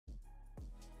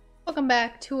Welcome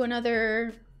back to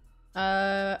another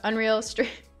Unreal stream.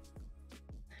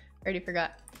 Already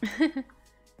forgot.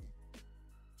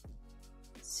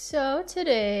 So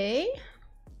today,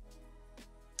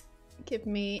 give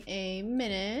me a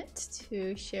minute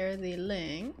to share the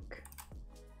link.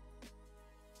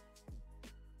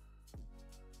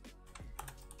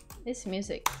 This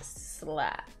music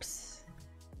slaps.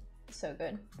 So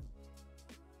good.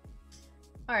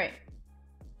 All right.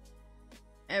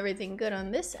 Everything good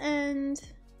on this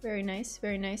end. Very nice,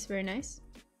 very nice, very nice.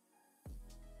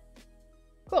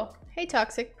 Cool. Hey,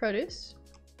 toxic produce.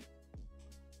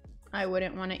 I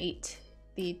wouldn't want to eat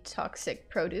the toxic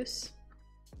produce.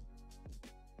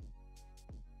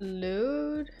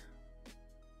 Load.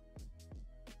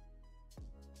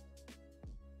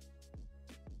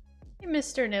 Hey,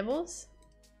 Mr. Nibbles.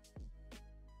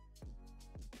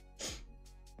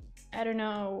 I don't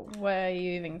know why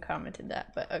you even commented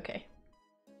that, but okay.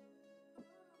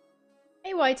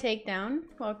 Hey, Y Takedown.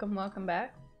 Welcome, welcome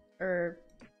back. Or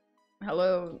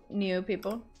hello, new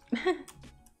people.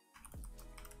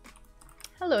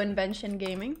 Hello, Invention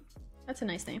Gaming. That's a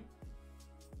nice name.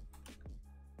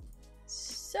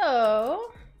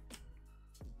 So,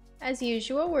 as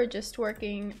usual, we're just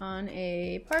working on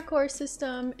a parkour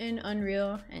system in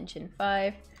Unreal Engine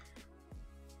 5.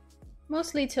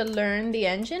 Mostly to learn the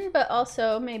engine, but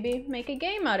also maybe make a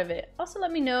game out of it. Also,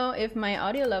 let me know if my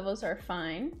audio levels are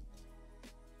fine.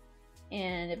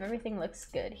 And if everything looks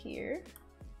good here.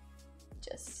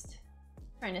 Just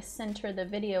trying to center the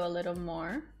video a little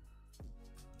more.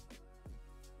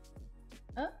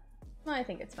 Oh, well, I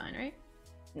think it's fine, right?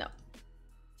 No.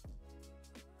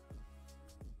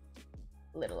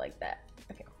 A little like that.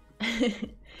 Okay.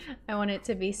 I want it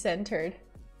to be centered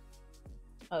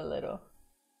a little.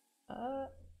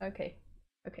 Okay.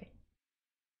 Okay.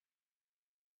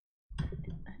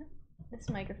 This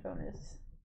microphone is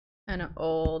kind of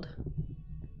old.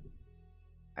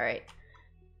 All right.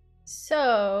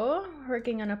 So,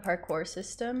 working on a parkour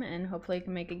system and hopefully I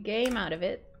can make a game out of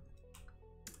it.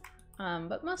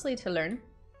 But mostly to learn.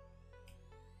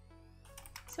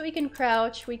 So we can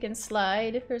crouch, we can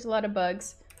slide. There's a lot of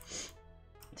bugs.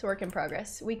 It's a work in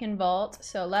progress. We can vault.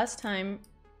 So last time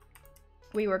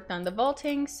we worked on the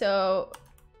vaulting. So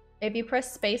if you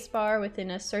press spacebar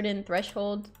within a certain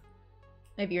threshold,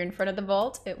 if you're in front of the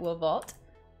vault, it will vault.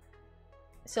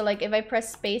 So like if I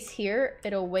press space here,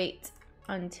 it'll wait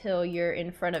until you're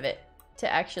in front of it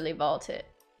to actually vault it.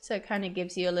 So it kind of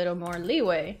gives you a little more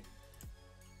leeway.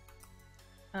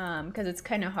 Because it's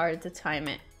kind of hard to time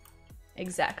it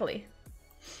exactly.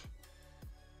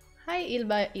 Hi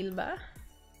Ilba.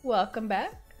 Welcome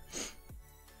back.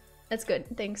 That's good.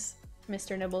 Thanks,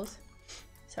 Mr. Nibbles.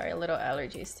 Sorry, a little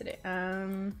allergies today.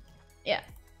 Yeah.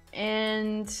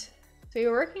 And so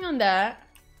you're working on that.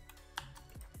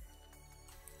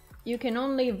 You can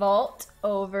only vault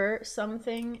over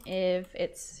something if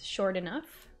it's short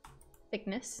enough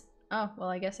thickness. Oh, well,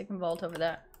 I guess I can vault over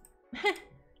that.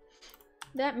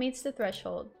 That meets the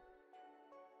threshold.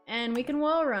 And we can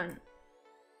wall run.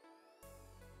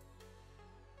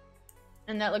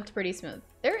 And that looked pretty smooth.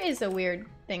 There is a weird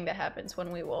thing that happens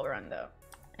when we wall run though.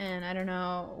 And I don't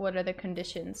know what are the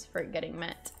conditions for it getting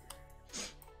met.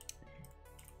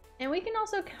 And we can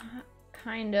also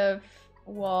kind of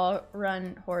wall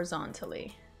run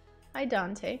horizontally. Hi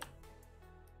Dante.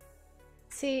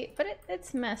 See, but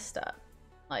it's messed up.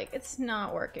 Like, it's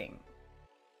not working.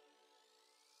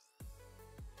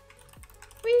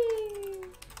 Whee!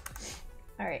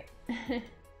 Alright. I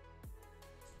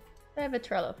have a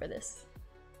Trello for this.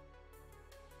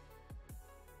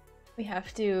 We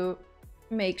have to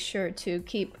make sure to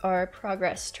keep our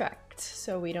progress tracked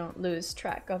so we don't lose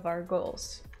track of our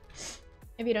goals.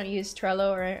 If you don't use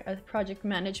Trello or a project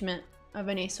management of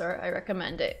any sort, I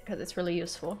recommend it because it's really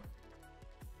useful.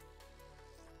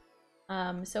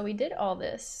 So we did all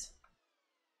this,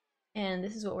 and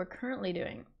this is what we're currently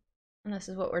doing, and this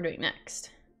is what we're doing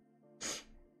next.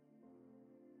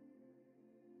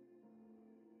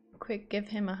 Quick, give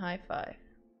him a high five.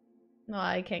 No,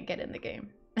 I can't get in the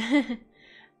game.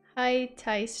 Hi,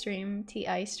 Thai stream,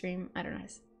 TI stream. I don't know.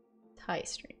 Thai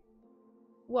stream.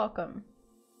 Welcome.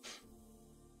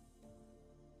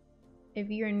 If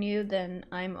you're new, then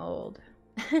I'm old.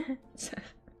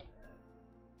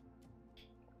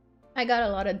 I got a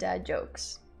lot of dad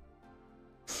jokes.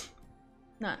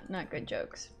 Not good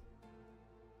jokes.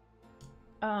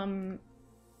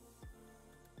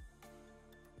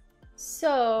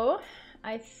 So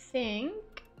I think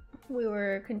we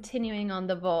were continuing on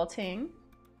the vaulting.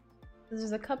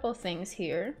 There's a couple things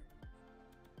here.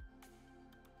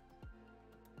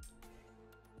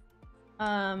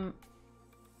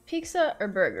 Pizza or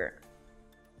burger?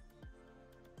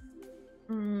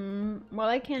 Well,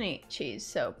 I can't eat cheese,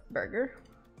 so burger.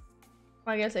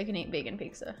 Well, I guess I can eat vegan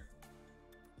pizza.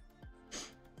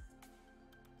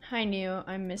 Hi, Neo.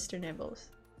 I'm Mr. Nibbles.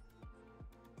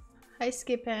 Hi,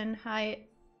 Skippen. Hi,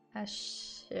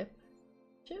 Ashif.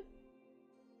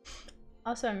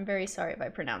 Also, I'm very sorry if I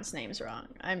pronounce names wrong.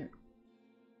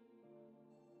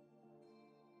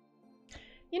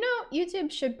 You know,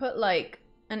 YouTube should put like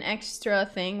an extra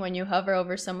thing when you hover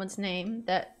over someone's name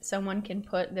that someone can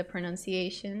put the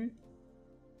pronunciation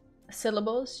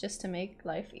syllables just to make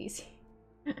life easy.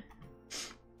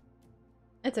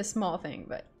 It's a small thing,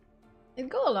 but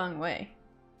it'd go a long way.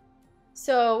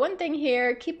 So one thing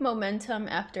here, keep momentum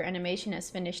after animation has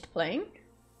finished playing.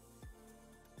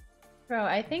 Bro,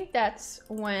 I think that's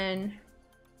when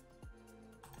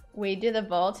we do the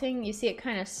vaulting. You see it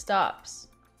kind of stops.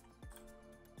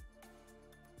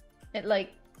 It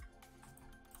like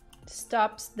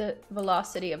stops the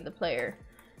velocity of the player,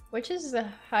 which is a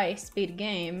high speed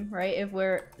game, right? If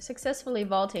we're successfully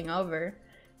vaulting over,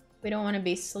 we don't want to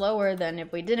be slower than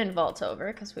if we didn't vault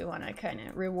over, because we want to kind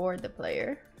of reward the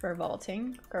player for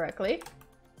vaulting correctly.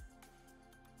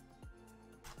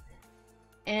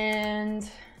 And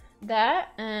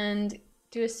that, and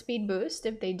do a speed boost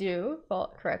if they do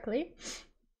vault correctly.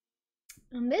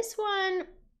 And this one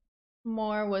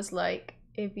more was like,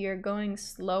 if you're going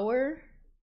slower,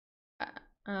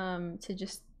 to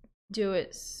just do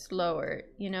it slower,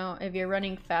 you know. If you're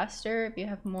running faster, if you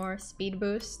have more speed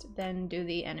boost, then do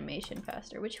the animation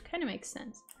faster, which kind of makes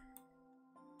sense.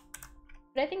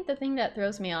 But I think the thing that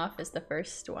throws me off is the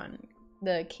first one,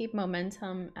 the keep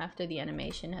momentum after the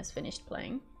animation has finished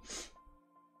playing.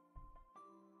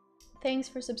 Thanks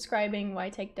for subscribing, Why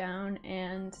Takedown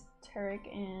and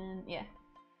Tarek, and yeah.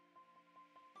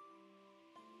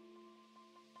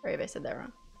 Sorry if I said that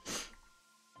wrong.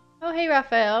 Oh, hey,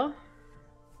 Raphael.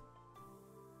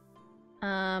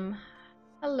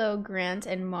 Hello, Grant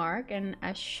and Mark and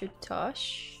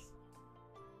Ashutosh.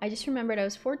 I just remembered I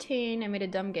was 14. I made a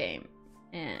dumb game,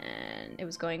 and it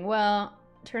was going well.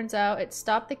 Turns out it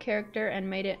stopped the character and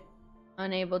made it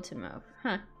unable to move.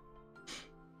 Huh.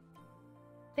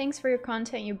 Thanks for your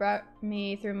content. You brought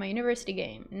me through my university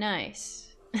game.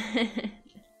 Nice.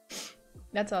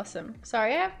 That's awesome.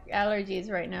 Sorry, I have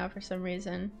allergies right now for some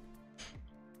reason.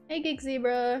 Hey, Geek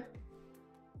Zebra.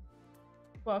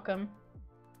 Welcome.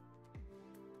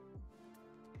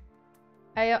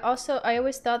 I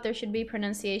always thought there should be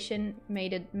pronunciation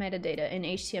metadata in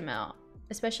HTML,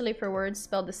 especially for words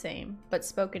spelled the same, but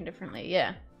spoken differently.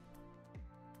 Yeah.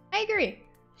 I agree.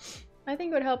 I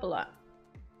think it would help a lot.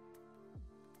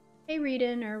 Hey,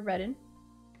 Redin or Redin.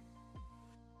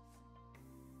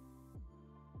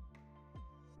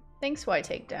 Thanks, Why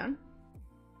Takedown.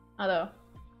 Although,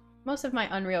 most of my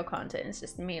Unreal content is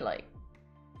just me, like,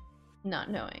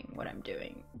 not knowing what I'm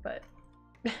doing, but...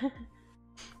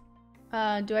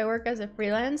 do I work as a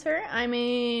freelancer? I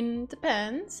mean,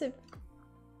 depends. If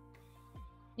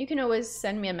you can always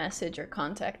send me a message or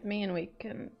contact me and we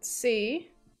can see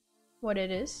what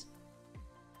it is.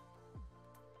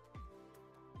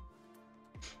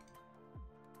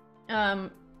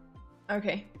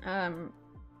 Okay.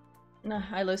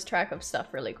 I lose track of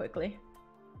stuff really quickly.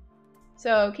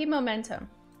 So keep momentum.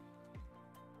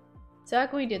 So how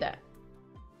can we do that?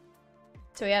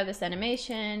 So we have this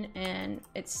animation and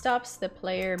it stops the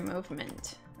player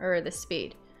movement or the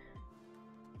speed.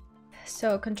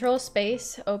 So control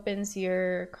space opens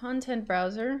your content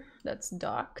browser that's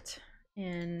docked,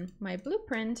 and my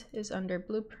blueprint is under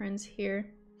blueprints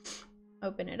here.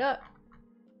 Open it up.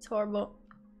 It's horrible.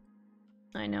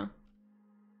 I know.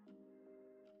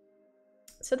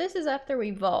 So this is after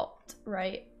we vault,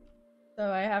 right?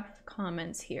 So I have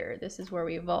comments here. This is where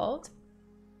we vault.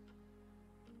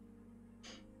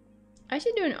 I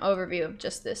should do an overview of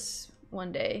just this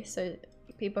one day so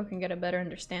people can get a better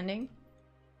understanding.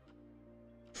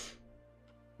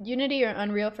 Unity or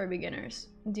Unreal for beginners?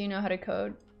 Do you know how to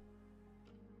code?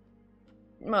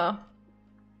 Well,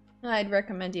 I'd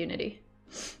recommend Unity.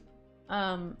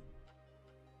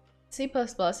 C++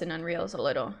 and Unreal is a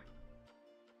little...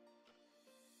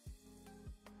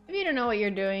 If you don't know what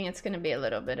you're doing, it's going to be a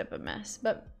little bit of a mess,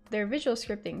 but their visual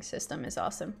scripting system is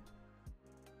awesome.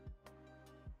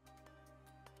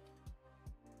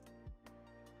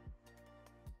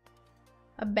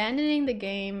 Abandoning the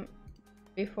game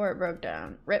before it broke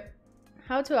down. RIP.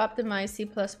 How to optimize C++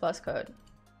 code?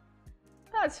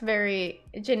 That's a very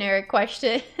generic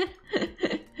question.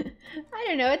 I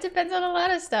don't know, it depends on a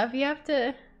lot of stuff. You have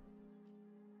to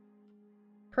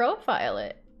profile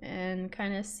it and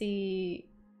kind of see,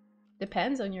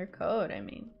 depends on your code, I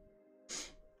mean.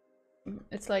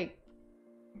 It's like,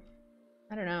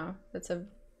 I don't know. That's a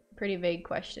pretty vague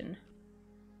question.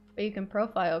 But you can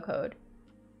profile code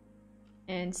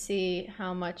and see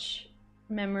how much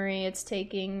memory it's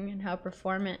taking and how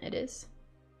performant it is.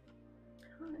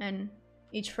 And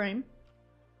each frame.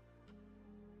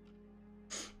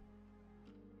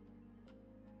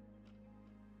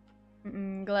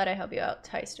 Glad I helped you out,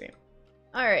 Thai stream.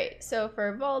 Alright, so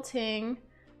for vaulting,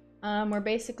 we're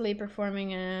basically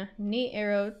performing a knee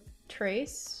arrow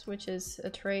trace, which is a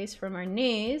trace from our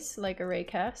knees, like a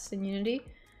raycast in Unity.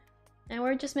 And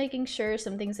we're just making sure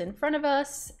something's in front of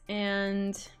us,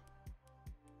 and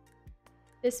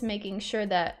just making sure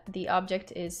that the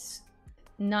object is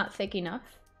not thick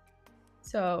enough.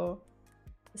 So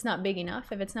it's not big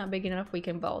enough. If it's not big enough, we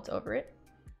can vault over it.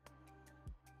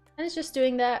 And it's just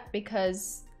doing that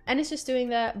because, and it's just doing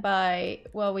that by,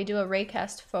 well, we do a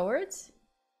raycast forwards.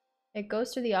 It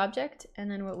goes to the object,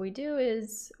 and then what we do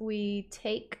is we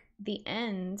take the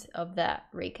end of that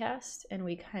raycast and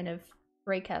we kind of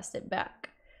raycast it back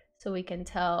so we can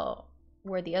tell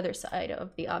where the other side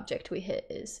of the object we hit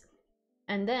is.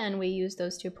 And then we use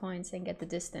those 2 points and get the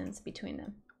distance between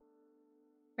them.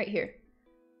 Right here.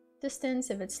 Distance,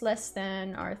 if it's less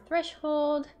than our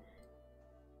threshold,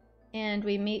 and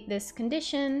we meet this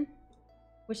condition,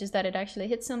 which is that it actually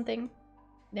hits something,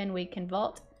 then we can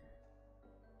vault.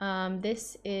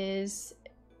 This is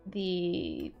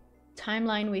the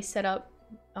timeline we set up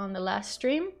on the last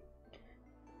stream.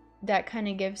 That kind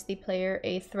of gives the player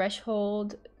a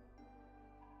threshold,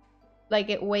 like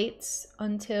it waits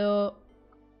until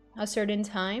a certain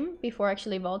time before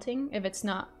actually vaulting. If it's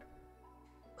not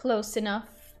close enough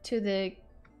to the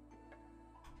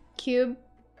cube,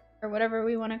 or whatever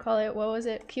we want to call it. What was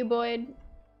it? Cuboid?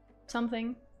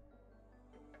 Something.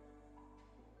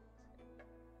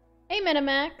 Hey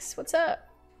Metamax, what's up?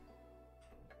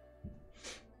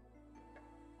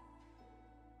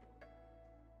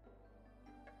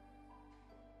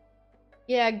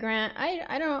 Yeah, Grant,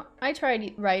 I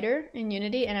tried Writer in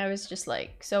Unity and I was just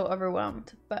like so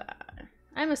overwhelmed, but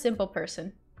I'm a simple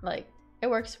person. Like, it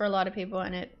works for a lot of people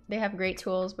and they have great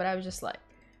tools, but I was just like,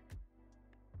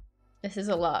 this is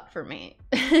a lot for me.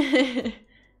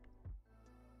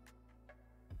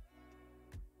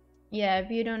 Yeah,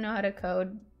 if you don't know how to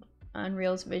code,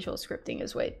 Unreal's visual scripting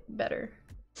is way better.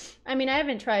 I mean, I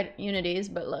haven't tried Unity's,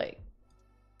 but like,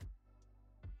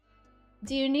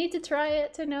 do you need to try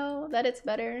it to know that it's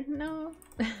better? No.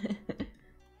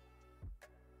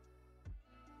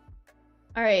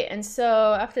 Alright, and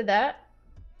so after that,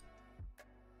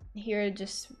 here it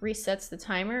just resets the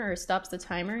timer or stops the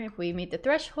timer if we meet the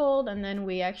threshold, and then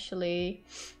we actually,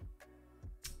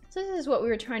 so this is what we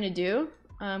were trying to do.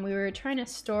 We were trying to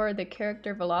store the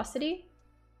character velocity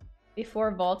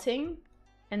before vaulting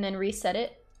and then reset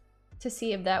it to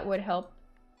see if that would help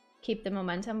keep the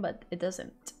momentum, but it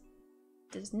doesn't.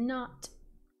 It does not.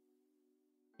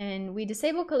 And we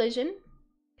disable collision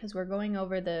because we're going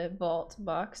over the vault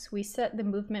box. We set the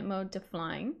movement mode to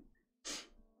flying.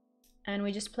 And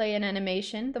we just play an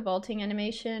animation, the vaulting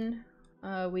animation.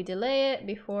 We delay it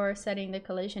before setting the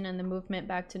collision and the movement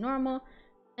back to normal.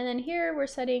 And then here we're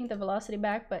setting the velocity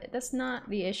back, but that's not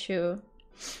the issue.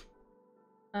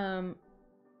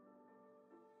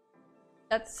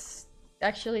 That's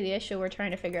actually the issue we're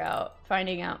trying to figure out,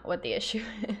 finding out what the issue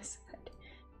is.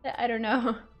 I don't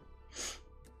know.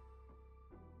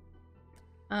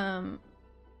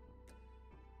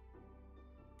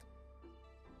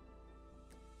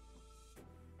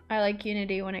 I like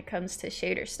Unity when it comes to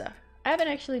shader stuff. I haven't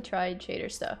actually tried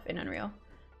shader stuff in Unreal,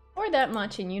 or that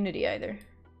much in Unity either.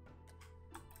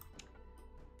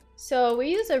 So we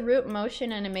use a root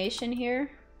motion animation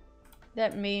here.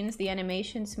 That means the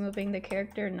animation's moving the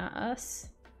character, not us,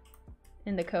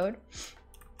 in the code.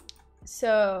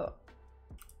 So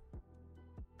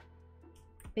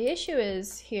the issue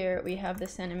is here we have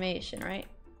this animation, right?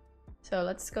 So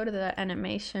let's go to the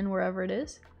animation wherever it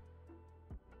is.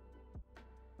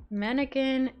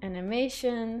 Mannequin,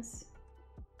 animations.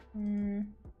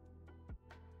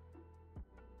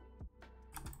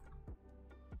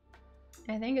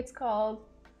 I think it's called,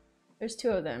 there's two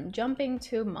of them, jumping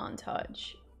to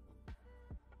montage.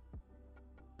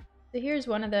 So here's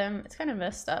one of them. It's kind of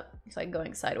messed up. It's like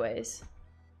going sideways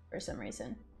for some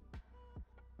reason.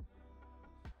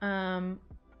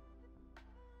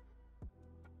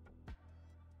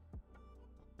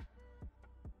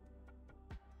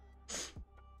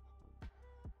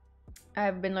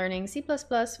 I've been learning C++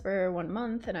 for 1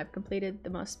 month and I've completed the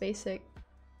most basic.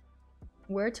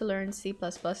 Where to learn C++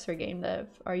 for game dev?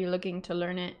 Are you looking to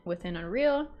learn it within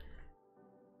Unreal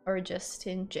or just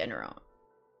in general?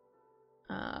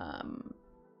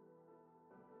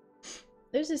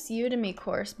 There's this Udemy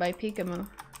course by Pikuma,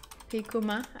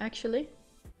 actually.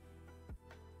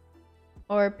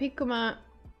 Or Pikuma.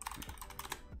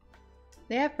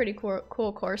 They have pretty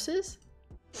cool courses.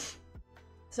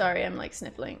 Sorry, I'm like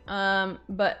sniffling.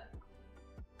 But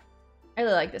I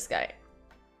really like this guy.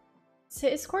 So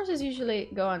his courses usually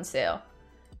go on sale.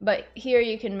 But here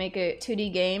you can make a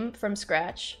 2D game from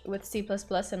scratch with C++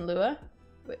 and Lua.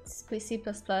 With C++,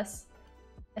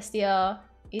 SDL,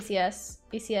 ECS.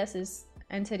 ECS is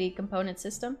Entity Component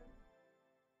System.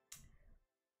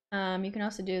 You can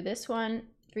also do this one,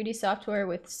 3D software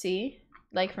with C,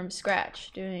 like from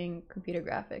scratch, doing computer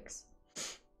graphics.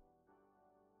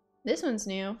 This one's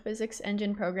new, physics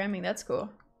engine programming, that's cool.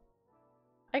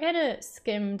 I kind of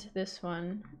skimmed this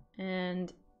one,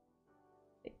 and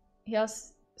he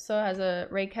also has a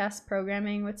raycast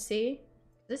programming with C.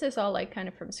 This is all like kind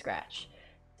of from scratch.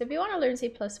 So if you want to learn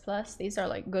C++, these are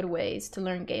like good ways to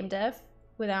learn game dev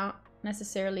without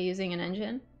necessarily using an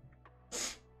engine.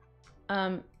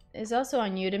 It's also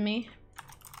on Udemy,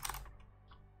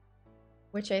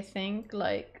 which I think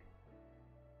like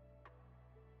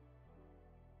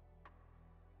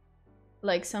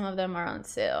some of them are on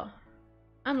sale.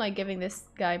 I'm like giving this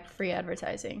guy free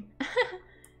advertising.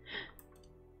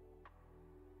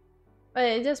 But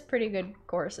it does pretty good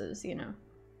courses, you know.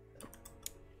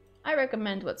 I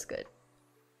recommend what's good.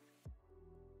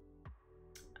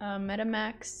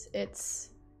 Metamax, it's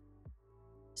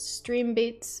Stream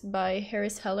Beats by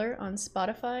Harris Heller on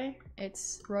Spotify.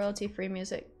 It's royalty-free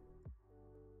music.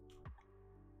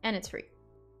 And it's free.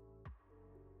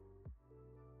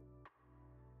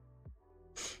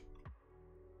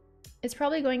 It's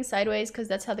probably going sideways because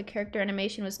that's how the character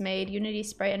animation was made. Unity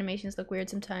sprite animations look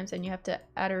weird sometimes and you have to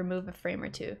add or remove a frame or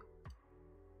two.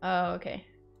 Oh, okay.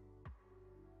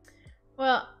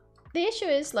 Well, the issue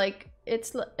is like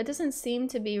it doesn't seem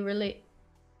to be really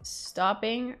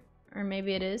stopping, or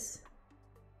maybe it is.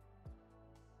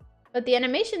 But the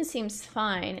animation seems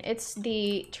fine. It's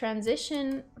the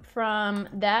transition from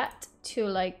that to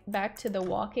like back to the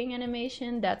walking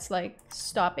animation that's like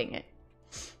stopping it.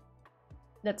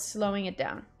 That's slowing it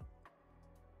down.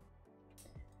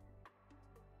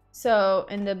 So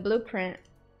in the blueprint,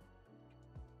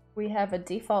 we have a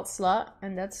default slot,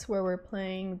 and that's where we're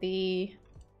playing the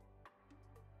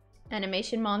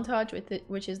animation montage with it,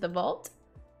 which is the vault.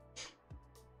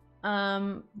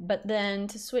 But then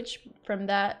to switch from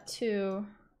that to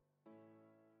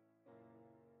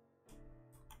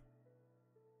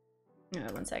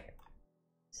one sec.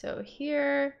 So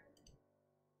here,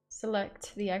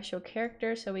 select the actual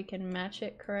character so we can match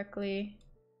it correctly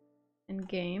in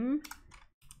game.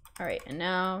 All right, and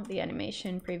now the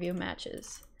animation preview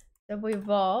matches. So if we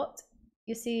vault,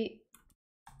 you see,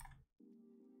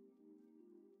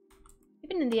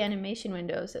 even in the animation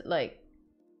windows,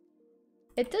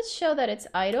 it does show that it's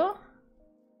idle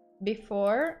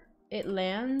before it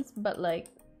lands, but like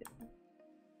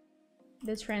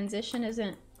the transition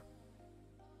isn't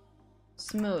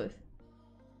smooth.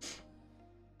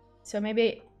 So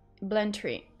maybe blend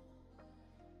tree.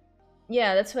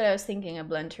 Yeah, that's what I was thinking, a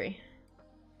blend tree.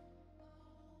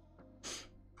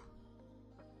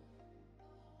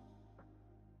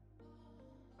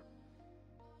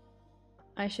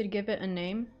 I should give it a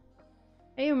name.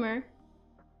 Hey, Umar.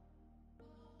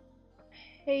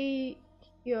 Hey,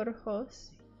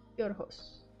 Georgios.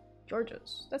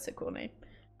 Georgios. That's a cool name.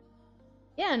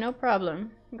 Yeah, no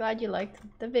problem. I'm glad you liked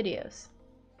the videos.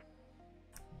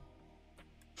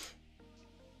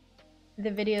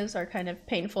 The videos are kind of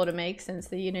painful to make since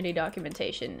the Unity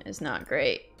documentation is not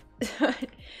great.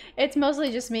 It's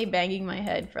mostly just me banging my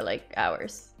head for like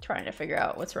hours trying to figure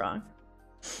out what's wrong.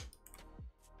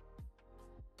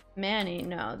 Manny,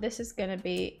 no, this is gonna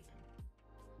be...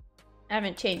 I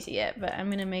haven't changed it yet, but I'm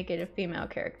gonna make it a female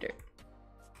character.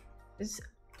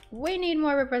 We need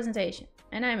more representation,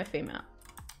 and I'm a female.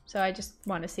 So I just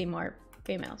want to see more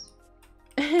females.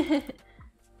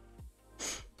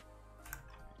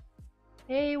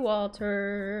 Hey,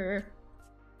 Walter.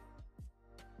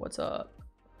 What's up?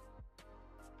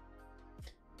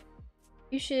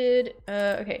 You should,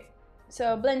 okay.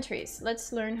 So blend trees.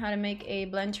 Let's learn how to make a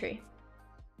blend tree.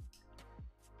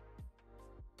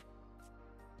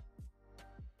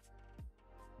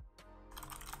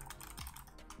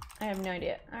 I have no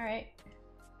idea. All right.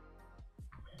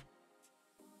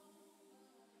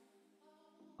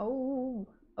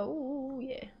 Oh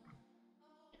yeah.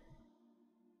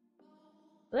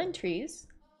 Blend trees.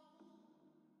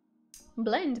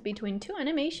 Blend between two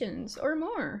animations or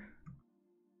more.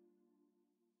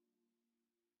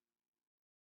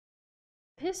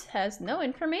 This has no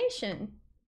information.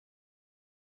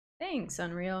 Thanks,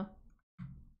 Unreal.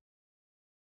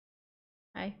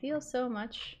 I feel so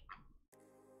much.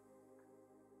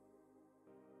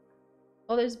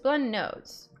 Well, there's blend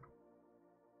nodes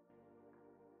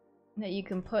that you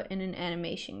can put in an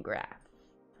animation graph.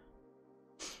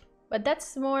 But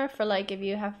that's more for like if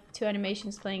you have two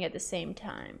animations playing at the same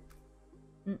time.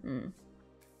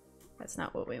 That's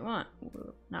not what we want.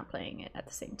 We're not playing it at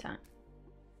the same time.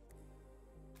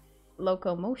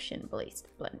 Locomotion based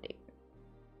blending.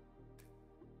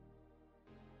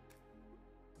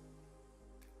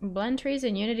 Blend trees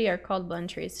in Unity are called blend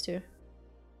trees too.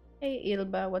 Hey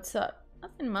Ilba, what's up?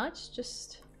 Nothing much,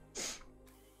 just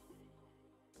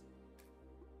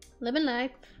living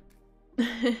life.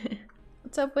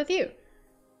 What's up with you?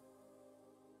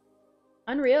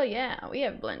 Unreal, yeah, we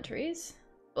have blend trees.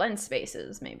 Blend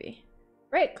spaces, maybe.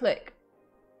 Right click.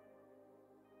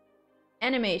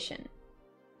 Animation.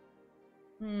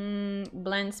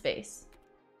 Blend space.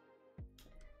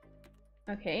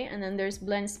 Okay, and then there's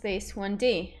blend space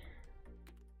 1D.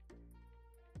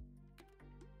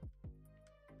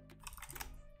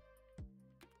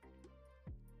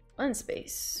 Blend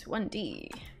space 1D.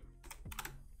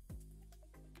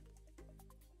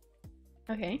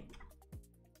 Okay.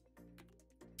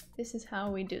 This is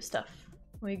how we do stuff.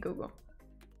 We Google.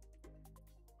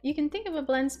 You can think of a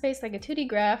blend space like a 2D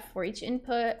graph where each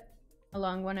input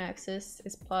along one axis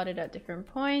is plotted at different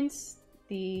points.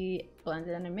 The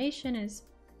blended animation is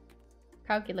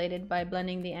calculated by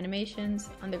blending the animations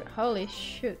on the— holy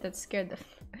shoot, that scared the—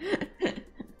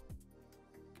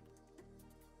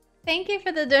 Thank you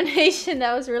for the donation,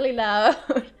 that was really loud.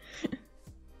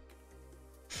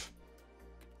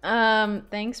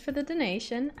 Thanks for the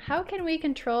donation. How can we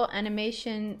control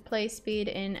animation play speed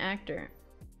in Actor?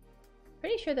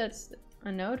 Pretty sure that's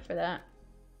a node for that.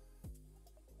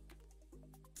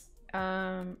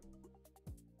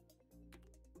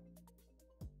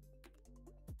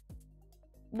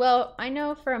 Well, I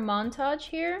know for a montage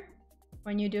here,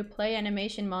 when you do play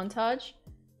animation montage,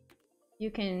 you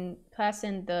can pass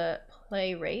in the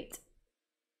play rate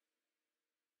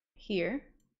here,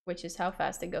 which is how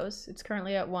fast it goes. It's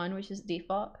currently at 1, which is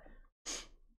default.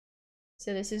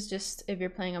 So this is just if you're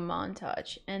playing a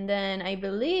montage. And then I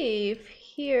believe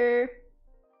here,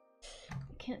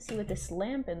 I can't see with this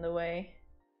lamp in the way.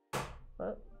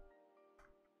 Whoa.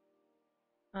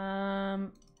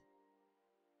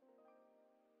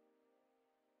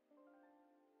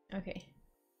 Okay.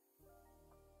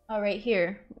 Oh, right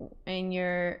here in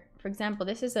your, for example,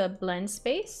 this is a blend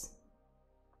space.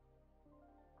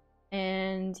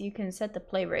 And you can set the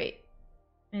play rate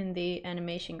in the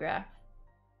animation graph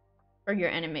for your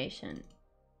animation.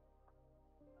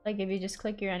 Like if you just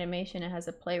click your animation, it has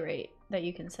a play rate that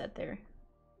you can set there.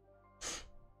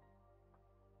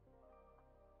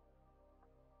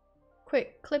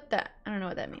 Quick, clip that. I don't know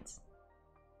what that means.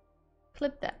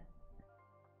 Clip that.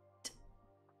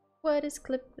 What is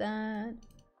clip that?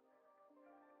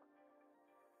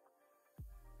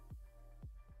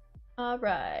 All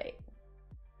right.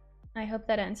 I hope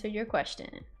that answered your question.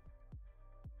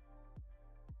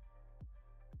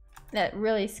 That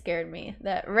really scared me,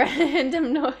 that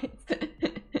random noise.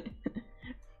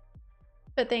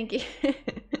 But thank you.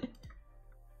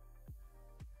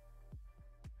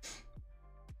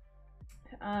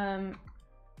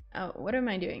 Oh, what am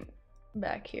I doing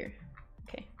back here?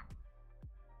 Okay.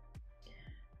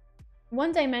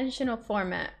 One-dimensional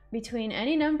format between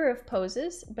any number of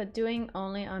poses, but doing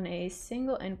only on a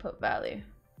single input value,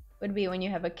 would be when you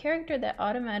have a character that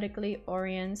automatically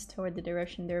orients toward the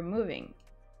direction they're moving.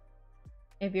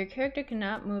 If your character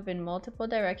cannot move in multiple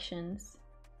directions,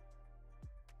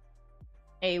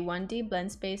 a 1D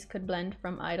blend space could blend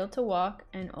from idle to walk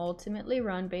and ultimately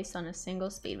run based on a single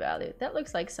speed value. That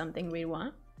looks like something we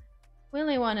want. We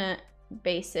only want to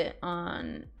base it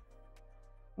on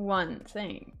one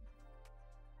thing.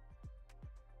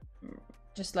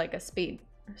 Just like a speed.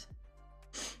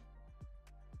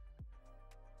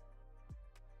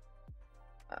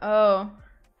 Oh.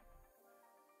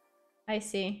 I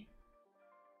see.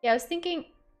 Yeah, I was thinking,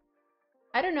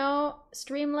 I don't know,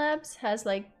 Streamlabs has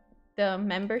like the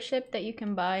membership that you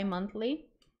can buy monthly,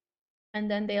 and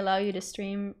then they allow you to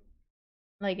stream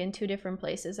like in 2 different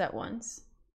places at once.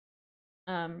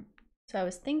 So I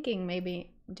was thinking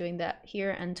maybe doing that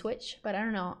here and Twitch, but I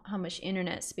don't know how much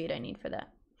internet speed I need for that.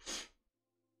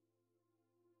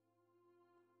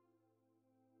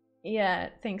 Yeah,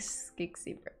 thanks, Geek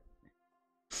Zebra.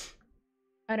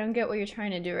 I don't get what you're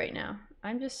trying to do right now.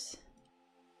 I'm just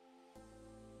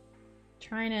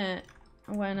trying to,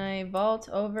 when I vault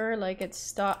over, like it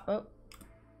stop. Oh,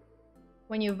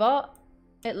 when you vault,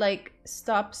 it like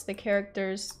stops the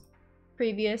character's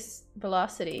previous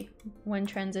velocity when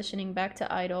transitioning back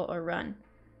to idle or run.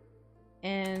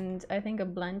 and I think a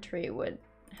blend tree would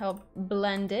help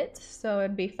blend it so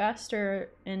it'd be faster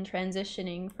in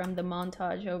transitioning from the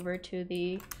montage over to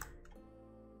the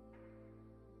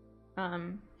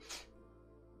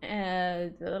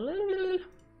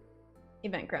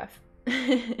event graph.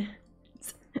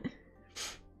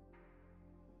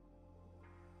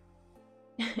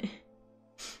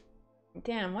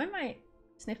 Damn, why am I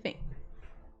sniffing?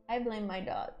 I blame my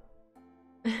dog.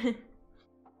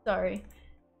 Sorry.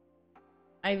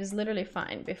 I was literally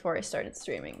fine before I started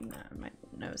streaming. My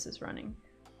nose is running.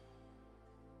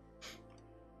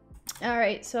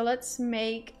 Alright, so let's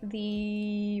make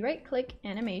the right-click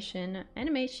animation.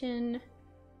 Animation,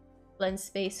 blend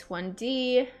space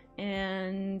 1D,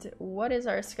 and what is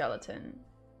our skeleton?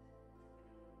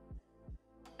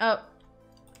 Oh,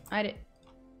 I did.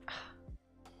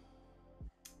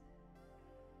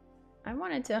 I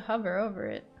wanted to hover over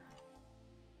it.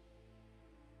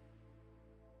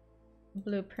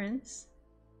 Blueprints.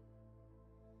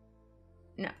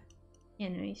 No.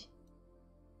 Animation.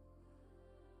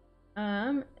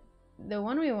 The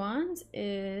one we want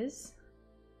is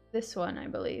this one, I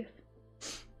believe.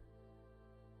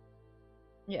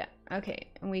 Yeah,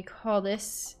 okay. And we call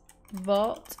this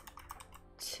Vault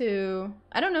 2.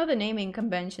 I don't know the naming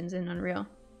conventions in Unreal.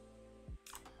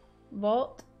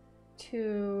 Vault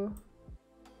 2.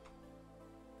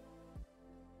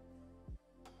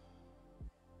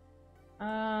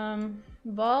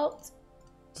 Vault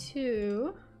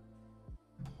 2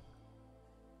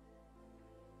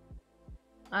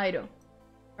 idle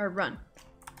or run.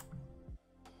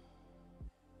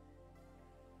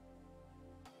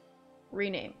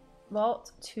 Rename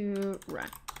Vault to run.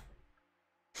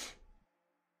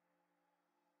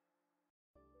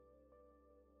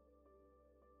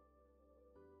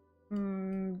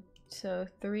 So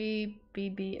 3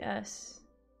 BBS,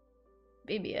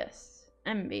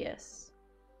 MBS.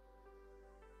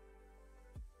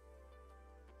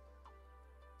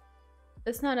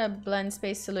 It's not a blend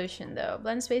space solution though.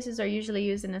 Blend spaces are usually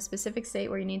used in a specific state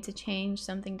where you need to change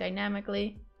something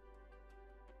dynamically.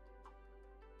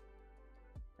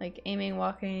 Like aiming,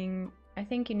 walking. I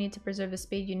think you need to preserve the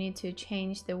speed. You need to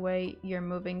change the way you're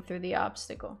moving through the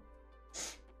obstacle.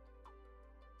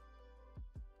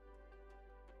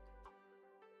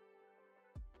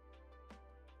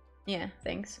 Yeah,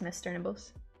 thanks, Mr.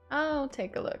 Nibbles. I'll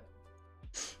take a look.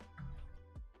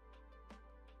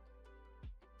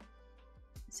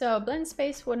 So blend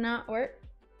space would not work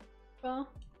well.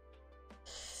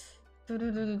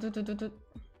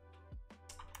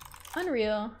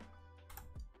 Unreal.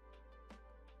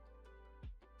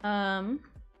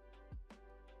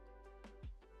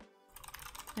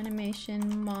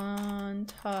 Animation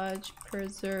montage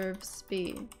preserve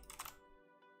speed.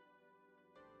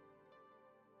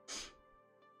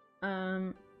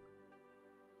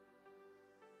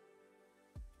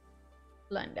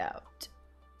 Blend out.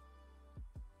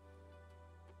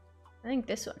 I think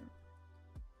this one.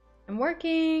 I'm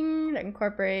working, that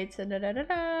incorporates da da da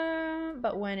da,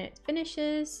 but when it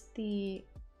finishes, the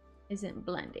isn't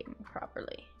blending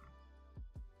properly.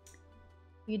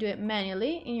 You do it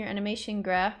manually in your animation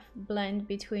graph, blend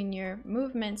between your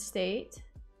movement state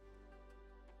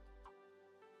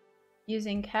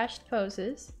using cached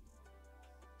poses.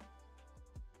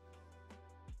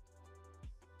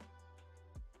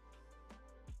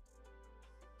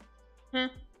 Huh.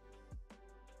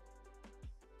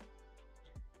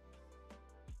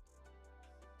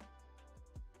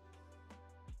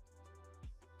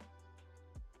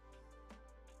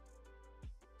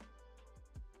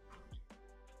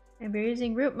 If you're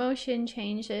using root motion,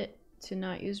 change it to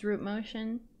not use root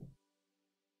motion.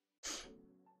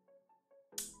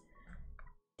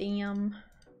 Damn.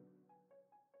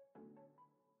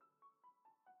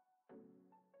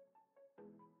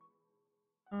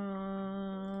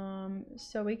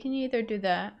 So we can either do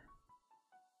that.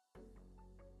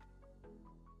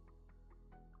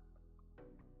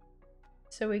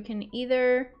 So we can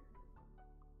either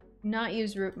not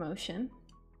use root motion,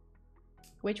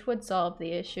 which would solve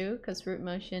the issue because root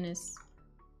motion is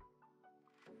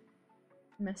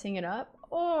messing it up,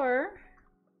 or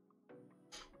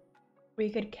we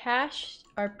could cache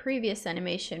our previous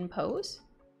animation pose.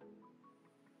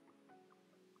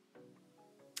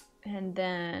 And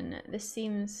then this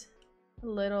seems a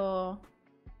little...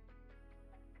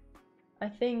 I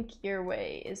think your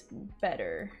way is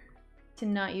better to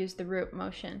not use the root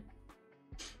motion.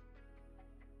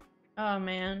 Oh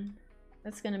man,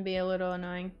 that's gonna be a little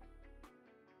annoying.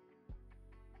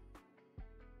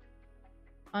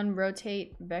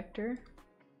 Unrotate vector.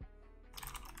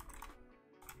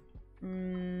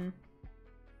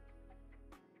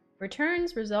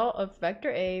 Returns result of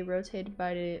vector A rotated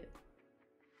by the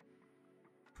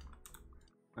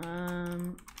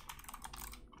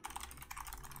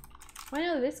I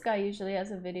know this guy usually has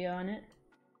a video on it.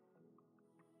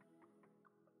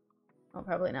 Well,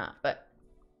 probably not, but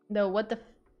though what the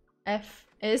F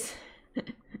is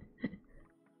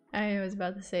I was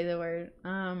about to say the word.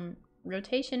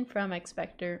 Rotation from X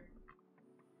vector.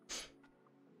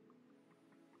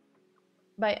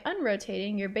 By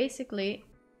unrotating, you're basically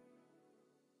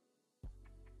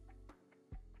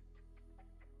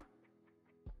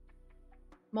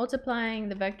multiplying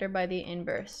the vector by the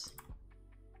inverse.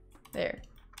 There.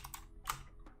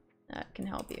 That can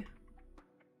help you.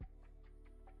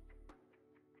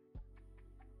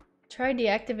 Try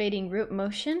deactivating root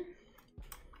motion.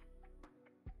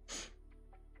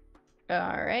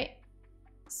 Alright.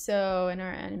 So in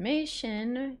our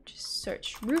animation, just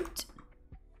search root.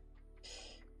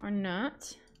 Or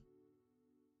not.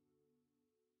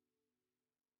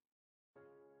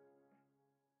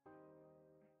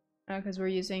 Oh, because we're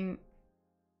using...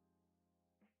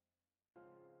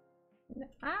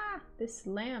 Ah! This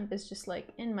lamp is just like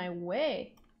in my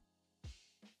way.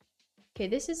 Okay,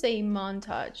 this is a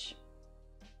montage.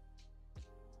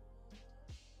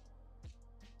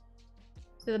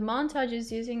 So the montage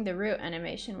is using the root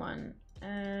animation one.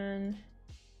 And...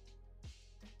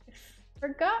 I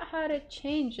forgot how to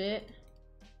change it.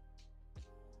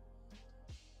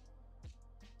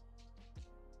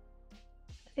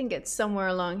 I think it's somewhere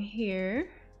along here.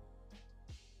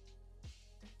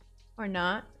 Or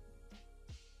not.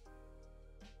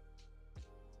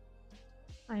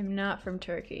 I'm not from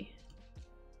Turkey.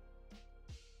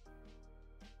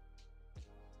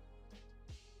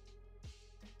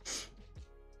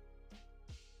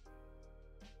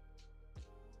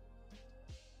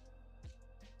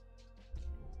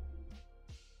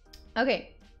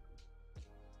 Okay.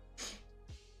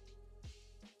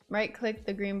 Right click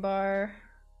the green bar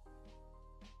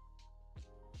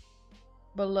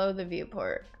below the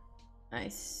viewport. I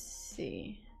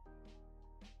see.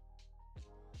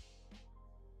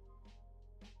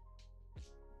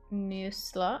 New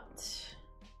slot.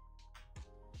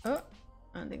 Oh,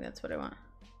 I don't think that's what I want.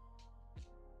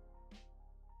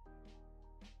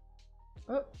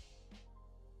 Oh.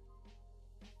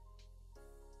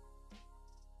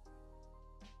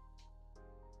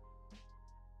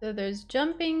 So there's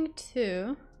jumping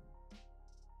too.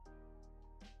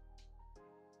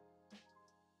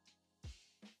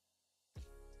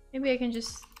 Maybe I can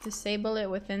just disable it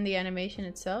within the animation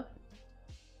itself.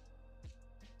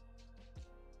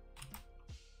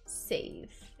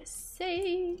 Save.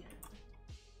 Save.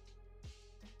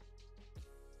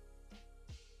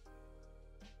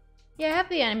 Yeah, I have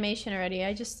the animation already.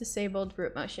 I just disabled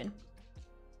root motion.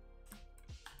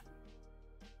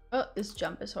 Oh, this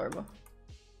jump is horrible.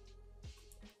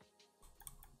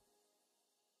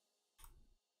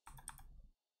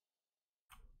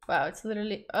 Wow, it's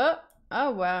literally... Oh!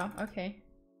 Oh, wow. Okay.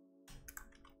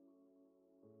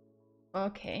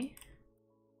 Okay.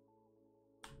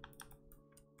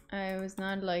 I was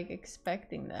not, like,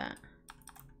 expecting that.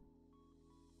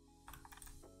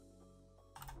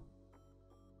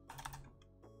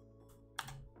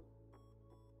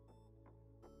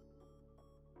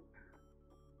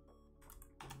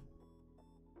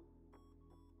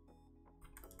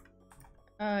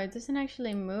 It doesn't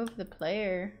actually move the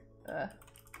player.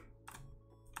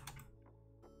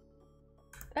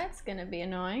 That's gonna be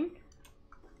annoying.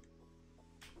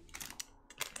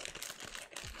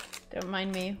 Don't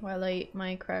mind me while I eat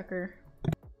my cracker.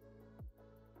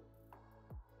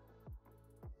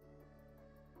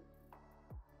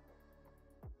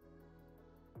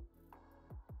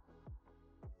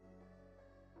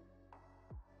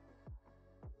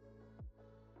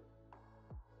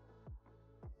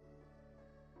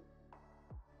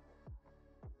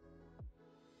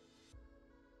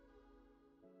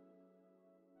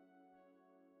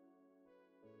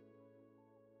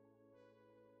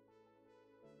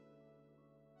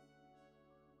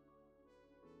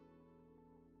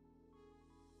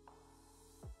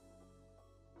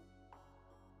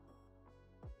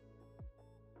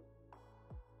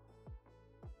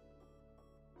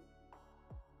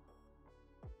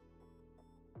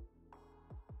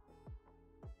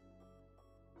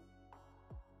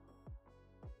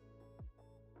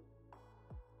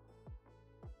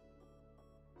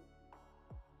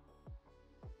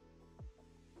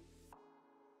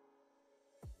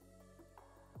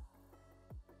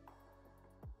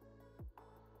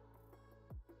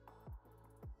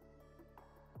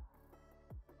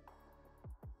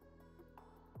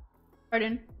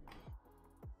 Pardon.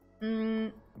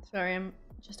 Sorry, I'm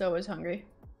just always hungry.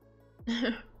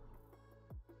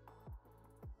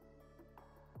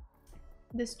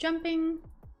 This jumping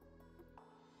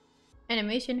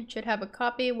animation should have a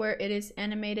copy where it is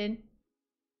animated.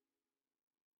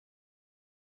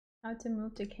 How to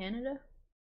move to Canada?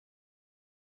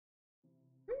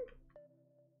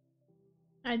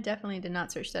 I definitely did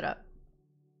not search that up.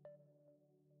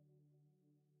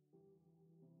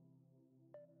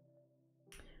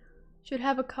 Should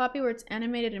have a copy where it's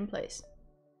animated in place.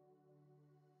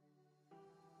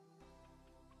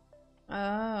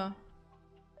 Oh.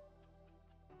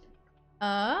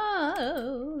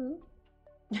 Oh.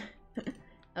 That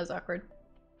was awkward.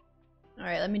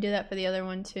 Alright, let me do that for the other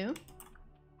one too.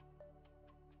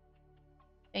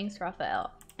 Thanks,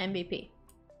 Raphael. MVP.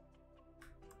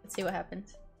 Let's see what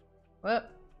happens. Whoop.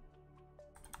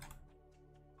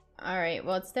 Alright,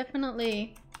 well it's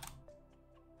definitely...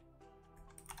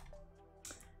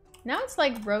 Now it's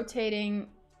like rotating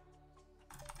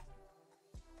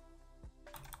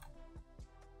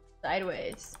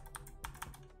sideways.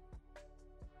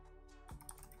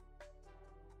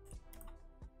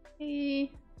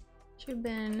 Hey,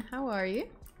 Chubin, how are you?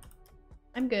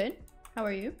 I'm good. How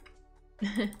are you?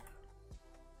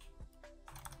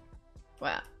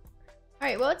 Wow.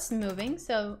 Alright, well it's moving,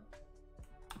 so...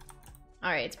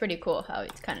 Alright, it's pretty cool how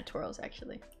it kind of twirls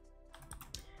actually.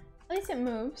 At least it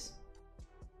moves.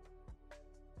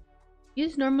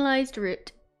 Use normalized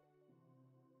route.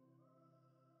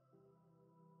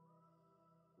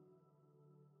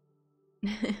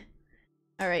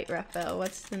 Alright, Raphael,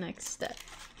 what's the next step?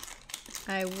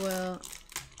 I will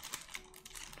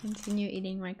continue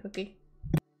eating my cookie.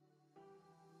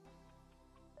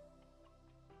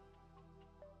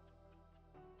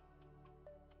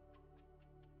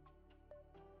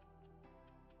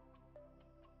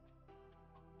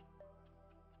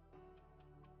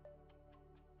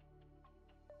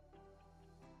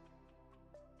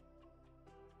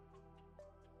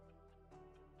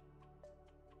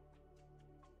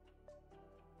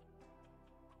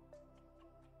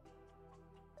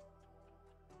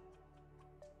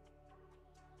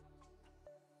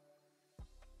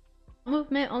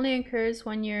 Movement only occurs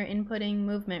when you're inputting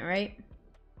movement, right?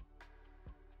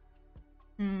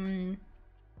 I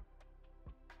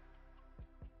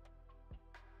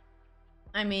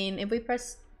mean, if we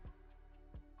press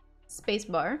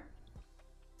spacebar,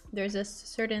 there's a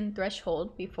certain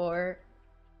threshold before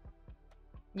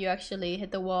you actually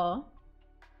hit the wall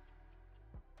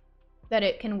that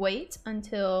it can wait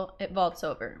until it vaults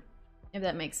over, if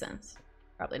that makes sense.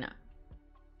 Probably not.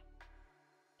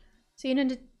 So you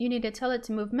need to tell it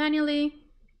to move manually.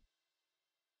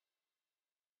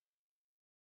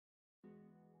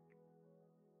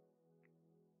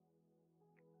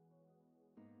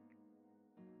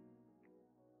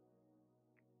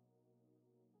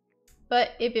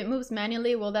 But if it moves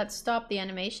manually, will that stop the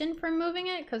animation from moving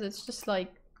it? Because it's just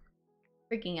like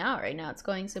freaking out right now. It's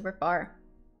going super far.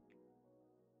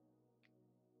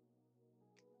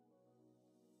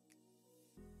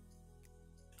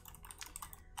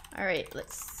 Alright,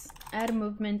 let's add a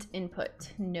movement input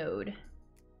node.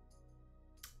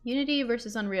 Unity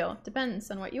versus Unreal. Depends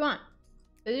on what you want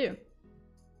to do.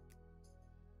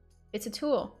 It's a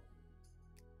tool.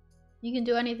 You can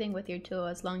do anything with your tool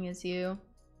as long as you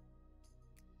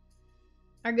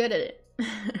are good at it.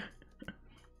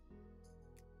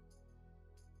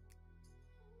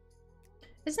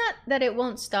 It's not that it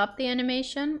won't stop the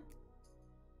animation,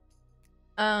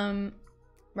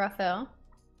 Raphael.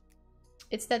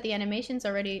 It's that the animation's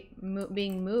already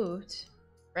being moved,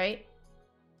 right?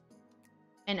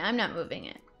 And I'm not moving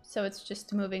it, so it's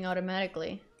just moving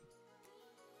automatically.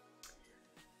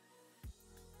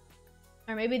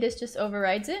 Or maybe this just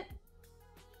overrides it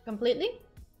completely.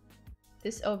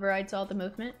 This overrides all the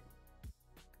movement.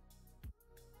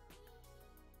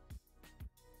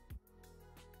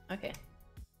 Okay.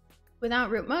 Without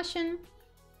root motion,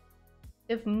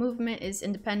 if movement is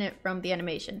independent from the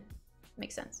animation.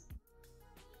 Makes sense.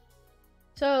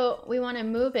 So we want to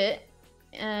move it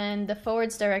in the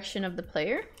forwards direction of the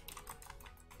player.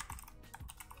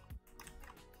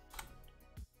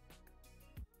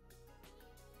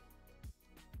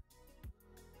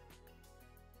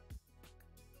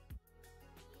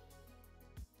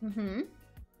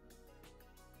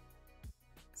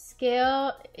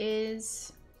 Scale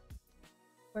is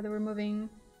whether we're moving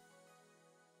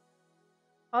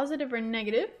positive or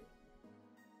negative,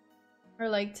 or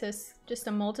like to just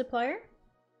a multiplier.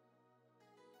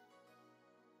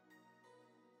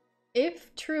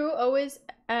 If true, always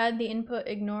add the input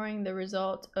ignoring the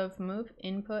result of move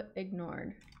input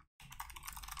ignored.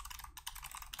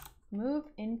 Move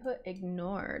input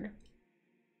ignored.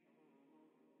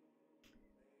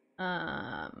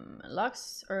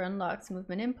 Locks or unlocks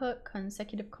movement input,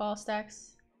 consecutive call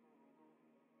stacks.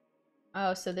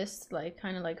 Oh, so this like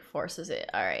kind of like forces it.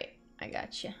 All right, I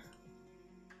got you.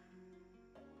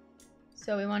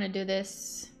 So we want to do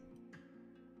this.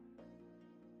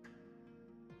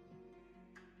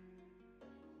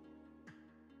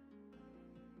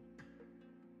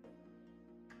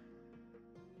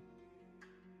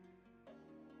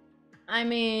 I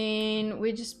mean,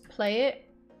 we just play it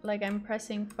like I'm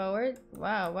pressing forward.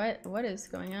 Wow, what is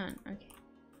going on? Okay.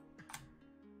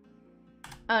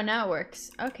 Oh, now it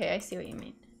works. Okay, I see what you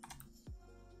mean.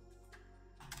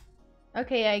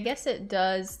 Okay, I guess it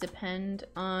does depend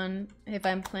on if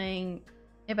I'm pressing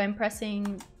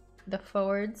the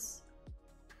forwards.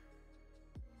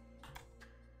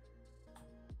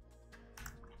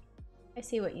 I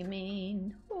see what you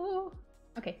mean. Ooh.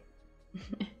 Okay.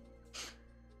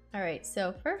 All right,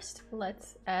 so first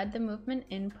let's add the movement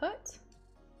input.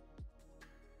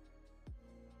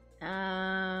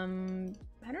 I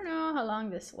don't know how long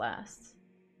this lasts.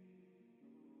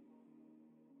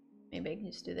 Maybe I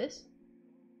can just do this.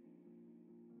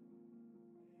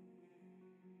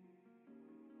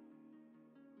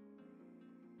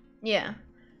 Yeah.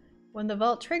 When the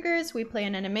vault triggers, we play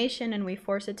an animation and we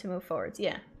force it to move forwards.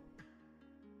 Yeah.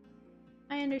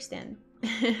 I understand.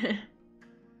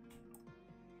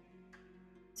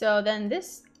 So then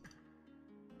this,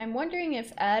 I'm wondering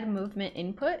if add movement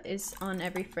input is on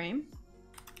every frame.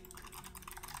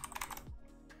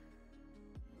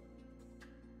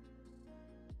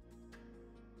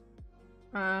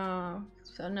 Oh,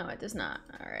 so no, it does not.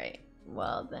 All right.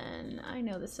 Well, then I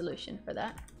know the solution for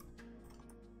that.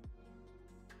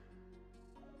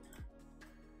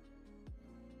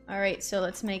 All right, so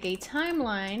let's make a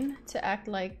timeline to act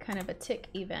like kind of a tick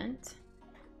event.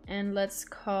 And let's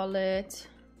call it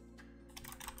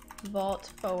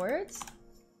vault forwards.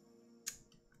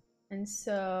 And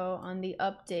so on the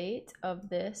update of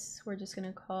this, we're just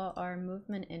gonna call our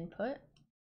movement input.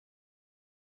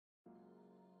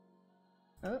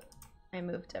 Oh, I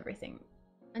moved everything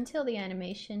until the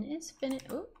animation is finished.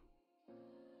 Oh,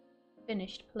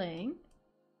 finished playing.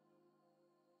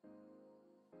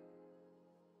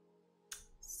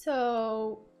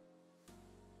 So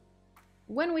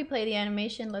when we play the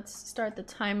animation, let's start the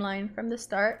timeline from the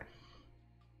start,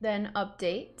 then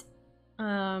update.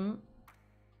 No,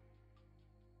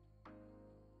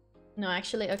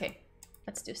 actually, okay,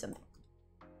 let's do something.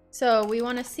 So we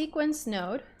want a sequence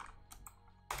node.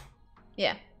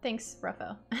 Yeah, thanks,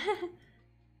 Raphael.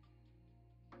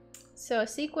 So a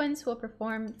sequence will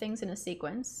perform things in a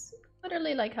sequence,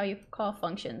 literally like how you call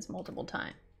functions multiple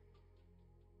times.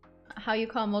 How you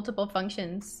call multiple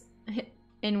functions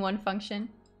in one function.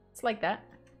 It's like that.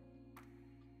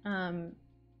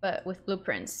 But with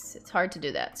blueprints, it's hard to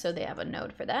do that, so they have a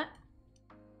node for that.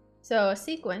 So a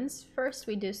sequence, first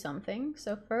we do something.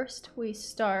 So first we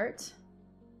start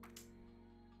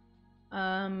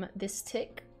this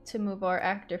tick to move our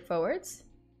actor forwards.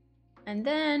 And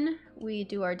then we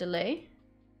do our delay.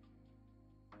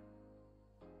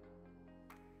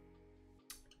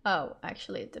 Oh,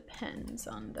 actually it depends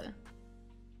on the...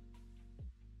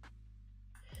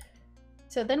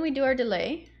 So then we do our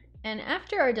delay, and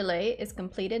after our delay is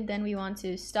completed, then we want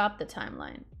to stop the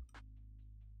timeline.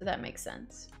 So that makes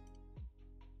sense.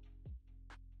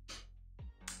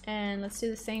 And let's do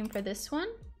the same for this one,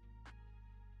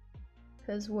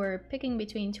 because we're picking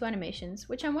between two animations,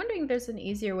 which I'm wondering if there's an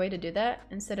easier way to do that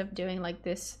instead of doing like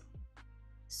this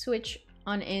switch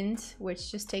on int,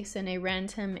 which just takes in a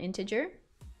random integer,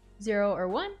 0 or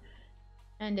 1,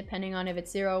 and depending on if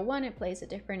it's 0 or 1, it plays a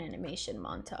different animation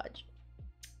montage.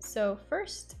 So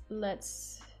first,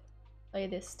 let's play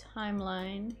this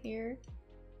timeline here.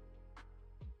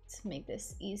 Let's make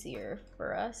this easier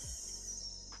for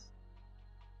us.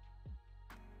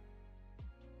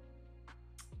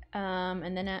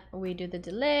 And then we do the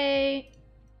delay,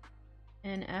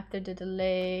 and after the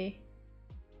delay,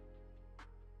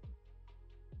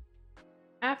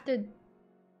 after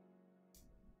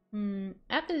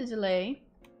the delay,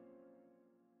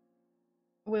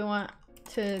 we want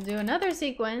to do another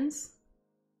sequence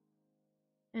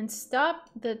and stop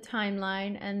the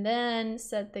timeline and then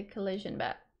set the collision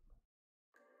back.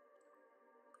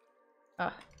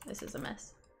 Oh, this is a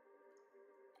mess.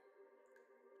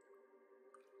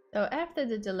 So after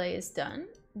the delay is done,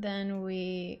 then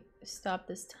we stop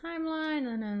this timeline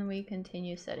and then we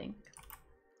continue setting.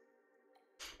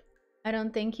 I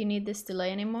don't think you need this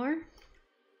delay anymore.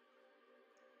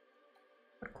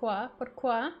 Pourquoi?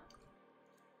 Pourquoi?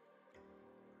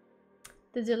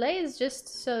 The delay is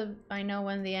just so I know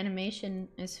when the animation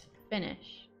is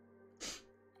finished.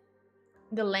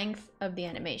 the length of the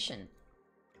animation.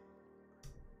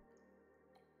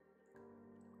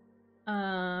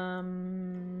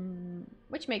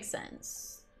 Which makes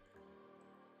sense.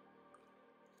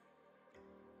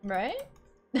 Right?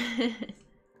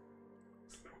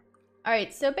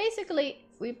 Alright, so basically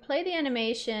we play the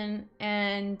animation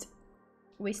and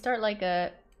we start like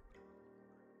a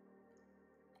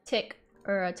tick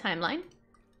or a timeline,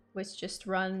 which just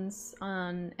runs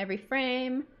on every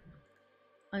frame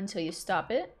until you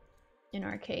stop it, in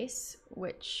our case,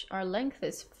 which our length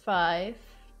is 5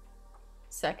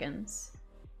 seconds.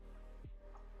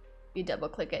 If you double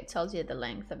click it, it tells you the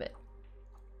length of it.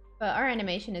 But our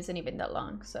animation isn't even that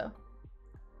long, so.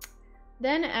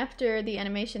 Then after the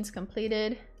animation's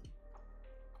completed,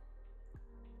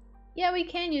 yeah, we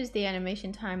can use the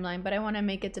animation timeline, but I want to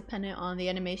make it dependent on the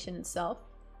animation itself,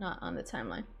 not on the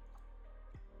timeline.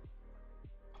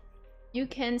 You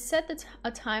can set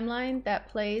a timeline that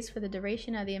plays for the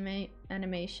duration of the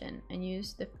animation and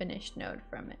use the finished node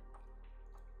from it.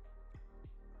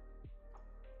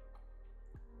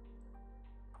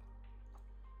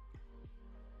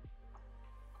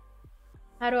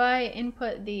 How do I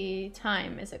input the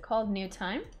time? Is it called new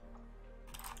time?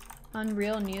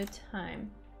 Unreal new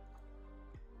time.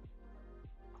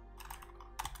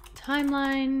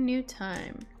 Timeline, new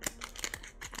time.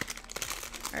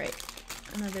 Alright,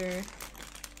 another...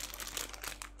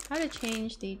 How to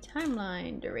change the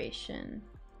timeline duration.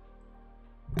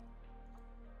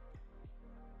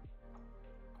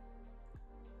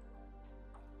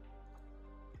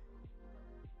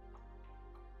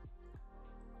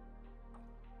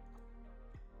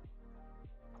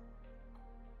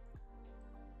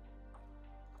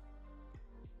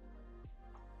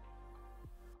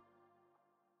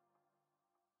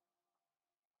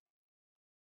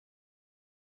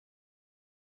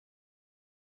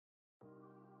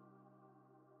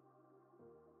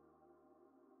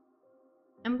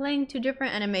 I'm playing 2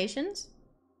 different animations.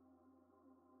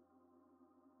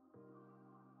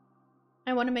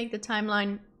 I want to make the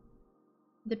timeline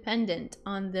dependent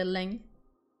on the length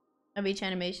of each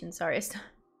animation. Sorry.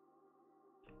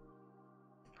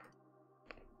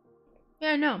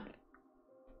 Yeah, no.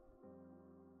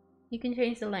 You can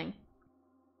change the length.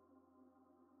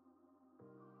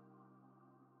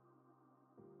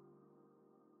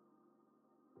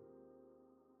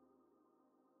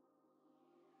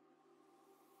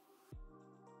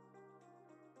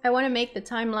 I want to make the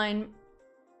timeline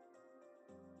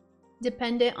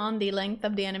dependent on the length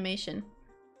of the animation.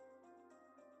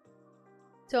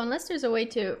 So unless there's a way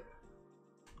to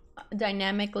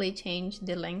dynamically change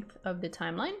the length of the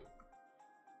timeline,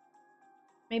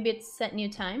 maybe it's set new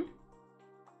time.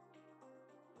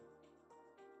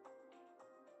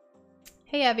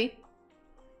 Hey Abby.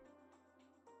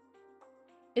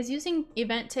 Is using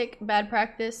event tick bad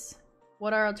practice?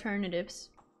 What are alternatives?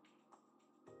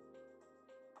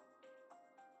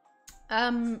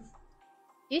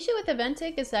 The issue with event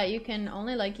tick is that you can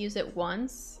only like use it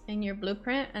once in your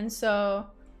blueprint, and so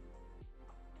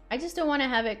I just don't want to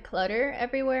have it clutter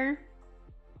everywhere.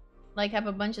 Like have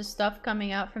a bunch of stuff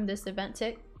coming out from this event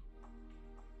tick.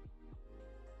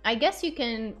 I guess you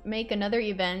can make another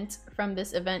event from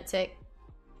this event tick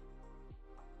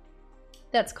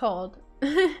that's called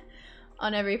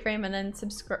on every frame and then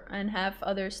subscribe and have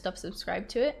other stuff subscribe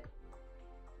to it.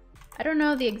 I don't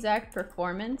know the exact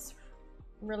performance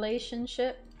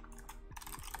relationship.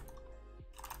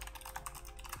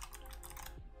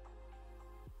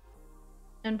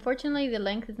 Unfortunately, the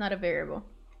length is not a variable.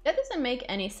 That doesn't make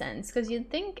any sense because you'd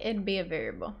think it'd be a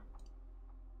variable.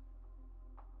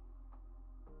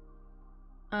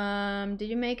 Did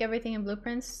you make everything in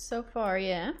blueprints so far?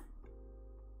 Yeah.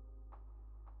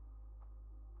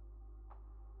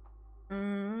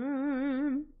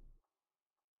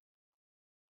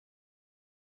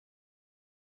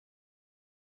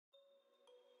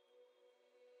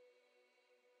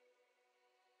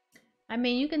 I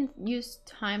mean, you can use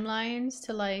timelines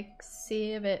to like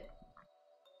see if it...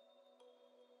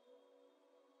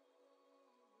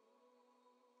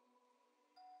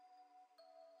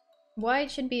 Why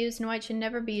it should be used and why it should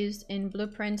never be used in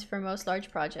blueprints for most large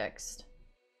projects.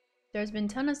 There's been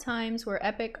tons of times where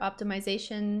epic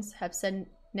optimizations have said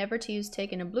never to use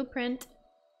tick in a blueprint.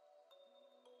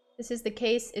 This is the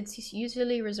case, it's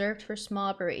usually reserved for small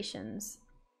operations.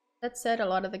 That said, a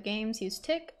lot of the games use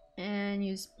tick and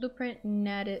use blueprint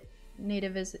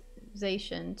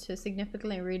nativization to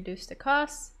significantly reduce the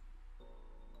costs.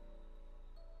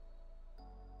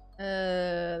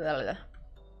 Blah, blah, blah.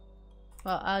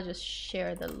 Well, I'll just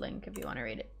share the link if you want to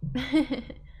read it.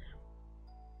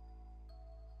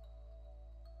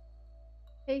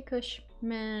 Hey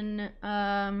Cushman.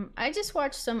 I just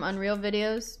watched some Unreal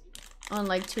videos on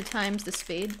like 2 times the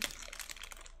speed.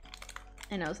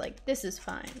 And I was like, this is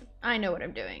fine. I know what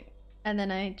I'm doing. And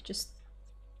then I just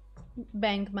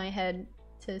banged my head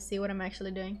to see what I'm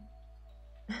actually doing.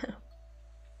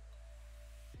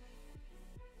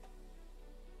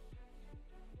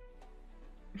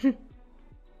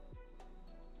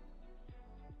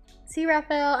 See,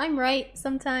 Raphael, I'm right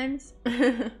sometimes.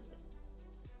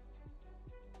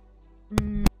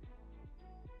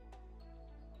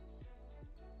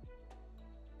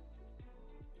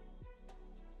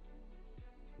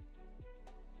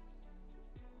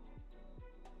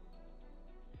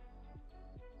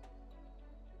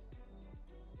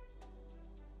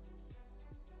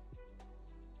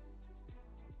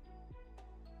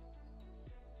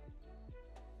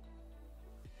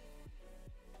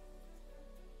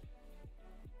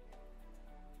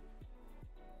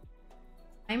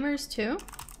 Timers too?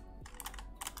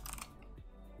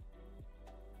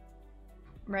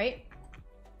 Right?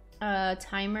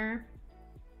 Timer.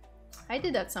 I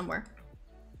did that somewhere.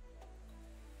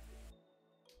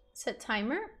 Set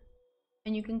timer,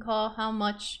 and you can call how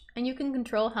much, and you can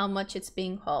control how much it's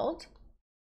being called.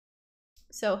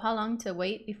 So how long to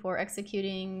wait before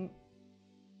executing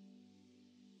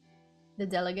the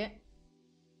delegate.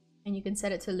 And you can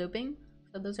set it to looping.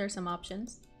 So those are some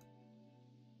options.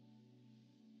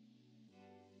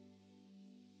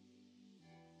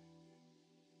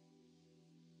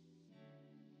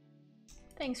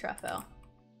 Thanks, Raphael.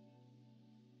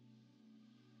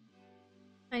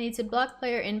 I need to block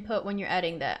player input when you're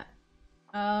adding that.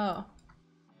 Oh.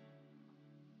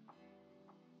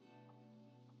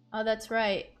 Oh, that's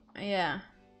right. Yeah.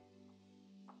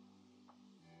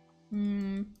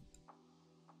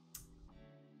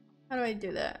 How do I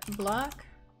do that? Block?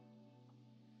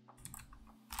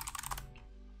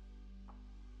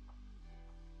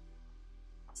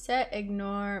 Set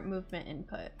ignore movement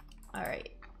input.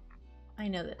 Alright. I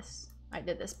know this. I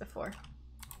did this before.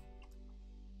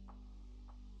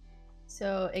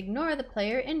 So ignore the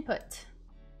player input.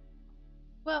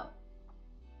 Well,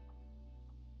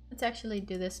 let's actually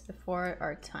do this before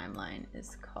our timeline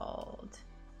is called.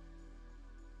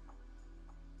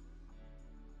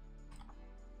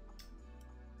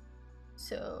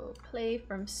 So play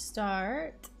from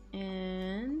start,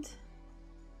 and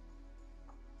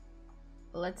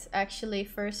let's actually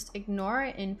first ignore our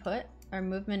input, our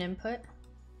movement input.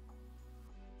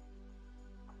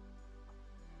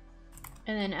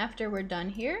 And then after we're done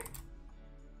here,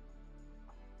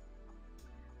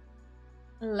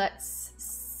 let's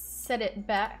set it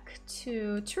back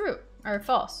to true or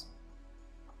false.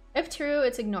 If true,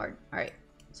 it's ignored. All right,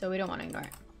 so we don't want to ignore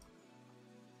it.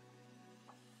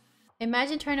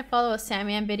 Imagine trying to follow a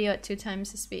Samian video at 2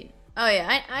 times the speed. Oh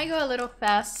yeah, I go a little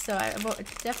fast, so I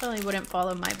definitely wouldn't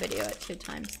follow my video at 2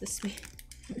 times the speed.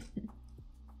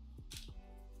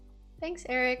 Thanks,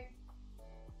 Eric.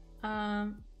 Hi.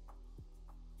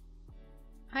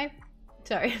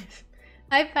 Sorry.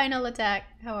 Hi, Final Attack.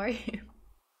 How are you?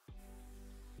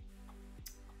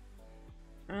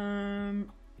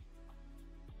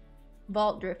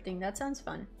 Vault drifting. That sounds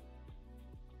fun.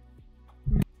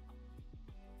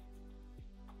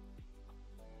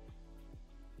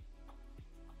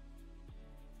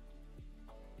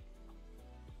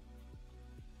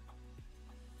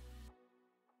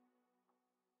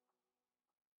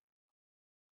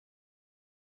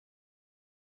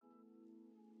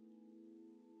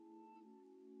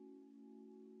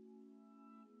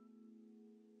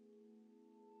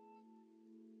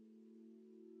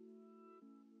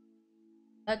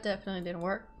 That definitely didn't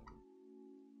work.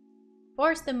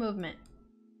 Force the movement.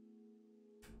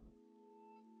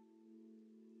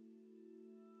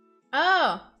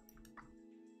 Oh!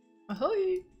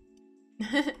 Ahoy!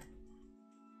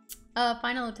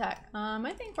 Final attack.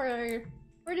 I think we're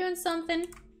doing something.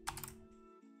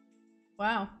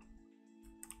 Wow.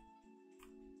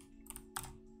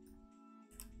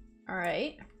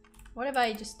 Alright. What if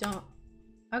I just don't...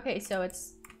 Okay, so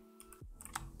it's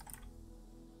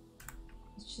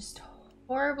just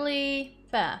horribly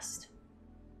fast.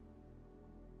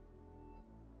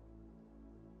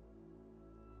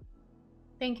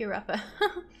 Thank you, Rafa.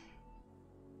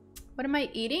 What am I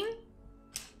eating?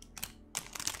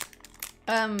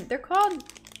 They're called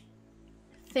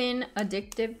Thin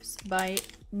Addictives by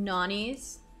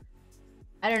Nonnies.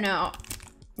 I don't know.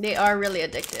 They are really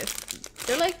addictive.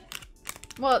 They're like,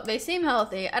 well, they seem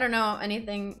healthy. I don't know.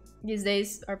 Anything these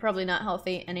days are probably not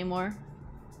healthy anymore.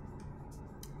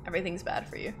 Everything's bad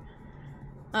for you.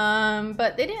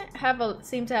 But they didn't have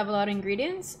seem to have a lot of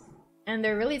ingredients, and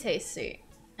they're really tasty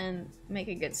and make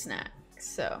a good snack.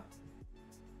 So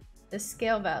the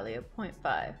scale value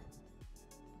 0.5.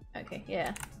 Okay,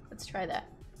 yeah, let's try that.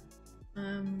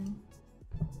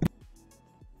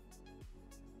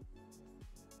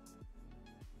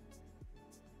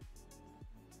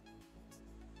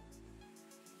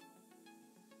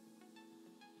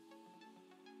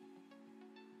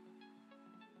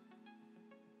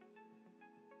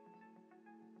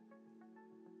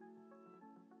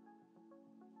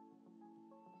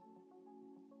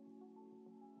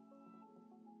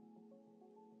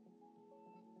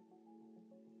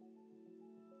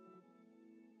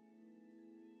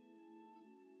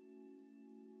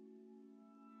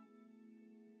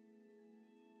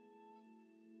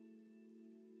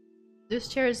 This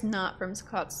chair is not from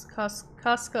Costco.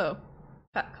 Costco.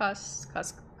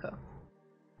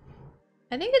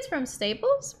 I think it's from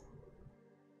Staples?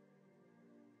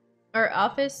 Or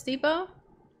Office Depot?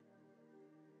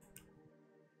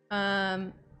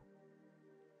 Sorry.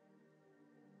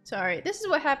 This is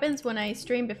what happens when I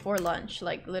stream before lunch.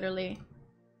 Like, literally.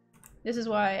 This is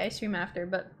why I stream after,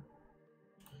 but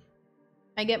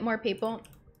I get more people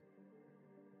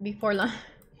before lunch.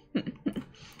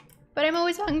 But I'm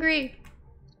always hungry.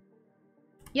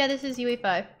 Yeah, this is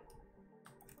UE5.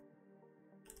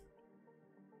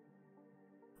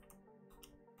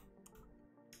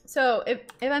 So if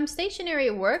I'm stationary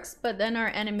it works, but then our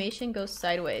animation goes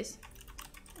sideways.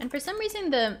 And for some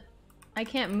reason I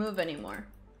can't move anymore.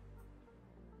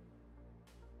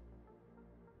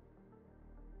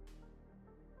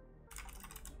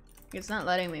 It's not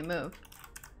letting me move.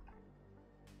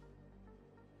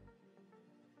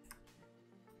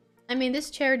 I mean, this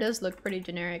chair does look pretty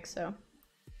generic, so.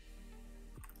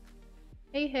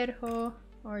 Hey, Herho,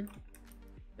 or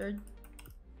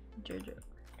Jojo.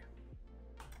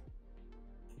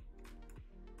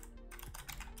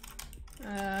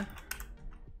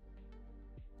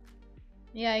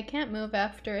 Yeah, I can't move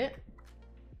after it.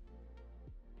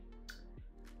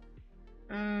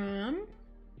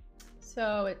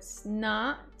 So it's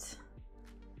not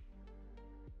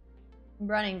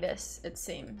running this, it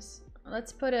seems.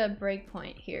 Let's put a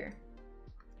breakpoint here.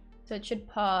 So it should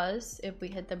pause if we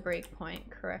hit the breakpoint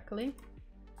correctly.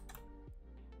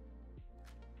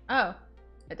 Oh,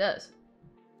 it does.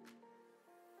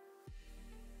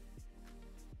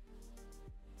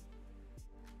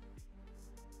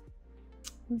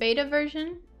 Beta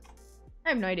version? I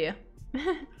have no idea.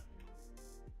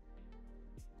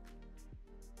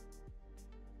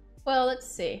 Well, let's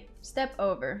see. Step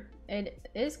over. It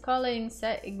is calling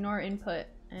set ignore input,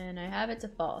 and I have it to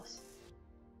false.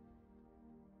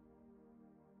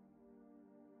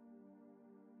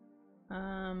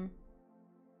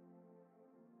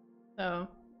 So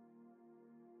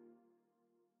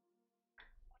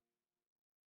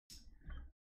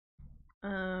I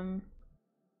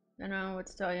don't know what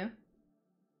to tell you.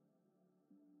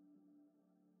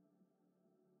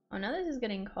 Oh, now this is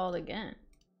getting called again.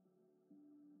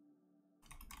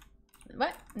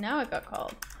 What? Now it got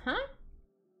called. Huh?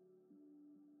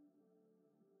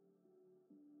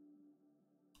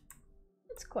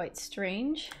 That's quite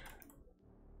strange.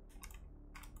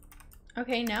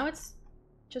 Okay, now it's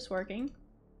just working.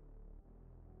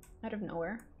 Out of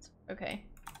nowhere. Okay.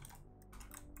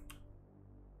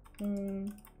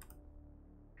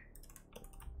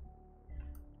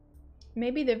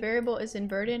 Maybe the variable is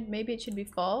inverted. Maybe it should be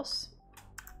false.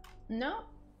 No.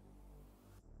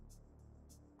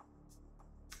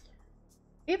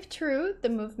 If true, the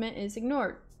movement is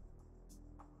ignored.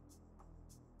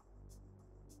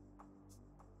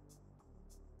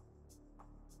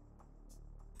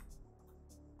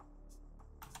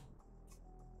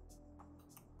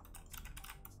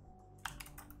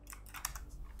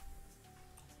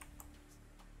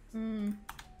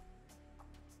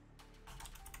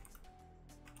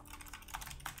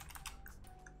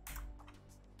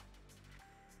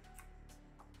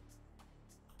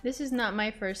 This is not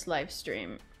my first live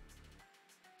stream.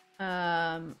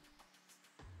 I've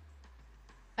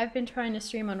been trying to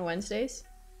stream on Wednesdays.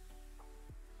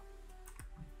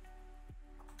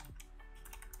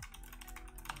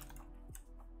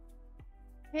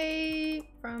 Hey,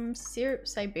 from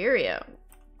Siberia.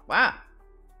 Wow.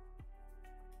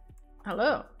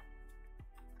 Hello.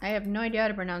 I have no idea how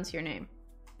to pronounce your name.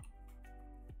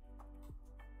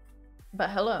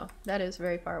 But hello, that is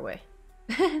very far away.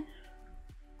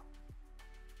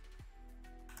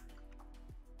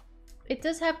 It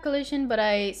does have collision, but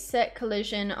I set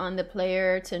collision on the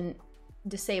player to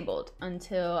disabled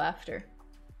until after.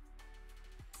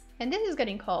 And this is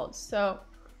getting called, so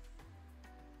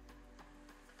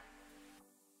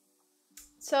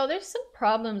there's some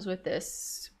problems with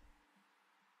this.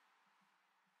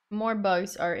 more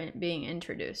bugs are being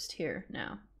introduced here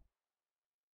now.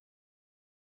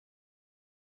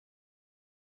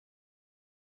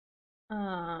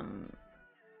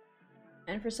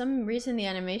 And for some reason the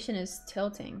animation is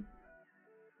tilting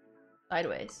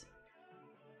sideways.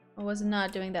 I was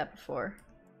not doing that before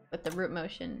with the root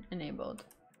motion enabled.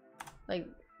 Like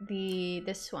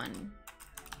this one.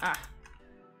 Ah.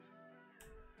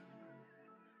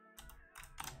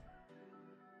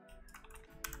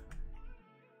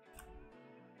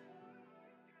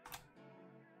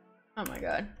 Oh my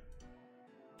god.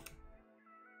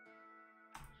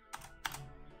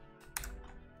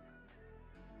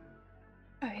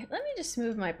 Alright, let me just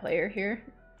move my player here.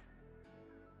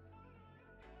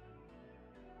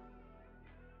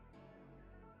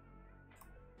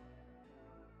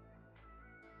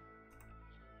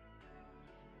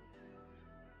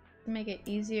 To make it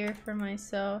easier for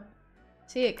myself.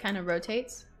 See, it kind of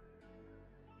rotates.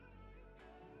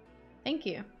 Thank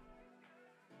you.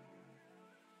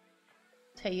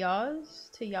 Tayaz?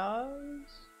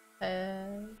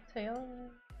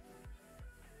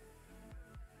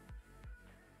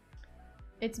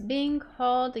 It's being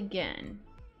called again.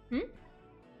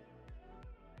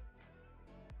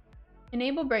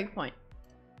 Enable breakpoint.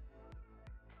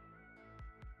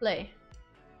 Play.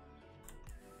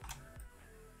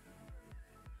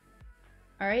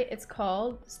 Alright, it's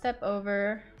called. Step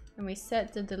over, and we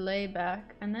set the delay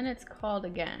back, and then it's called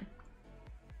again.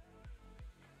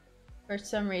 For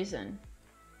some reason.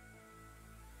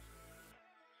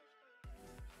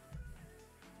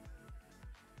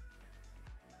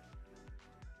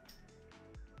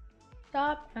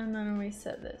 Stop, and then we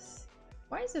set this.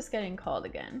 Why is this getting called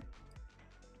again?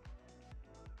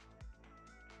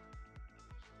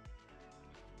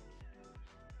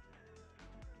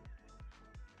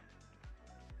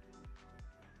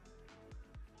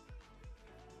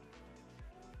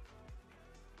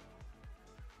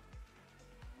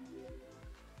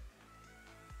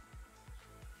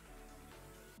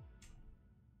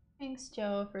 Thanks,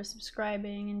 Joe, for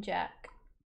subscribing, and Jack.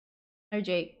 Or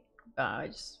Jake. I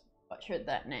just butchered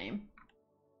that name.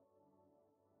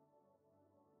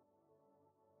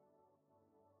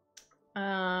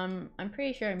 I'm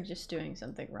pretty sure I'm just doing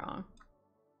something wrong.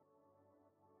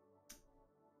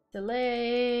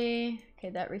 Delay. Okay,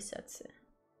 that resets it.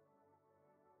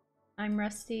 I'm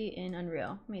rusty in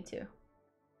Unreal. Me too.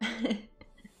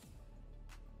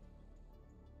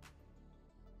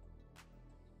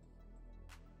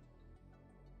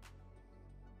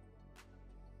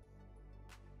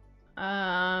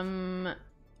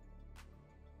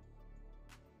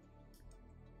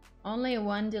 Only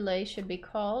one delay should be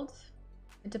called.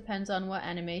 It depends on what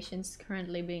animation's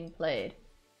currently being played.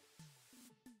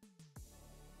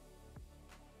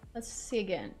 Let's see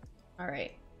again. All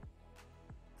right.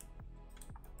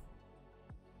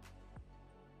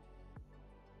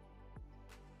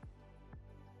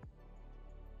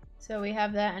 So we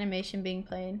have that animation being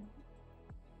played.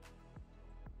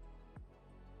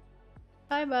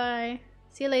 Bye bye.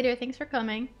 See you later. Thanks for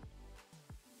coming.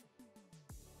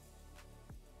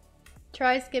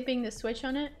 Try skipping the switch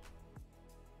on it.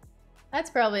 That's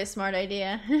probably a smart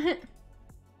idea.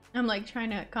 I'm like trying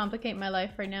to complicate my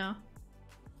life right now.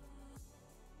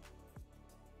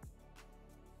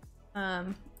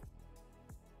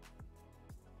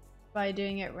 By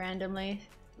doing it randomly.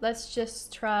 Let's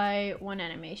just try one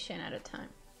animation at a time.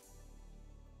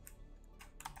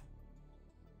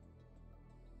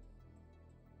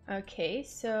 Okay,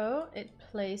 so it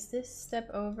plays this step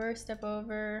over,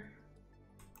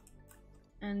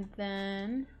 and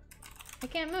then I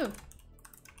can't move.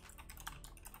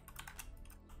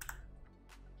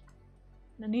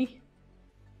 Nani?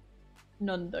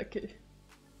 Nandake.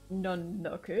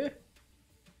 Nandake.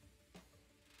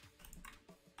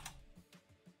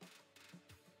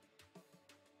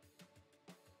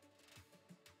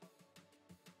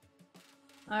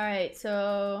 Alright,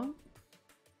 so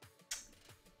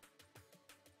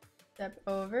step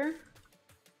over.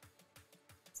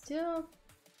 Still.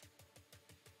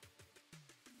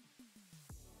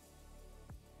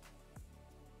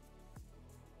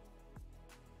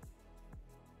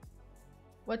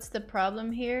 What's the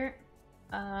problem here?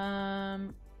 I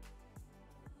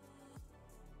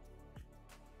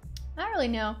don't really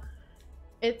know.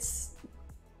 It's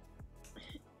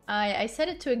I set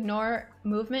it to ignore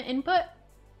movement input,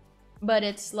 but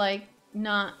it's like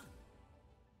not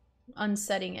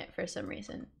unsetting it for some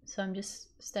reason. So I'm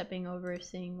just stepping over,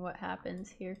 seeing what happens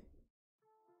here.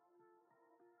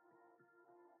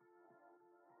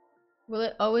 Will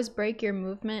it always break your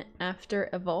movement after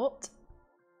a vault?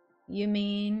 You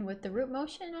mean with the root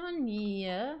motion on?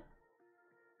 Yeah.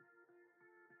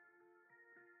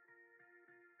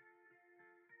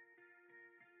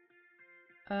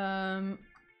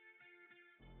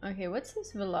 Okay, what's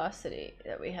this velocity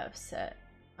that we have set?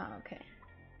 Oh, okay.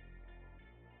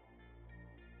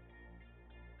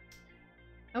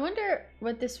 I wonder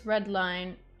what this red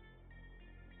line,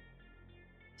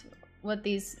 what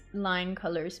these line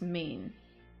colors mean.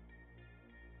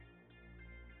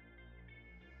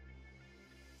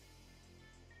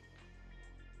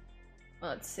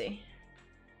 Well, let's see.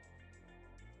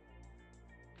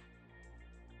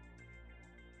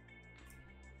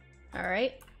 All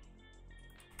right.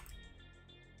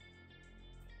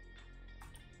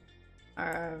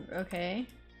 Okay.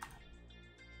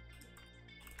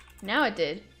 Now it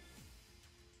did.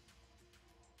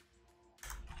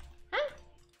 Huh?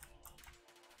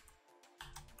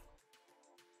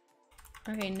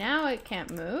 Okay, now it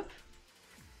can't move.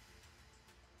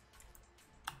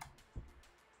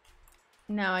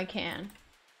 Now I can.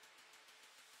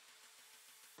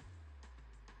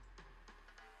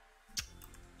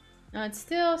 Now it's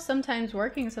still sometimes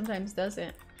working, sometimes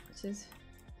doesn't, which is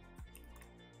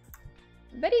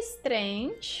very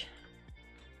strange.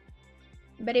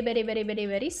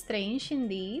 Very strange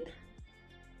indeed.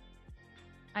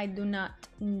 I do not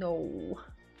know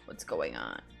what's going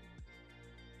on.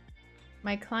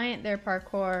 My client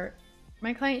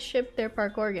shipped their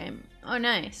parkour game. Oh,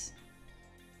 nice.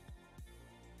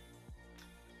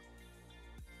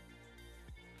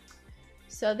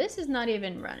 So this is not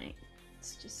even running.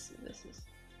 It's just,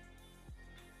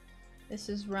 this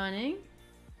is running.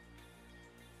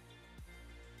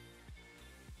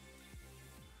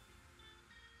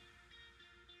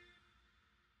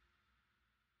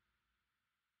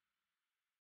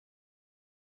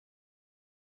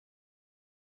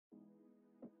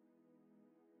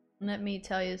 Let me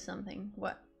tell you something.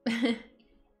 What?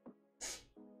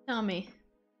 Tell me.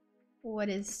 What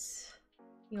is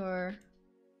your...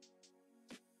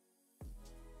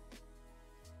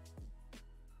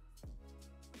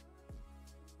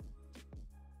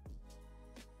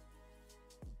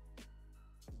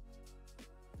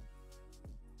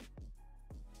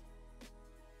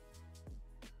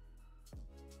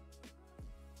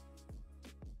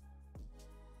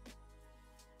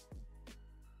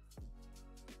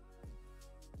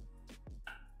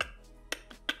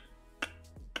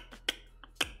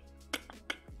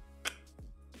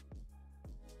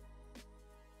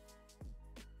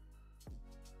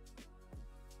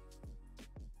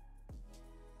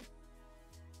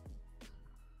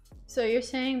 So you're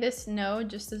saying this node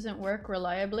just doesn't work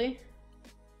reliably?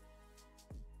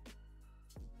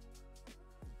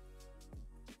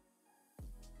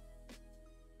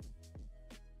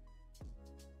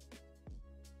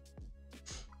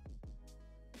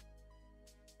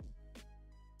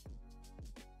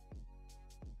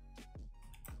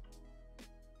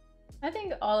 I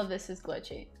think all of this is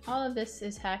glitchy. All of this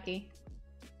is hacky.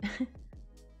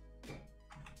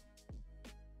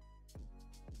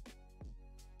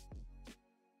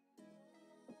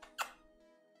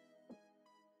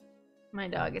 My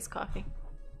dog is coughing.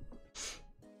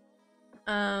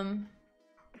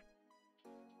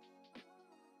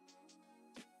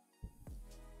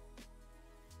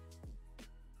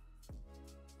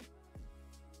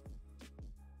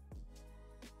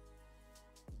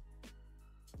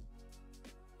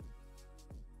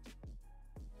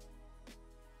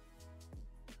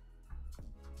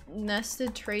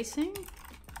 Nested tracing?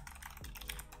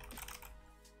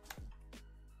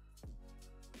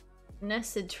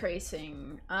 Nested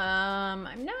tracing.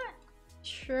 I'm not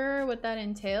sure what that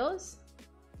entails.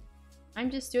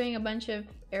 I'm just doing a bunch of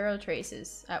arrow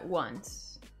traces at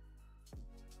once.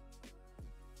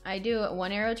 I do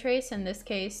one arrow trace. In this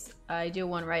case, I do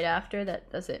one right after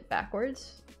that does it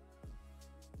backwards.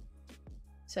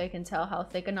 So I can tell how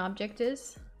thick an object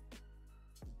is.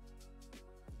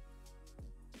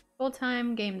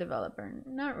 Full-time game developer.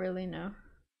 Not really, no.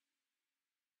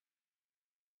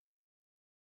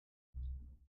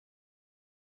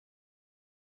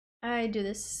 I do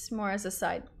this more as a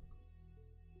side.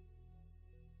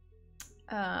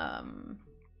 And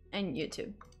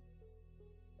YouTube.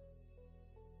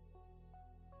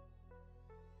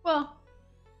 Well,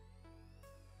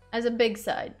 as a big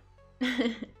side.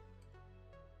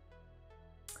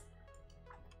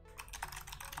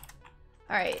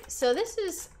 Alright, so this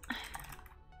is...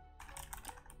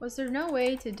 Was there no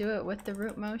way to do it with the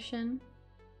root motion?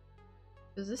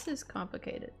 Because this is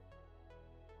complicated.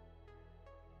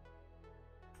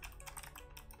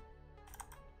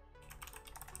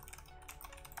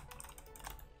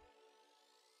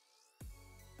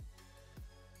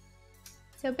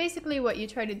 So basically what you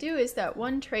try to do is that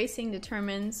one tracing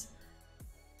determines,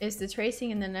 is the tracing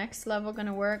in the next level going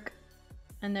to work?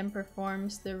 and then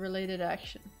performs the related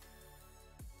action.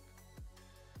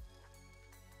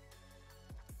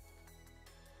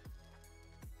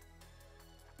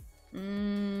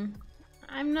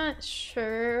 I'm not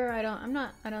sure. I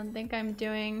don't think I'm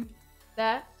doing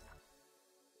that.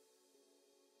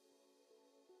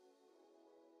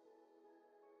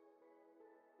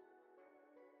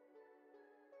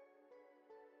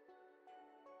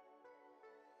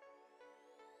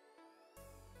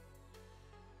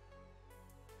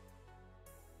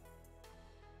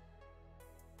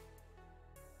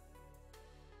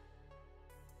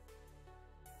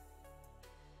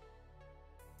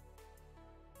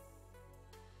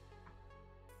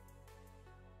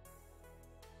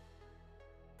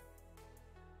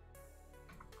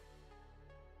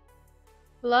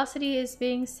 Velocity is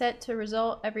being set to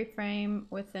result every frame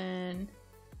within.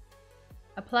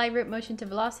 Apply root motion to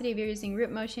velocity if you're using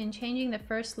root motion, changing the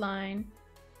first line.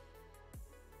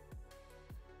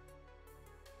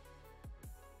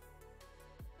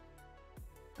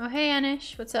 Oh hey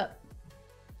Anish, what's up?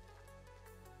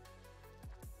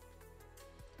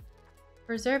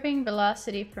 Preserving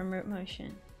velocity from root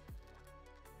motion.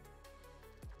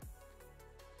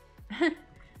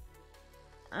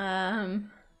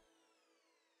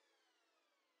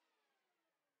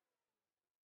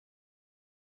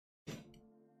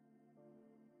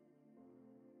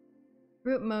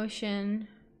 Root motion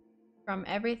from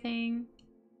everything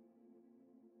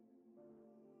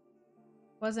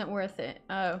wasn't worth it.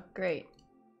 Oh, great.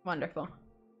 Wonderful.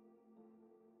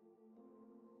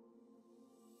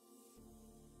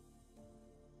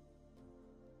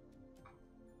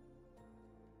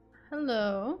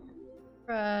 Hello.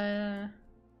 I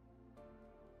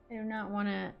do not want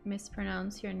to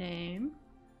mispronounce your name,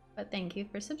 but thank you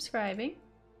for subscribing.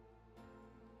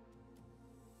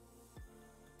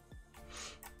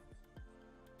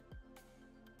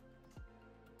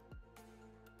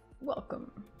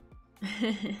 Welcome.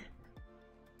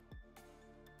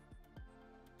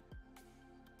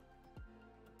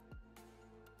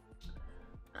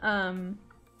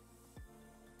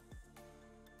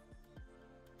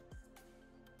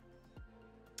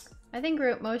 I think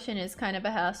root motion is kind of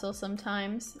a hassle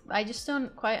sometimes. I just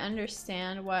don't quite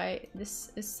understand why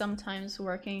this is sometimes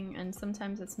working and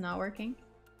sometimes it's not working.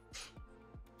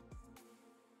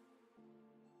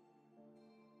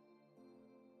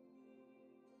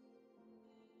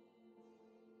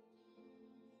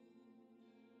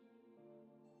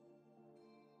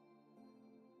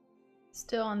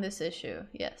 Still on this issue,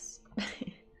 yes.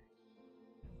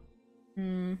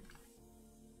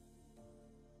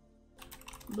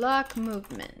 Block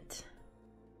movement.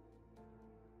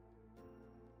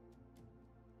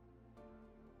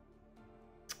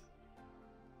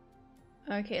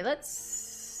 Okay,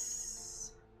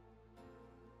 let's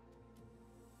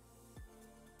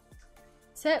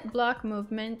set block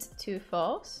movement to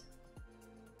false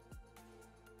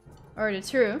or to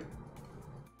true.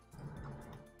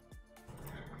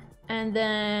 And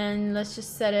then let's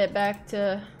just set it back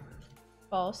to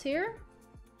false here.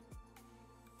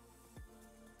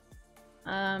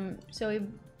 So we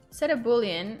set a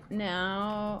boolean.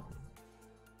 Now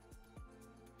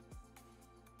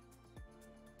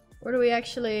where do we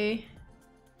actually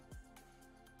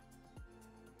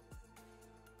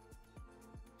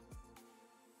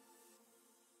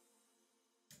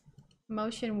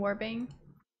motion warping?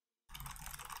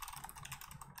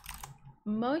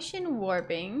 Motion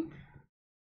warping,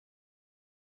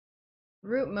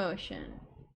 root motion.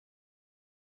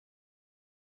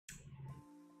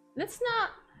 That's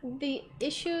not the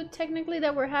issue technically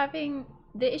that we're having.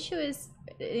 The issue is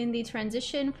in the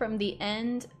transition from the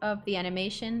end of the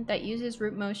animation that uses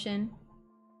root motion,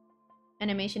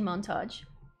 animation montage,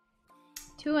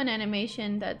 to an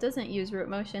animation that doesn't use root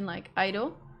motion, like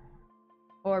idle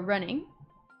or running.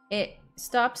 It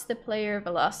stops the player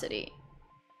velocity.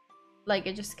 Like,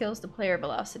 it just kills the player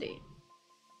velocity.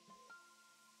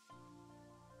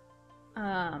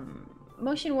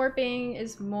 Motion warping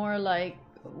is more like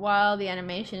while the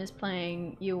animation is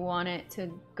playing, you want it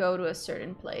to go to a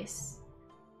certain place.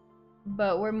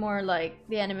 But we're more like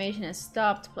the animation has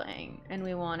stopped playing and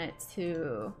we want it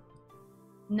to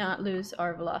not lose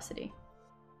our velocity.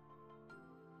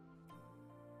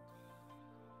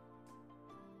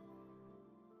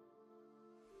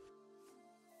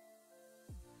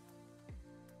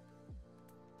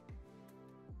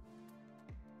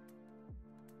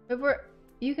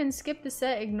 You can skip the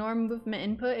set, ignore movement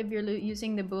input if you're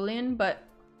using the boolean, but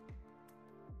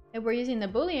if we're using the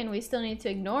boolean, we still need to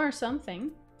ignore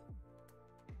something.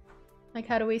 Like,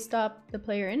 how do we stop the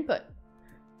player input?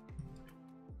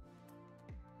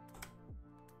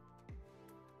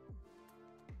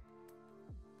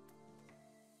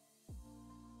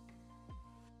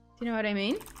 Do you know what I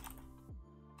mean?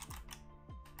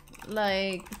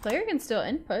 Like, the player can still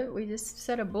input, we just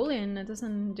set a boolean that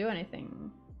doesn't do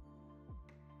anything.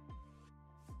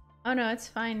 Oh no, it's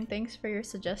fine. Thanks for your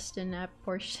suggestion, app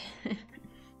Porsche.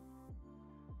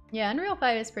 Yeah, Unreal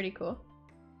 5 is pretty cool.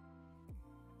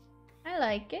 I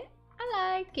like it. I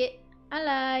like it. I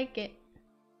like it.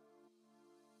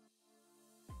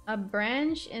 A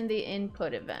branch in the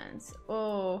input events.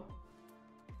 Oh.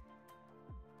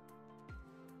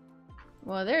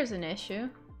 Well, there's an issue.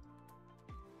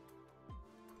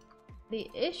 The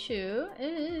issue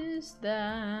is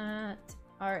that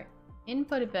our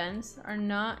input events are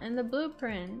not in the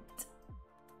blueprint.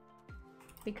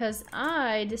 Because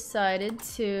I decided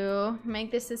to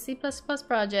make this a C++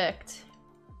 project.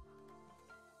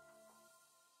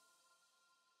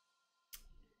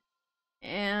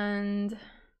 And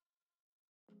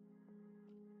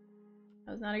that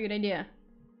was not a good idea.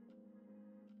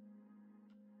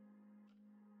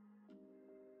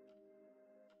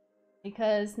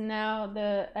 Because now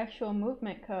the actual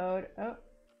movement code, oh,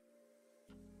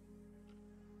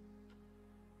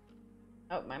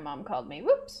 my mom called me.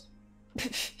 Whoops.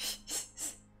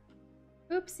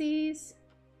 Oopsies.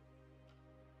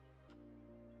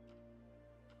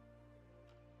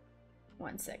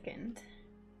 One second.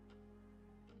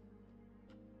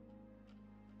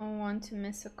 I want to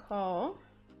miss a call.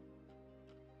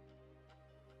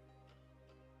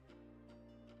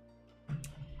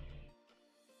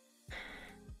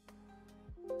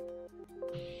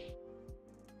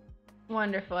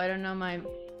 Wonderful. I don't know my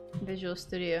Visual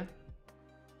Studio.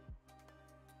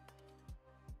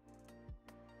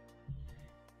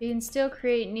 You can still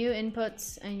create new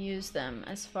inputs and use them,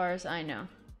 as far as I know.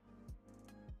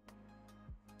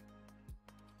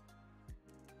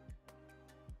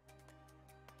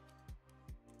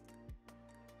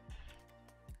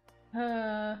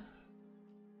 I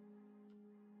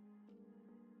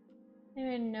don't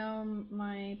even know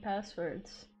my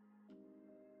passwords.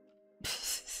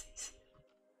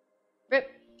 Rip.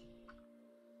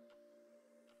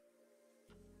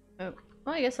 Oh,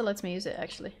 well, I guess it lets me use it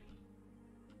actually.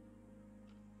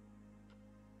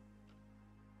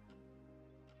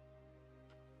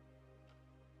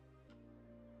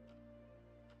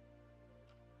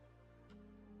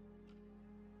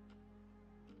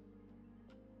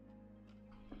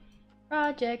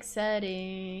 Project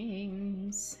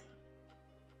settings.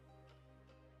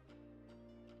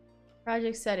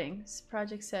 Project settings.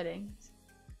 Project settings.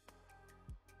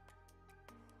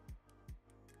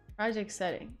 Project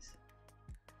settings.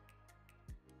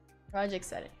 Project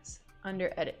settings.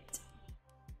 Under edit.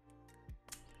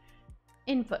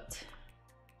 Input.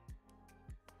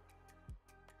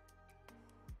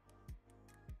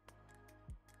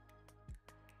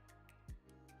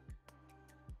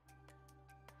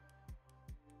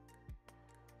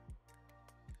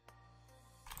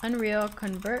 Unreal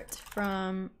convert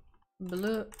from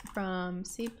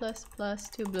C++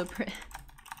 to blueprint.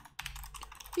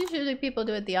 Usually people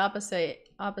do it the opposite,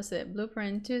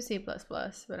 blueprint to C++,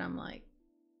 but I'm like,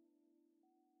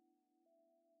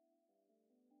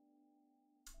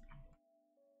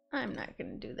 I'm not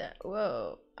gonna do that.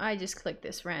 Whoa, I just clicked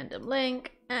this random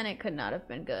link and it could not have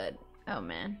been good. Oh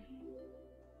man.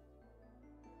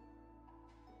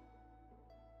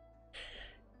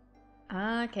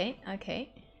 Okay.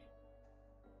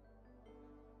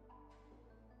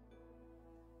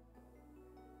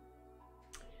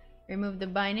 Remove the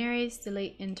binaries,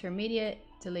 delete intermediate,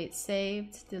 delete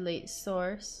saved, delete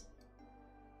source.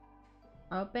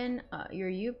 Open your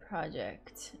U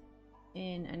project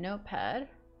in a notepad.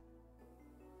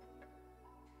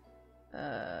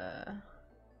 I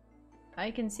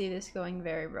can see this going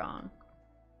very wrong.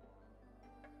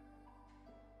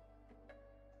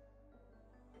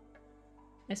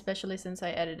 Especially since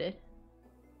I edited.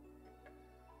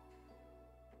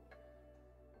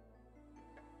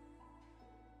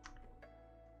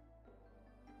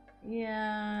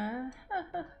 Yeah,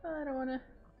 I don't wanna.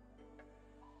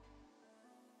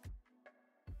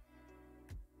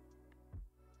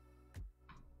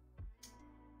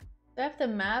 Do I have to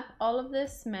map all of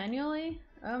this manually?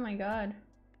 Oh my god.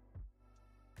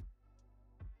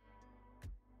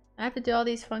 I have to do all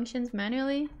these functions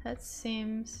manually? That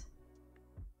seems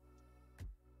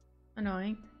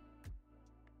annoying.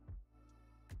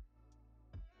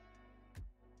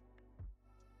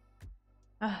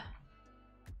 Ah.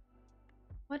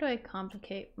 Why do I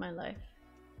complicate my life?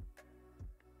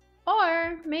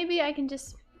 Or maybe I can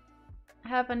just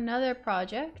have another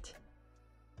project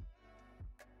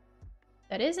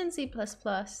that is in C++,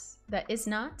 that is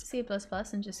not C++,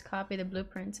 and just copy the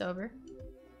blueprints over.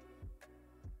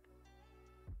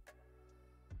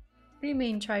 What do you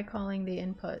mean try calling the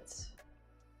inputs?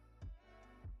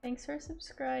 Thanks for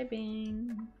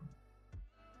subscribing.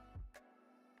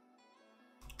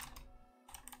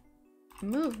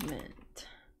 Movement.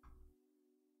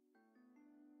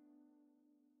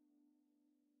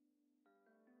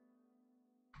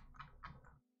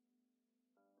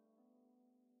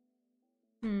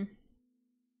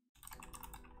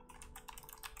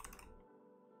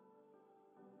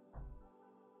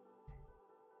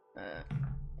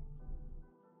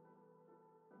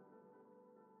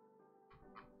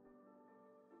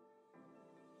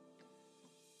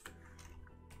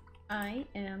 I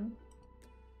am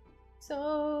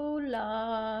so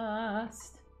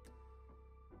lost.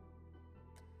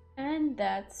 And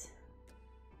that's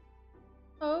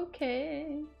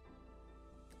okay.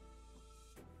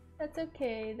 That's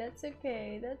okay, that's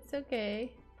okay, that's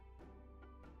okay.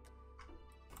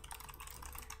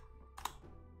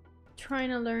 Trying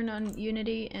to learn on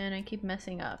Unity and I keep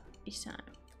messing up each time.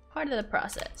 Part of the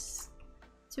process.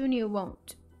 Soon you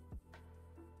won't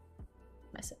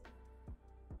mess up.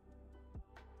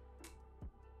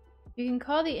 You can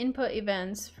call the input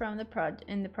events from the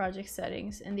in the project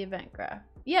settings in the event graph.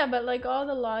 Yeah, but like all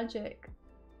the logic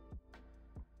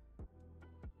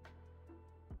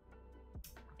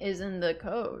is in the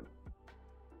code.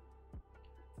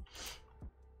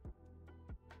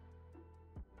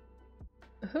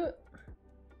 All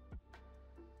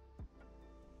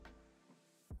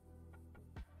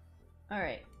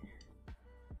right.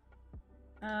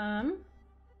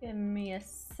 Give me a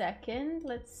second.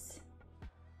 Let's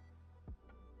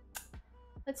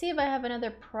see if I have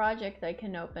another project I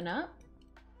can open up.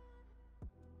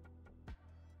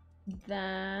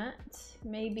 That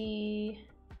maybe.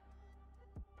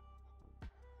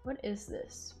 What is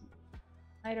this?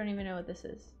 I don't even know what this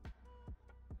is.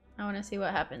 I want to see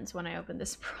what happens when I open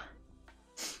this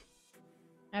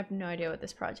I have no idea what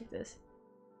this project is.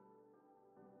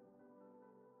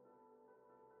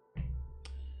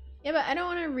 Yeah, but I don't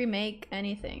want to remake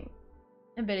anything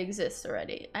if it exists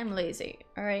already. I'm lazy,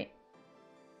 alright?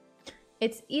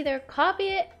 It's either copy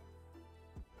it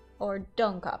or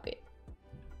don't copy it.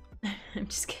 I'm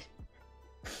just kidding.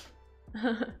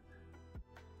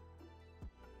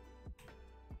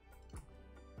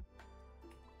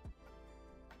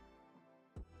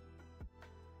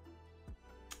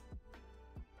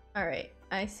 Alright,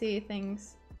 I see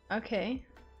things. Okay,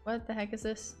 what the heck is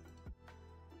this?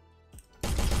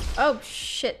 Oh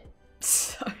shit.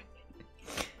 Sorry.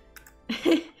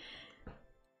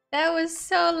 That was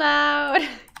so loud.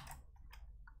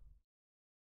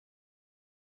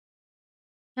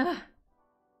 I'm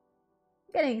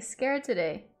getting scared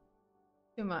today.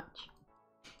 Too much.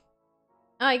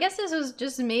 Oh, I guess this was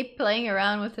just me playing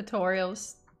around with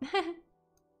tutorials.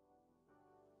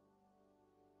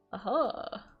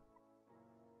 Aha.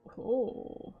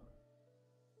 Oh.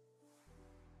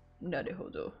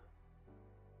 Naruhodo.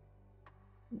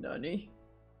 Nani?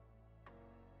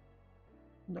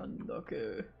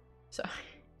 Nandaku. Sorry.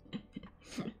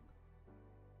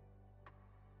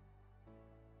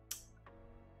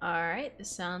 Alright, this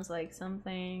sounds like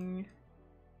something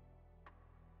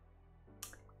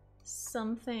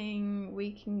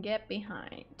we can get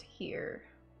behind here.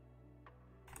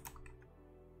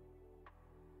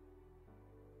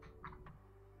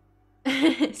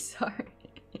 Sorry.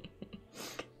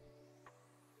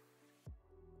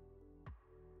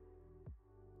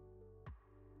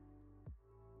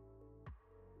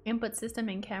 Input system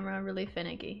and camera really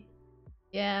finicky.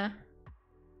 Yeah.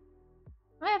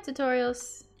 I have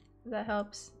tutorials. That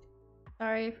helps.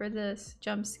 Sorry for this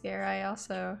jump scare. I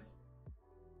also...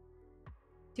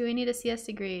 Do we need a CS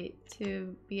degree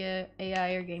to be a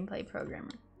AI or gameplay programmer?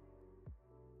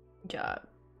 Job.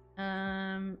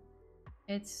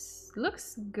 It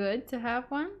looks good to have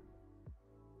one,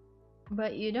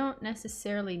 but you don't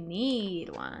necessarily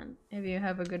need one if you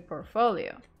have a good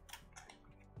portfolio.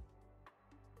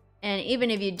 And even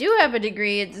if you do have a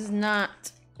degree, it does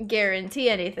not guarantee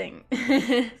anything.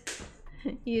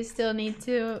 You still need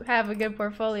to have a good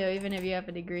portfolio even if you have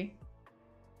a degree.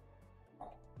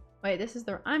 Wait, this is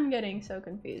the... I'm getting so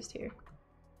confused here.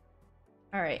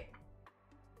 Alright.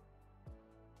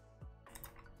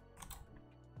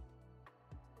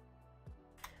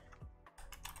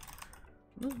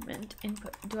 Movement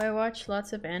input. Do I watch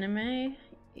lots of anime?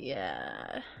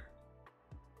 Yeah.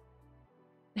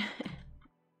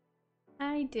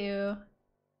 I do.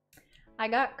 I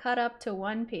got caught up to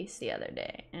One Piece the other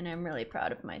day, and I'm really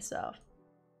proud of myself.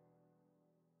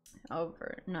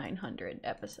 Over 900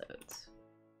 episodes.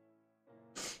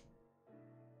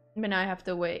 But now I have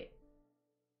to wait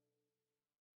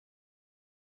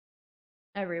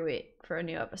every week for a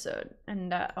new episode,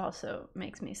 and that also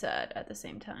makes me sad at the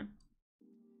same time.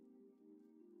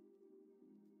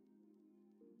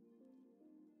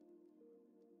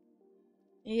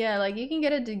 Yeah, like you can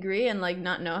get a degree and like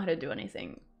not know how to do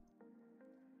anything.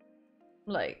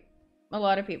 Like a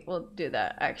lot of people do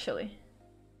that actually.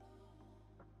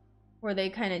 Where they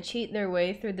kind of cheat their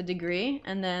way through the degree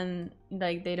and then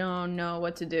like they don't know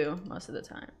what to do most of the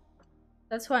time.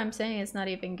 That's why I'm saying it's not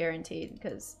even guaranteed,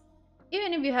 because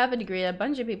even if you have a degree, a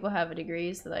bunch of people have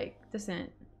degrees, like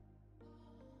doesn't.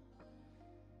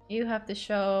 You have to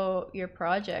show your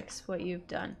projects what you've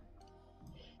done.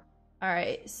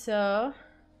 Alright, so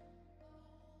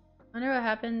I wonder what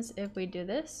happens if we do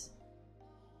this.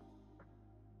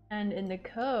 And in the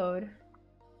code,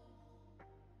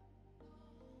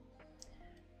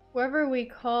 wherever we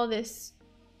call this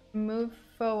move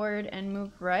forward and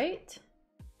move right,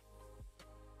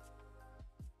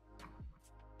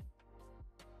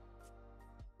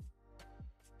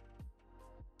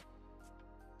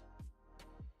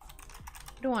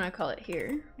 I don't want to call it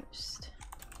here.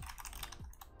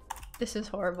 This is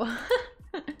horrible.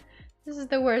 This is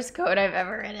the worst code I've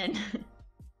ever written.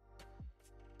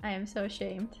 I am so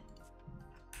ashamed.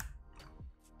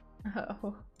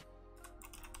 Oh.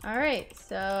 Alright,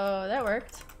 so that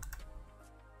worked.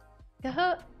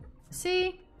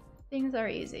 See? Things are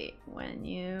easy when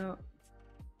you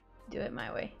do it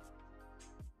my way.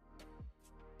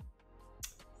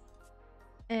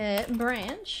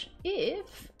 Branch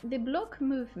if the block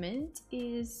movement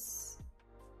is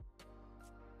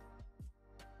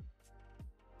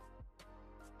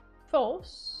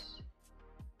false,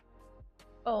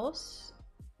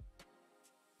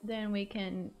 then we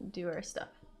can do our stuff.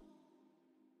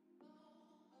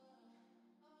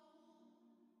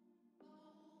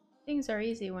 Things are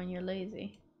easy when you're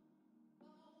lazy.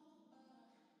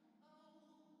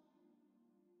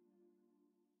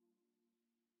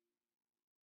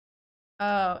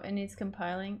 Oh, it needs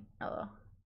compiling. Hello.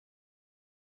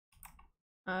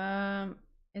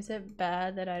 Is it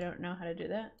bad that I don't know how to do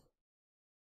that?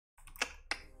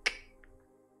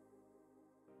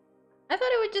 I thought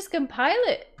it would just compile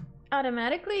it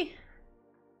automatically.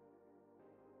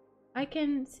 I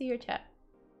can see your chat.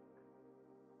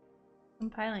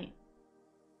 Compiling.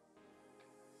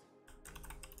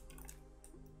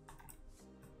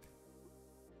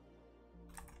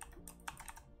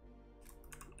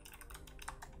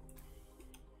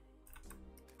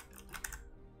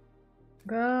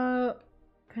 Go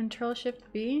Control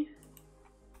Shift B.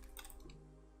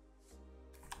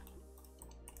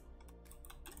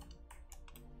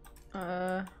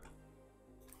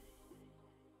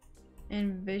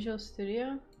 In Visual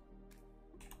Studio.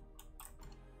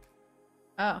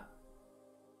 Oh.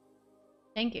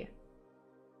 Thank you.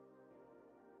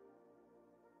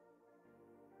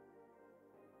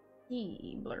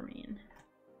 Blurmin.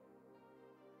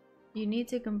 You need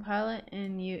to compile it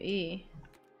in UE.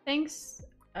 Thanks,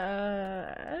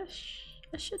 Ashitosh.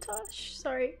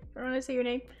 Sorry, I don't want to say your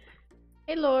name.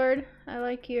 Hey Lord, I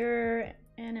like your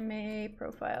anime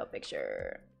profile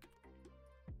picture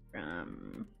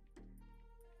from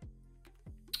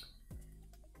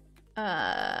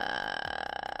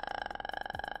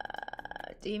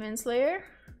Demon Slayer.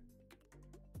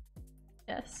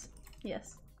 Yes,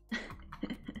 yes.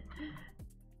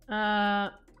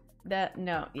 That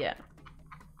no, yeah.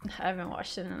 I haven't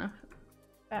watched it in a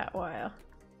fat while.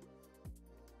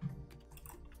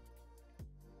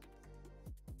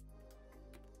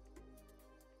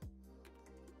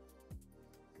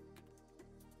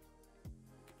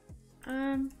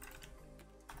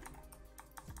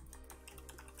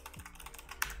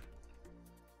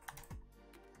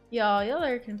 Y'all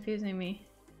are confusing me.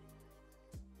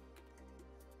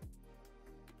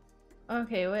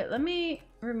 Okay, wait, let me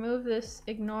remove this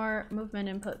ignore movement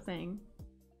input thing.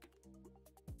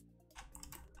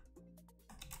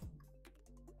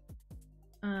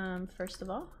 First of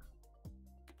all.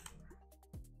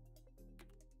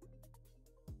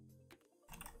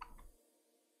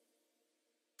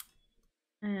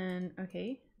 And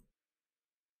okay.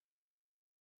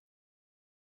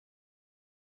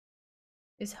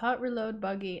 Is hot reload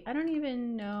buggy? I don't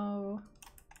even know.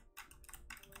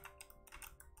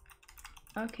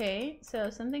 Okay, so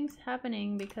something's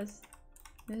happening because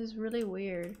this is really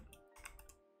weird.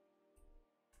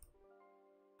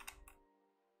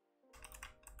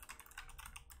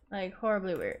 Like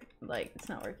horribly weird. Like it's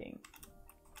not working.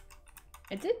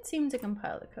 It did seem to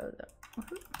compile the code though.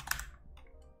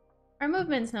 Our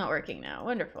movement's not working now.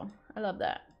 Wonderful. I love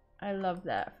that. I love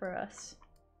that for us.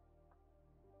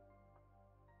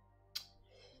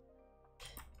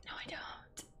 No, I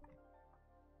don't.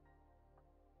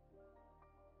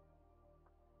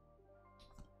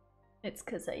 It's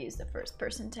because I used the first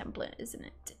person template, isn't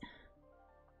it?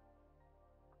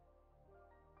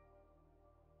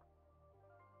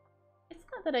 It's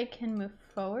not that I can move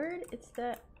forward, it's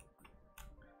that...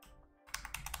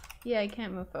 Yeah, I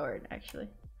can't move forward, actually.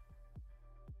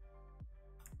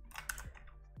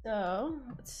 So,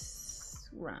 let's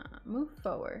move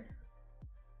forward.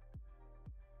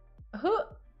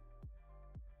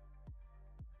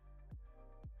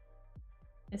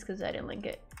 It's because I didn't link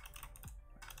it.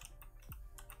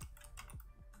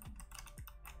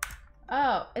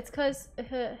 Oh, it's because...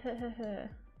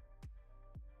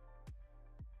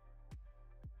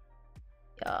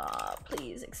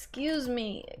 please, excuse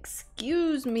me.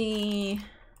 Excuse me.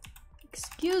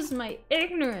 Excuse my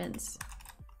ignorance.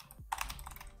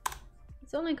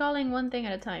 It's only calling one thing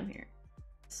at a time here.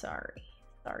 Sorry.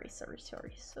 Sorry.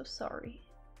 So sorry.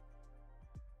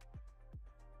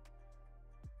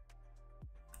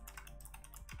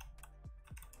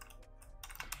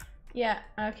 Yeah,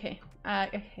 okay.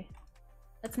 Okay.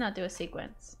 Let's not do a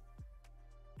sequence.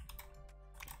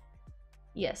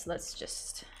 Yes, let's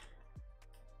just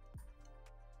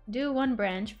do one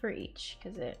branch for each,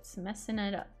 because it's messing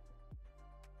it up.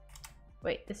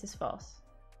 Wait, this is false.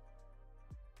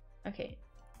 Okay.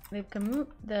 The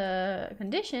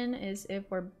condition is if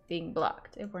we're being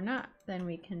blocked. If we're not, then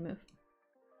we can move.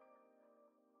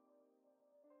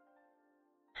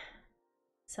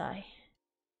 Sigh.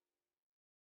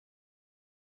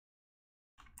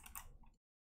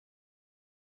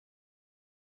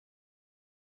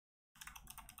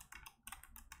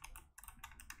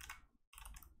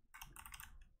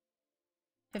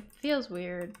 It feels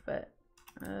weird, but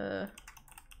I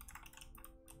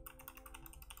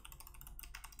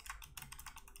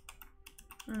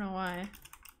don't know why.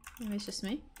 Maybe it's just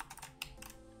me.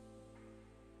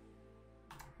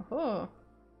 Oh.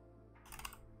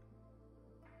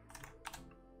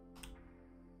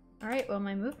 Alright, well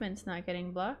my movement's not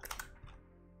getting blocked.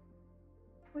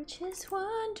 Which is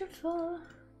wonderful.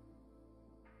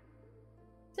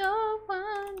 So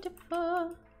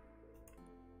wonderful.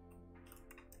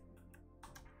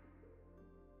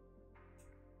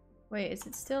 Wait, is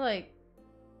it still like...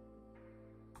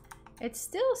 It's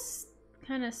still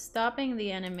kind of stopping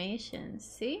the animation,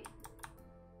 see?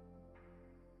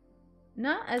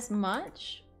 Not as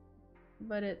much,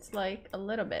 but it's like a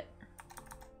little bit.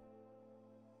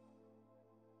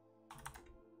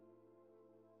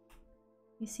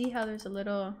 You see how there's a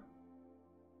little...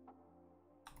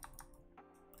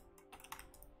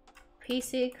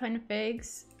 PC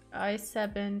configs,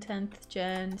 i7 10th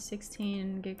gen,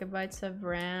 16 gigabytes of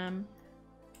RAM,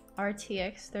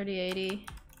 RTX 3080,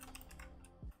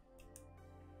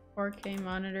 4K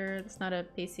monitor. That's not a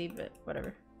PC, but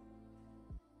whatever.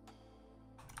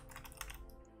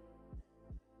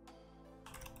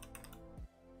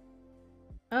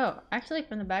 Oh, actually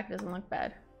from the back it doesn't look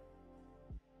bad.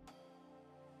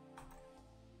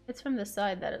 It's from the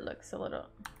side that it looks a little...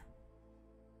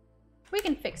 We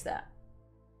can fix that,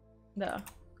 though.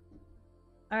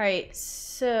 Alright,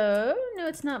 so... No,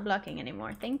 it's not blocking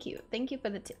anymore. Thank you. Thank you for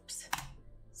the tips.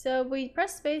 So we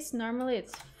press space, normally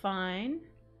it's fine.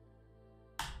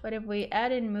 But if we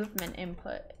add in movement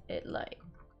input, it like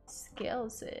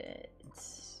scales it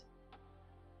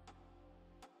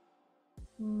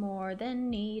more than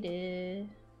needed.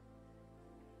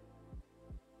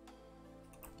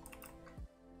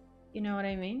 You know what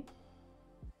I mean?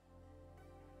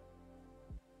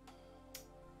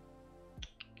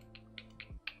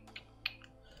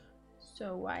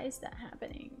 So why is that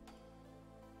happening?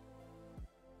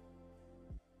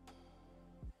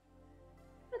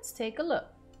 Let's take a look.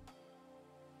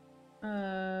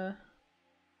 Oh,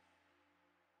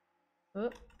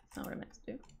 that's not what I meant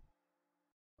to do.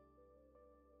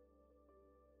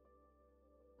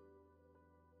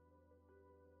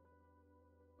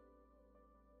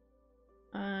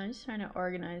 I'm just trying to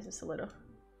organize this a little.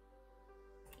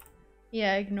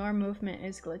 Yeah, ignore movement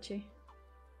is glitchy.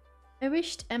 I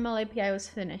wished ML API was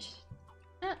finished.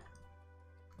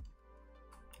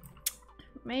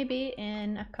 Maybe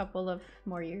in a couple of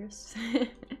more years.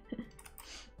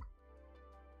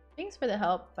 Thanks for the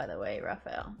help, by the way,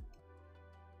 Raphael.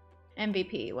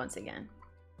 MVP once again.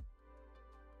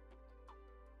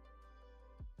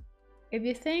 If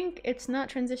you think it's not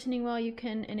transitioning well, you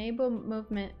can enable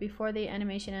movement before the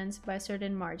animation ends by a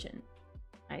certain margin.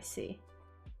 I see.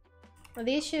 Well,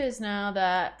 the issue is now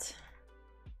that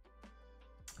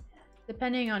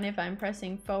depending on if I'm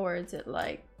pressing forwards, it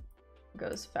like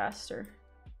goes faster.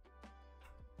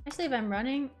 Actually, if I'm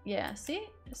running, yeah, see?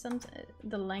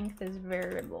 The length is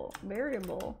variable.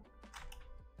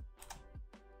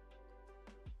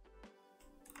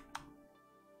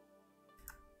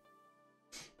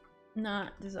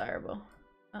 Not desirable.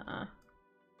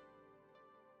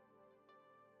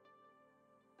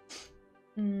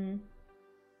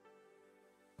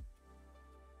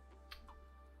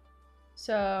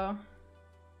 So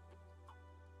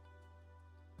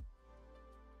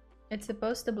it's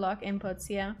supposed to block inputs,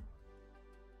 yeah,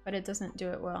 but it doesn't do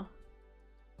it well.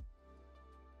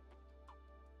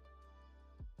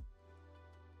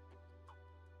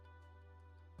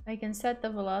 I can set the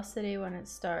velocity when it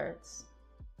starts.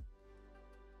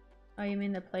 Oh, you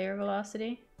mean the player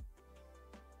velocity?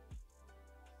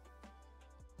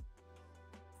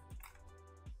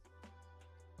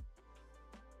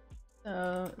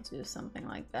 So do something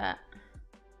like that.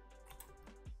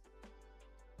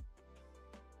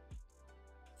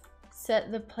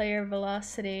 Set the player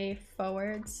velocity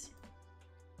forwards.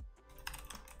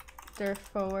 Actor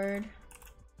forward.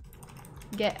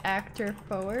 Get actor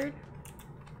forward.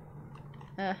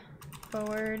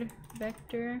 Forward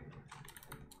vector.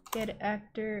 Get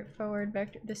actor forward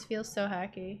vector. This feels so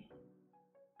hacky.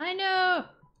 I know!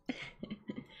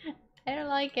 I don't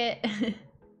like it.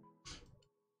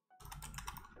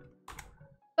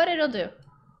 But it'll do.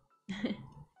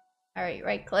 Alright,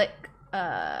 right click.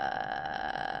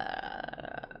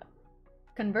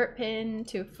 Convert pin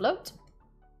to float.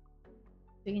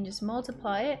 We can just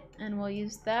multiply it and we'll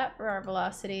use that for our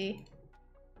velocity.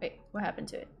 Wait, what happened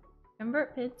to it?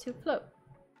 Convert pin to float.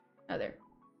 Oh, there.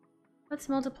 Let's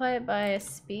multiply it by a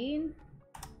speed,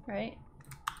 right?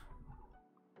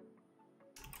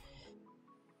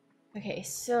 Okay,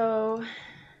 so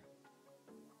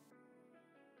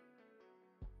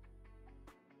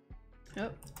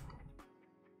oh.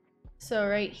 So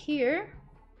right here,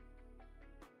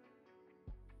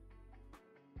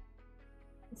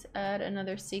 let's add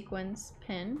another sequence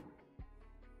pin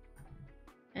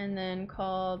and then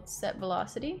called set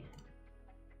velocity.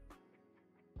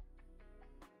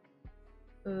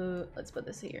 Let's put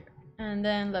this here and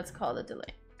then let's call the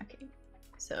delay. Okay,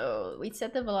 so we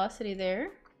set the velocity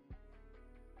there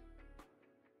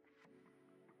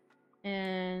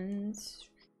and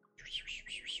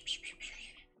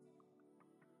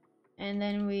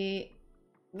then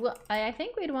well, I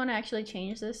think we'd want to actually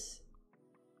change this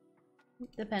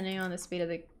depending on the speed of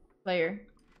the player,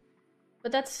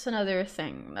 but that's another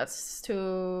thing. That's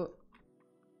to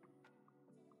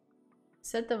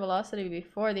set the velocity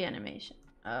before the animation.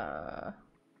 I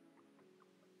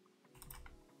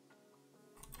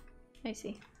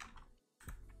see.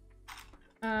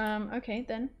 Okay,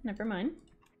 then never mind.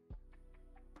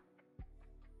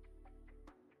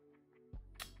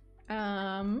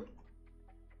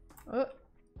 Oh,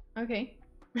 okay.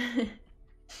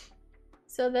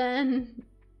 So then,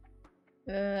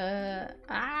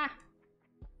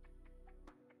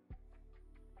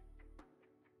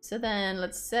 So then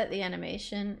let's set the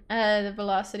animation, the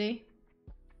velocity.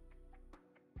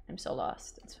 I'm so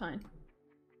lost, it's fine.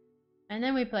 And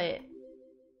then we play it.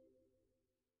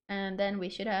 And then we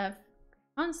should have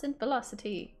constant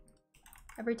velocity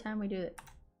every time we do it.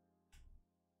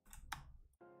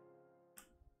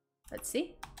 Let's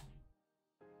see.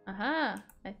 Aha,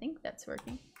 I think that's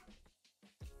working.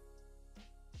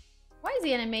 Why is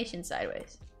the animation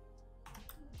sideways?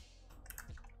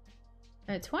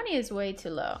 20 is way too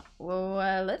low.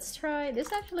 Well, let's try.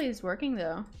 This actually is working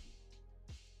though.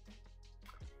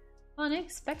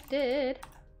 Unexpected.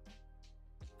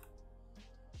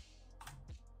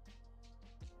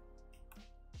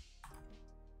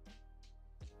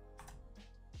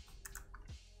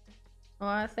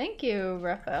 Well, thank you,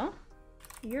 Raphael.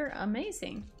 You're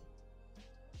amazing.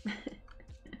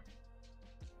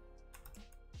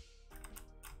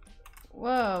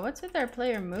 Whoa, what's with our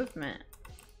player movement?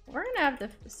 We're gonna have to...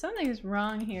 Something's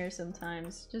wrong here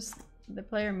sometimes. Just the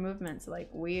player movement's like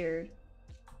weird.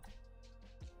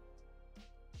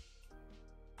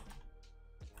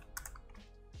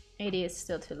 $80 is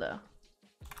still too low.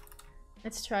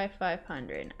 Let's try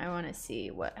 500. I want to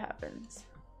see what happens.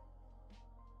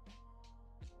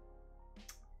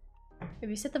 If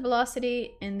you set the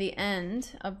velocity in the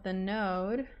end of the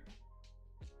node,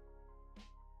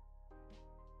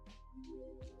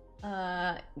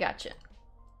 gotcha.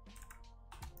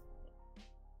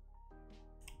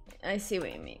 I see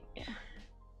what you mean. Yeah.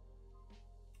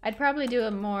 I'd probably do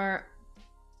a more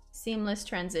seamless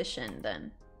transition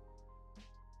then.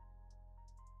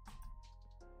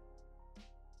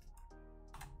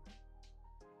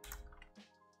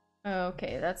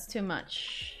 Okay, that's too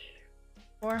much.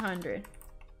 400.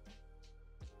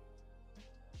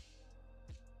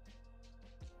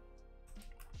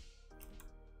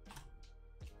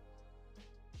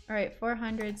 All right,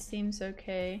 400 seems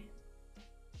okay.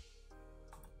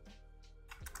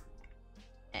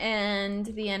 And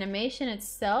the animation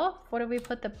itself, what if we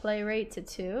put the play rate to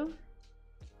 2?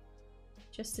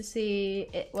 Just to see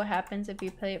what happens if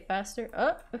you play it faster.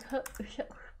 Oh,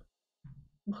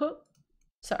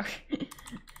 sorry.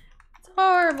 It's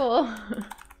horrible.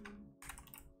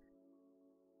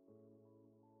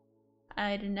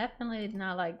 I definitely did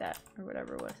not like that, or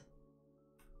whatever it was.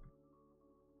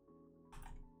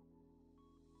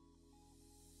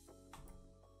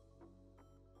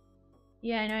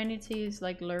 Yeah, I know I need to use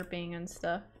like lerping and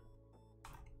stuff.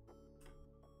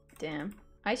 Damn.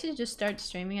 I should just start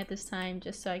streaming at this time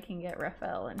just so I can get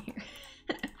Raphael in here.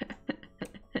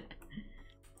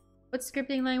 What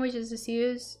scripting language does this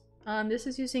use? This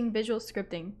is using visual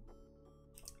scripting.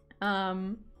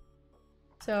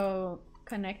 So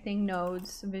connecting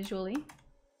nodes visually.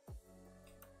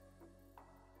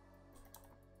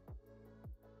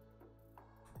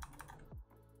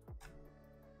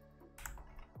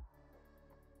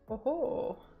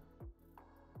 Oh.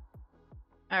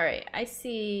 All right, I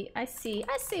see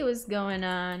what's going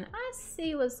on. I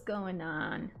see what's going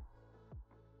on.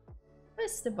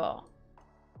 First of all,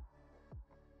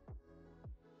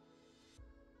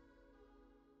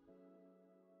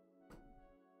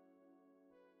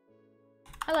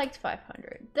 I liked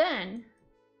 500. Then,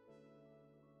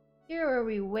 here where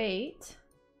we wait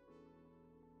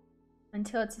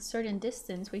until it's a certain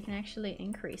distance, we can actually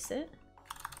increase it.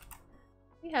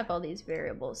 We have all these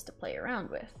variables to play around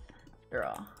with.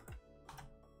 Draw.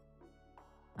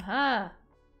 Aha!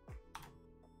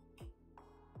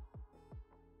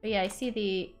 But yeah, I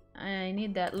see I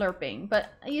need that lerping. But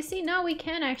you see, now we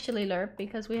can actually lerp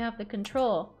because we have the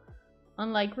control.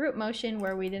 Unlike root motion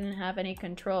where we didn't have any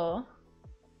control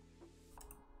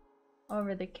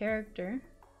over the character.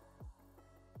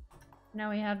 Now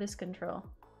we have this control.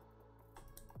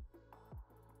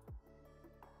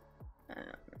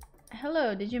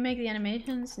 Hello, did you make the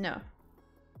animations? No.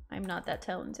 I'm not that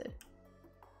talented.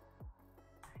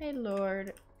 Hey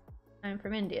Lord, I'm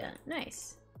from India.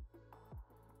 Nice.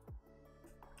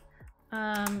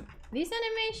 These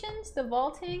animations, the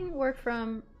vaulting, were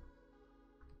from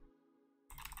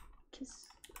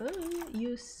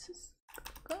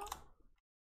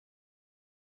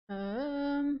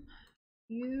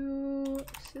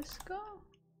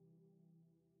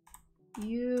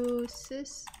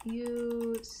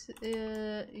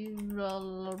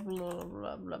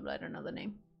I don't know the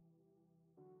name.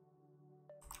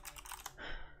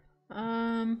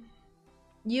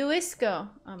 Uisco.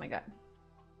 Oh my god.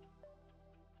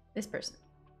 This person.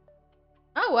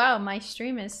 Oh wow, my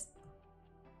stream is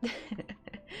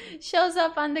shows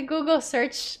up on the Google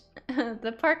search.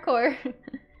 The parkour.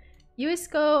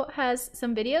 Uisco has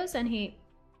some videos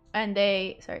and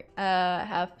they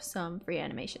have some free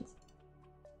animations.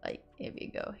 Like if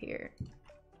you go here,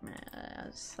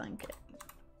 I'll sunk it.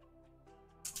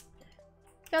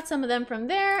 Got some of them from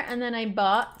there, and then I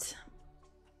bought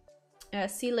a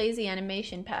See Lazy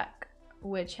animation pack,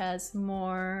 which has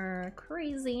more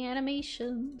crazy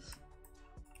animations.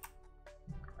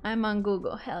 I'm on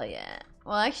Google, hell yeah.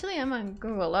 Well, actually, I'm on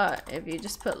Google a lot. If you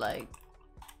just put like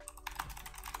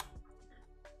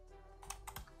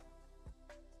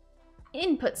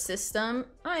input system,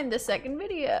 I'm the second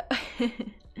video.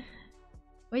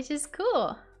 Which is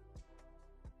cool.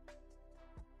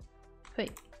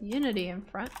 Put Unity in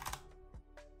front.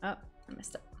 Oh, I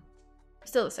messed up.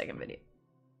 Still the second video.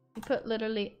 You put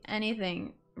literally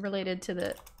anything related to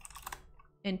the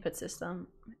input system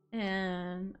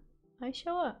and I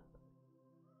show up.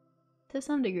 To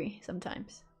some degree,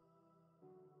 sometimes.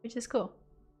 Which is cool.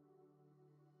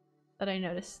 But I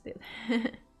noticed it.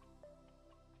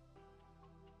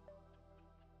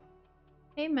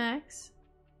 Hey Max.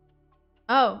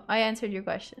 Oh, I answered your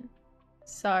question.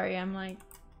 Sorry, I'm like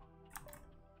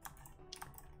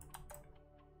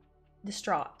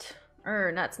distraught.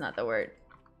 That's not the word.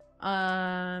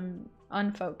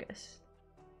 Unfocused.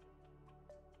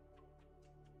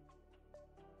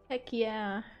 Heck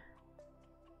yeah.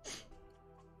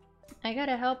 I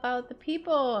gotta help out the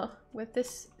people with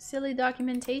this silly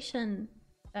documentation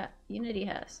that Unity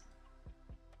has.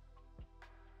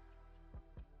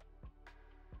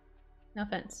 No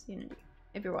offense, Unity,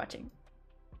 if you're watching.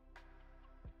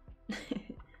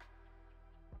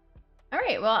 All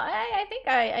right, well, I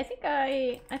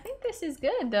think this is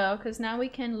good though, because now we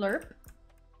can lerp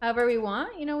however we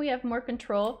want. You know, we have more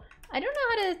control. I don't know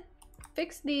how to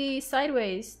fix the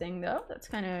sideways thing though. That's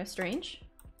kind of strange.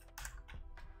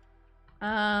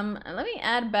 Let me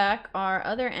add back our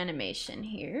other animation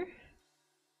here.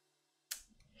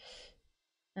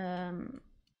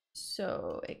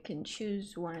 So it can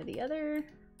choose one or the other.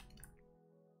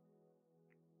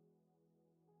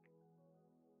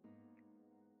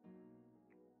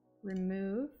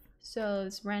 remove. So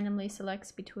this randomly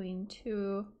selects between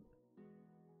two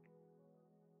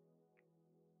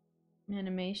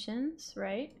animations,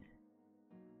 right?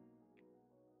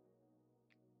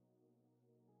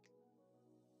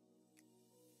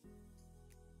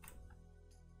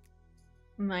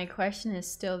 My question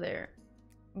is still there.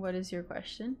 What is your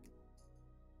question?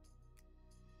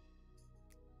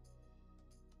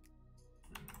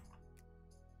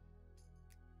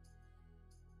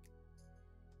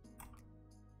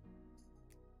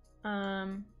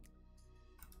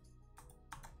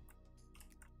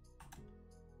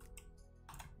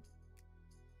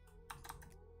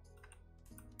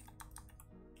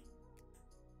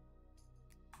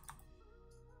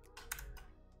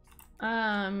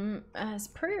 As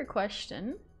per your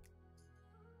question,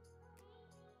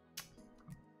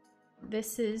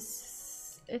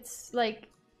 it's like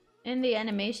in the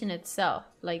animation itself,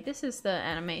 like this is the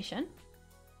animation.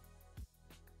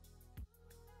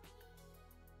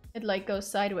 It like goes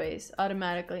sideways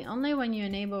automatically, only when you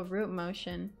enable root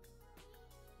motion.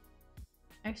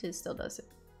 Actually, it still does it.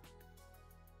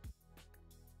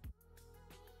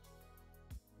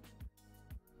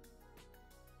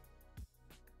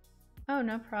 Oh,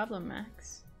 no problem,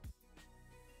 Max.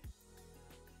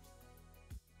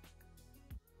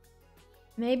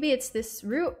 Maybe it's this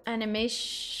root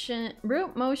animation,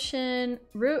 root motion,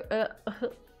 root,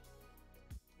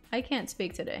 I can't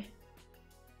speak today.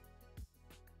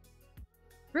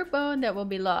 Root bone that will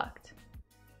be locked.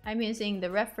 I'm using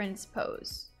the reference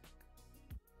pose.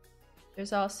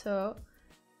 There's also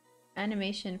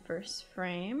animation first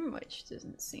frame, which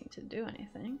doesn't seem to do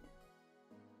anything.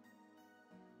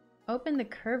 Open the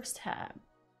curves tab.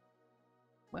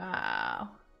 Wow.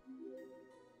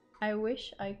 I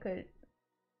wish I could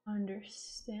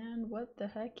understand what the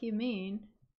heck you mean.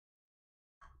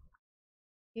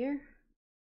 Here?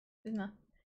 There's nothing.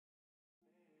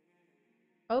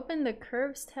 Open the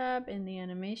curves tab in the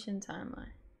animation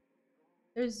timeline.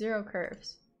 There's 0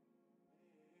 curves.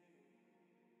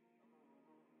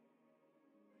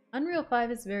 Unreal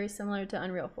 5 is very similar to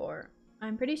Unreal 4.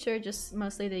 I'm pretty sure just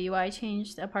mostly the UI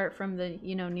changed apart from the,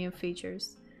 you know, new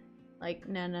features like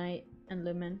Nanite and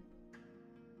Lumen.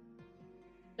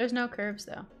 There's no curves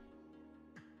though.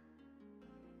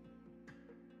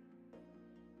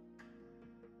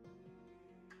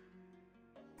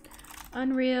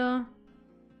 Unreal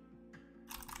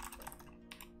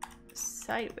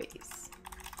sideways.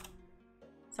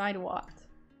 Sidewalked.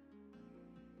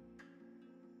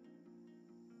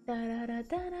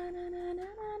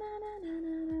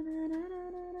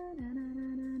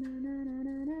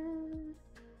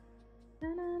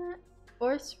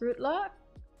 Force root lock?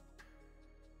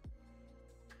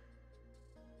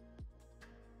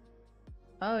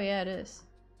 Oh yeah, it is.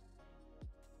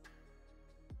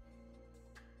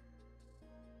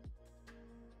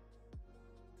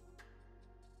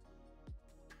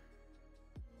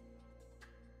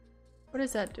 What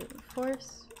does that do?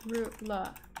 Force root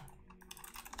lock.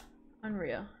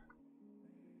 Unreal.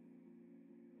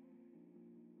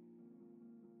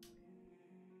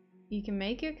 You can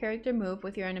make your character move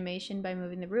with your animation by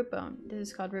moving the root bone. This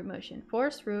is called root motion.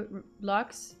 Force root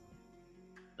locks,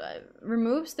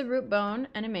 removes the root bone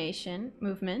animation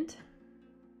movement.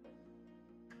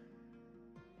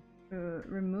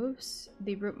 Removes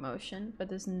the root motion, but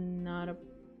does not a...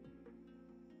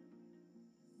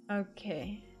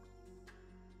 Okay.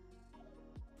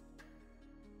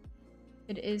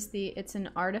 It's an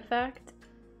artifact.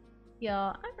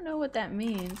 Y'all, I don't know what that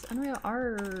means. Unreal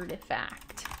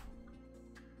artifact.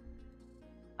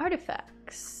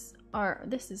 Artifacts are,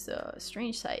 this is a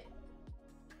strange site.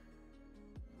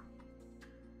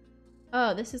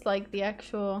 Oh, this is like the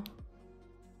actual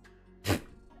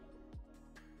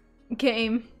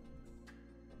game.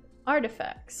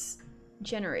 Artifacts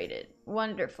generated.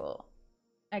 Wonderful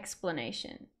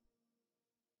explanation.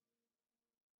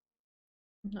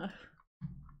 Ugh.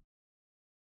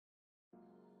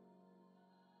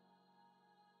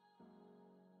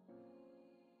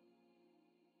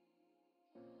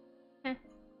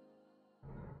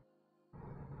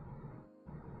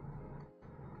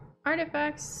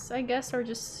 Artifacts, I guess, are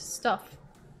just stuff.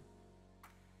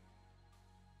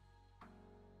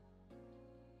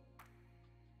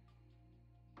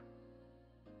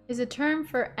 Is a term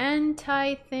for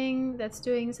anti-thing that's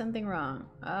doing something wrong.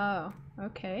 Oh,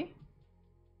 okay.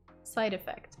 Side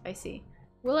effect, I see.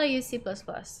 Will I use C++?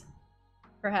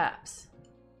 Perhaps.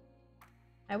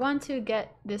 I want to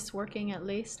get this working at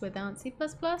least without C++,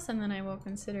 and then I will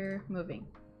consider moving.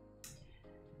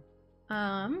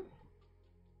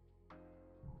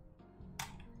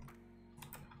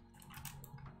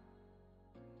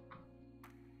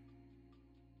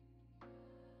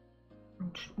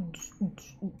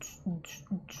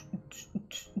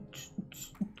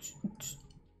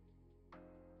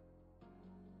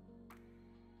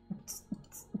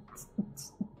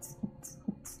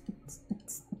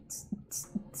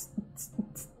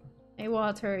 Hey,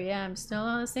 Walter, yeah, I'm still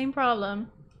on the same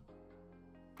problem.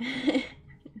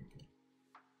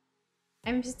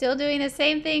 I'm still doing the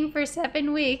same thing for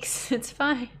 7 weeks. It's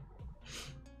fine.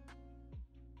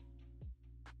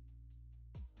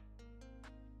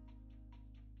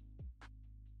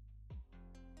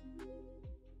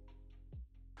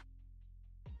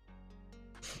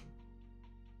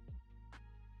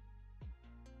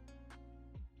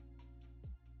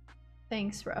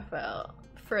 Thanks, Raphael,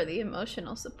 for the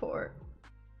emotional support.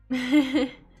 I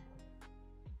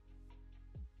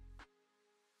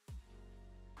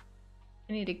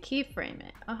need to keyframe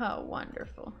it. Oh,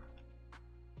 wonderful.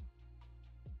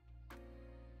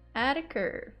 Add a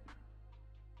curve.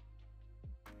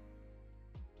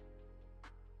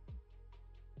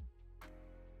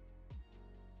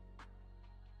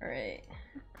 Alright.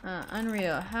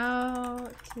 Unreal. How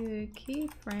to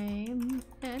keyframe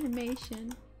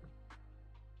animation.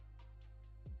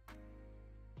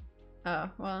 Oh,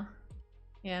 well.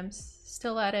 Yeah, I'm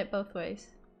still at it both ways.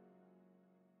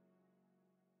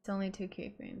 It's only 2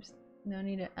 keyframes. No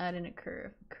need to add in a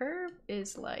curve. Curve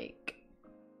is like...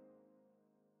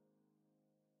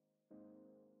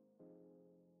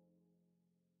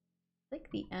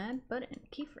 click the add button.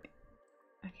 Keyframe.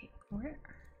 Okay, where?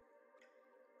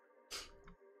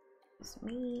 It's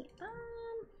me.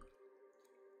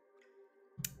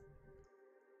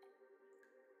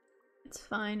 It's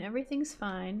fine. Everything's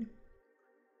fine.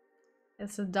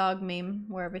 It's a dog meme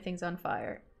where everything's on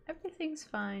fire. Everything's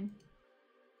fine.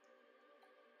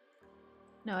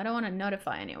 No, I don't want to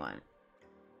notify anyone.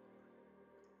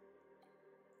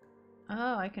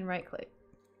 Oh, I can right click.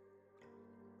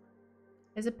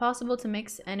 Is it possible to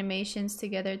mix animations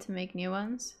together to make new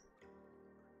ones?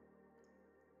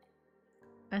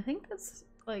 I think that's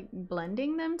like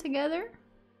blending them together.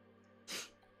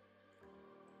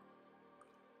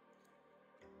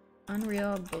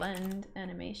 Unreal blend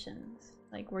animations.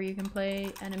 Like where you can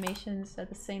play animations at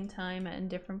the same time and in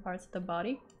different parts of the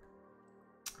body.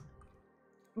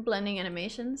 Blending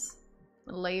animations.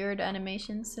 Layered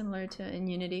animations similar to in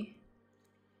Unity.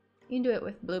 You can do it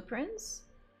with blueprints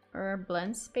or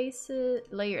blend spaces.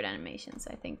 Layered animations,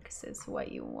 I think, is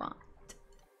what you want.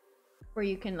 Where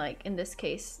you can, like, in this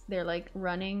case, they're like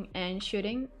running and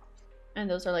shooting. And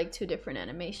those are like 2 different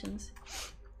animations.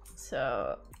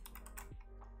 So,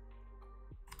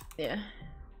 yeah.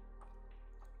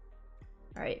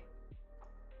 Alright.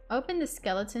 Open the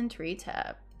skeleton tree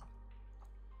tab.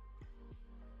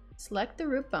 Select the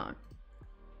root bone.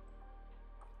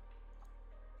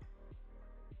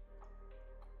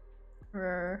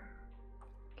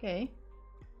 Okay.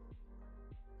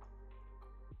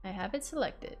 I have it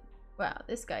selected. Wow,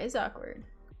 this guy is awkward.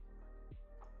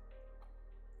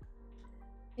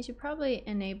 I should probably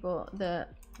enable the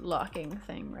locking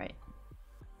thing, right?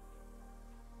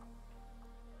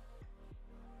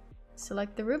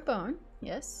 Select the root bone,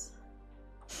 yes.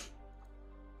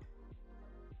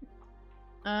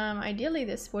 Ideally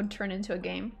this would turn into a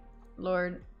game.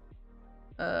 Lord,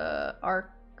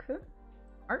 Arc?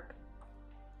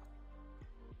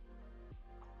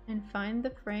 And find the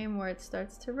frame where it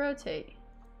starts to rotate.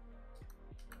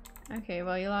 Okay,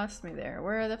 well you lost me there.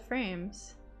 Where are the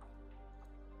frames?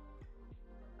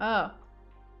 Oh,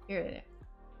 here it is.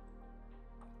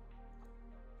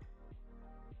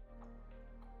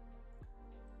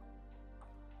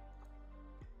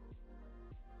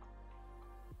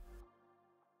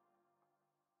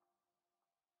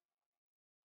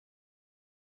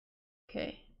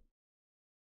 Okay.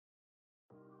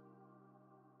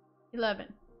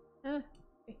 11. Okay.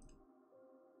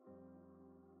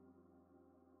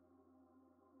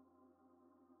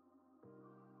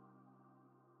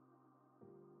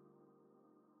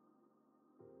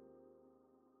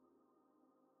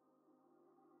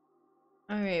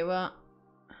 Alright, well,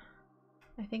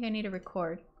 I think I need to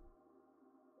record.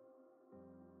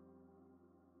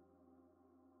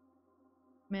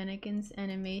 Mannequins,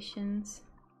 animations.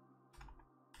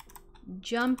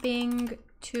 Jumping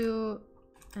to,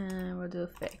 we'll do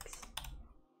fix.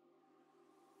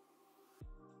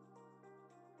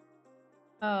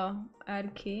 Oh,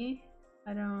 add key?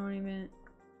 I don't even,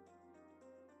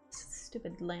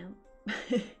 stupid lamp.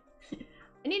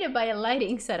 I need to buy a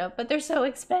lighting setup, but they're so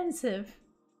expensive.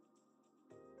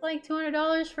 Like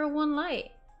 $200 for one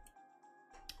light.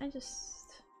 I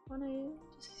just want to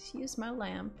just use my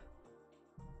lamp.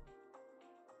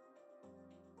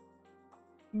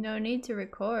 No need to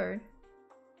record.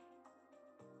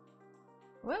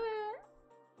 What?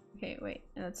 Okay, wait.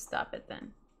 Let's stop it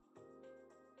then.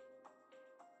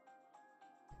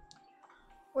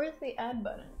 Where's the add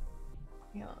button?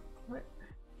 Yeah. What?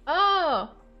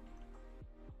 Oh!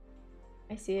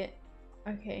 I see it.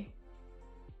 Okay.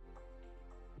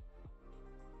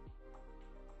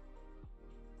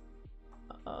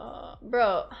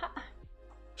 Bro,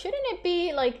 shouldn't it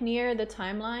be like near the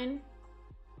timeline?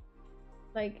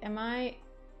 Like, am I?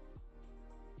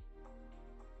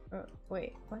 Oh,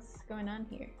 wait, what's going on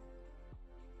here?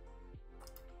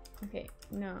 Okay,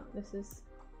 no, this is.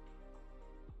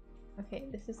 Okay,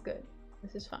 this is good.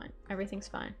 This is fine. Everything's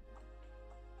fine.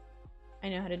 I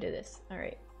know how to do this.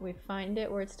 Alright, we find it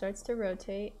where it starts to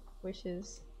rotate, which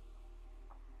is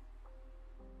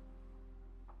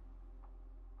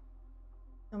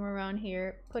somewhere around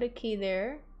here. Put a key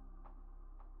there.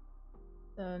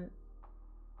 So,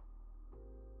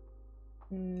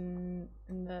 and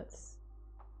that's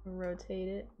rotate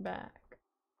it back.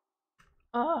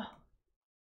 Oh!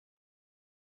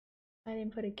 I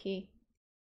didn't put a key.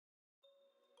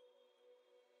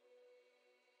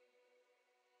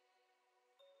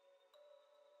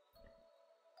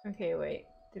 Okay, wait.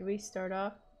 Did we start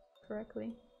off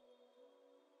correctly?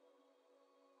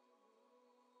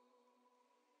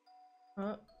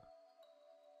 Oh.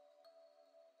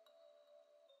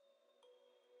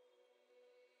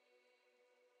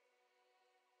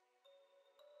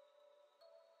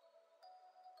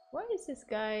 Why is this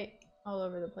guy all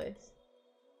over the place?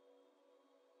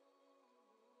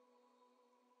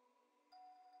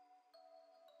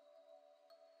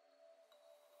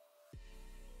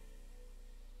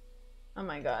 Oh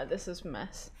my god, this is a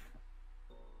mess.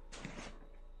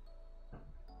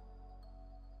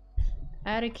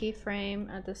 Add a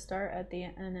keyframe at the start, at the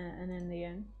end, and in the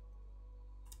end.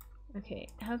 Okay,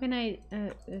 how can I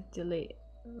delete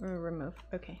or remove?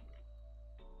 Okay.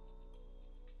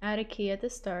 Add a key at the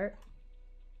start.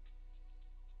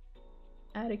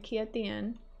 Add a key at the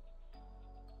end.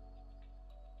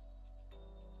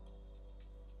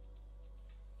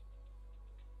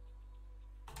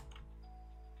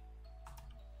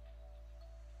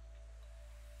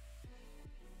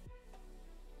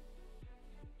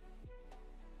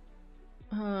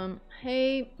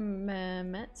 Hey,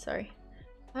 Mehmet, sorry.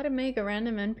 How to make a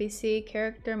random NPC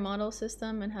character model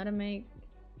system and how to make...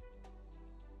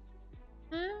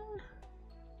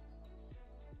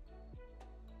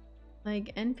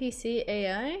 like NPC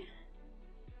AI?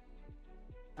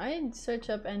 I'd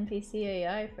search up NPC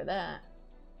AI for that.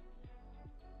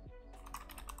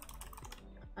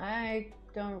 I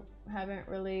haven't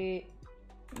really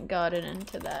gotten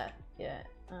into that yet.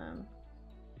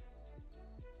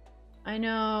 I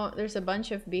know there's a bunch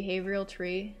of behavioral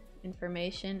tree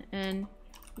information, and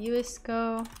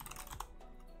USCO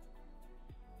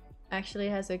actually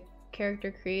has a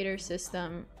character creator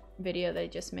system video they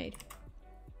just made.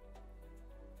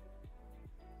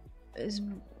 Is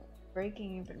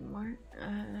breaking even more.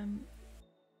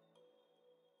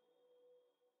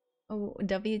 Oh,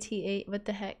 WT8, what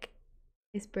the heck?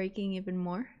 Is breaking even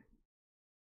more?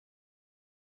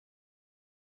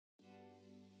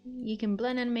 You can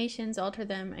blend animations, alter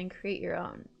them, and create your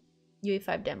own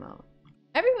UE5 demo.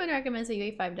 Everyone recommends a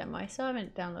UE5 demo. I still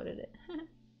haven't downloaded it.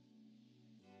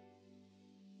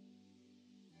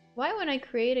 Why when I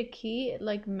create a key, it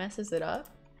like messes it up?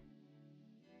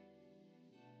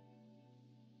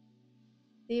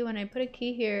 See, when I put a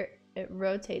key here, it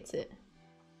rotates it.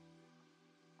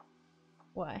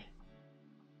 Why?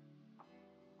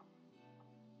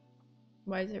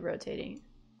 Why is it rotating?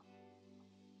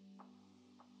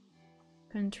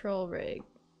 Control rig.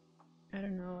 I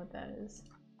don't know what that is.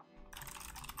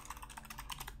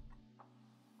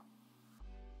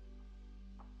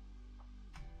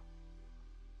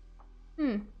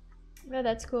 Yeah,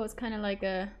 that's cool. It's kind of like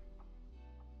a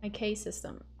key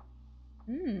system.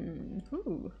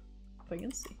 Ooh. If I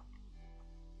can see.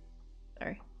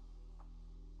 Sorry.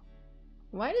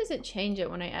 Why does it change it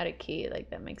when I add a key? Like,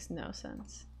 that makes no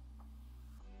sense.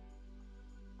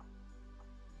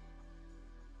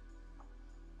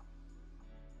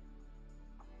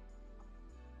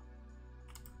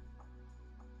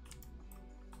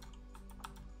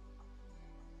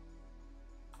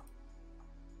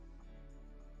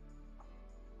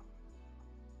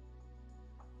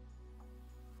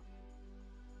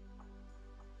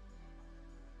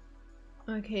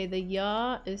 Okay, the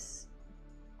yaw is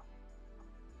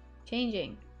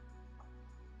changing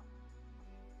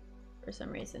for some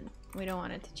reason. We don't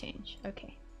want it to change.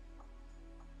 Okay.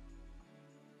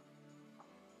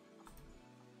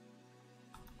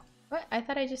 What? I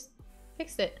thought I just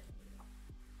fixed it.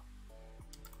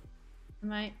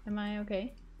 Am I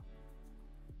okay?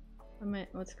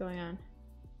 What's going on?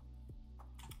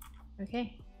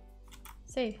 Okay.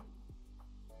 Save.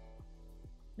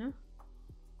 No?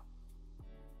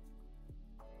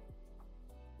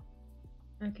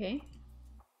 Okay.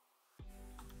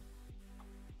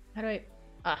 How do I...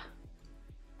 Ah.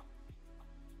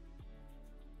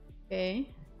 Okay.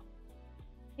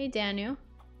 Hey, Daniel.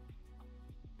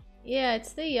 Yeah,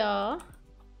 it's the yaw.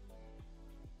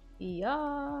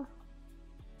 Yaw.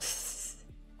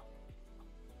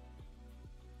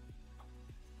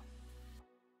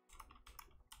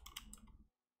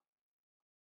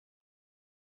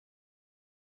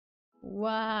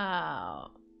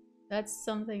 Wow. That's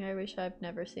something I wish I've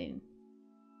never seen.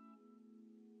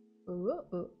 Ooh,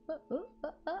 ooh, ooh, ooh,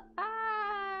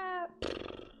 ah.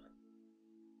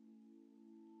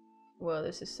 Whoa,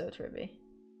 this is so trippy.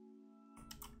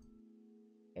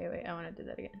 Okay, wait, I want to do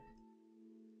that again.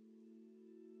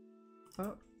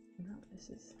 Oh, no, this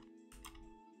is...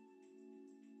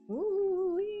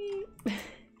 Ooh-wee.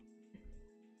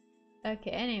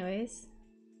 Okay, anyways.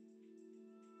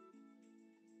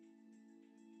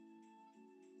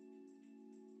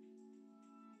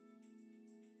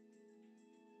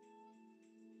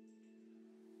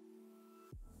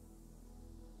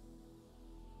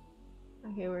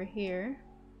 Okay, we're here.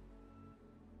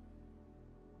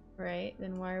 Right,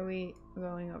 then why are we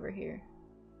going over here?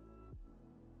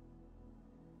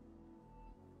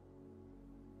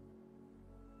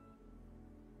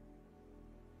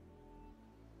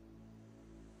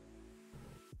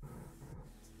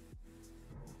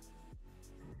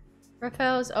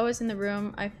 Raphael is always in the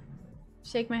room. I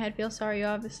shake my head, feel sorry. You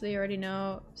obviously already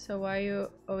know. So why are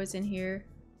you always in here?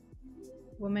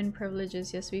 Women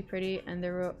privileges, yes, be pretty, and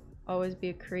there will always be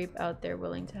a creep out there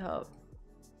willing to help.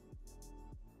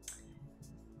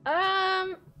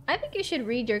 I think you should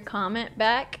read your comment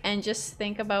back and just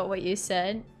think about what you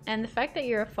said. And the fact that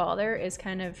you're a father is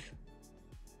kind of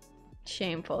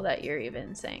shameful that you're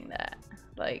even saying that.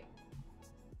 Like,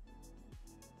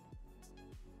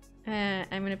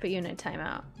 I'm gonna put you in a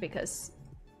timeout because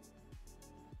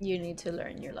you need to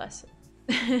learn your lesson.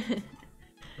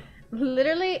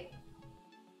 Literally,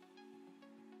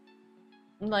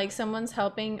 like someone's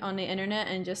helping on the internet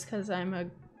and just because I'm a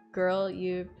girl,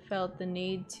 you felt the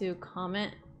need to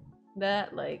comment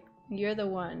that. Like, you're the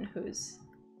one who's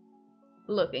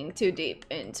looking too deep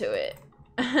into it.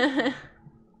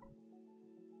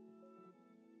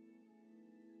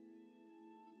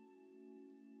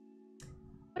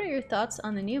 What are your thoughts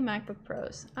on the new MacBook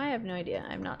Pros? I have no idea.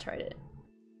 I've not tried it.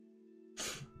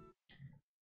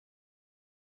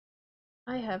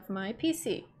 I have my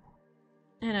PC.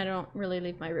 And I don't really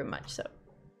leave my room much, so...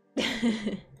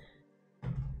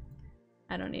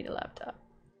 I don't need a laptop.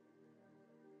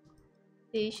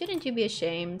 See, shouldn't you be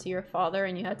ashamed? You're a father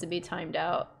and you had to be timed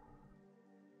out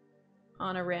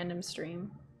on a random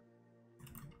stream.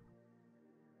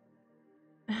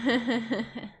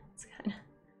 It's kinda...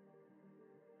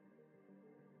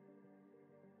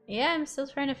 Yeah, I'm still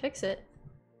trying to fix it.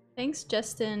 Thanks,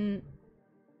 Justin.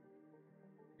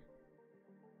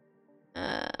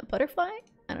 Butterfly?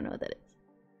 I don't know what that is.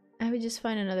 I would just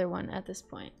find another one at this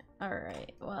point.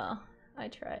 Alright, well, I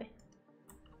try.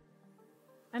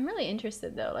 I'm really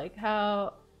interested though, like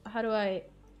how do I...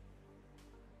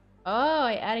 Oh,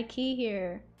 I add a key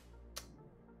here.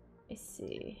 I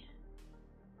see.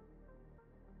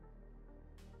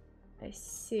 I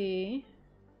see.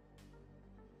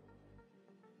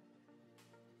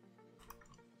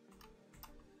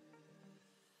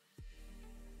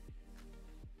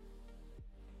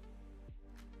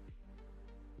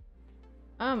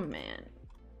 Oh man,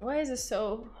 why is this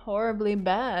so horribly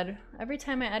bad? Every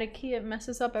time I add a key, it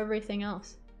messes up everything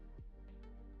else.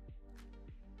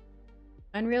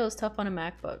 Unreal is tough on a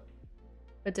MacBook,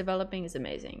 but developing is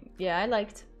amazing. Yeah, I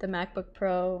liked the MacBook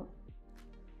Pro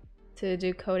to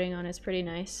do coding on. It's pretty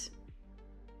nice.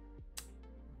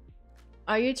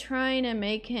 Are you trying to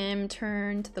make him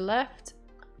turn to the left?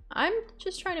 I'm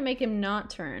just trying to make him not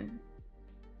turn.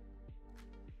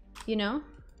 You know?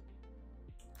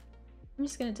 I'm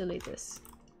just gonna delete this.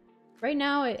 Right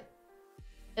now it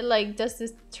like does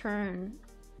this turn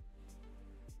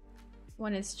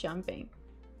when it's jumping.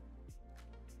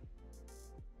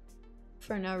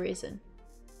 For no reason.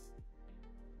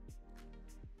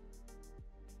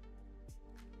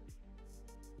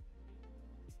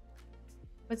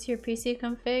 What's your PC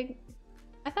config?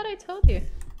 I thought I told you.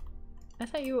 I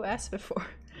thought you asked before.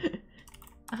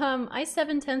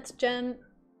 i7 10th gen,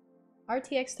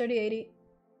 RTX 3080.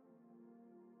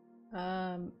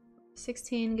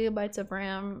 16 gigabytes of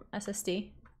RAM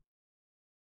SSD.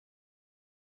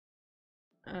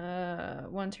 1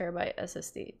 terabyte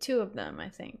SSD. 2 of them, I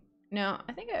think. No,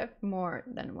 I think I have more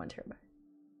than 1 terabyte.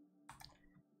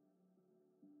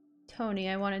 Tony,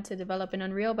 I wanted to develop in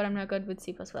Unreal, but I'm not good with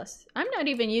C++. I'm not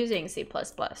even using C++,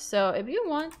 so if you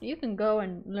want, you can go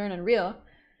and learn Unreal.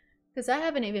 Because I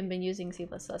haven't even been using C++,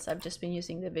 I've just been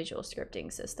using the visual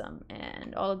scripting system,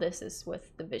 and all of this is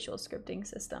with the visual scripting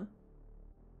system.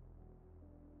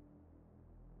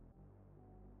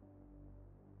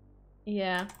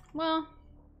 Yeah, well,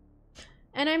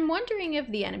 and I'm wondering if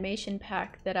the animation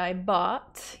pack that I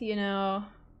bought, you know,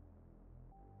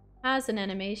 has an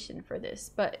animation for this,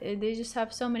 but they just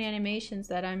have so many animations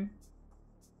that I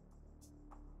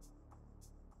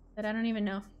don't even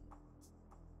know.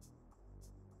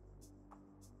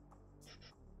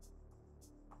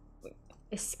 Wait,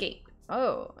 escape.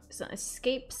 Oh, so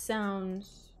escape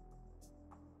sounds.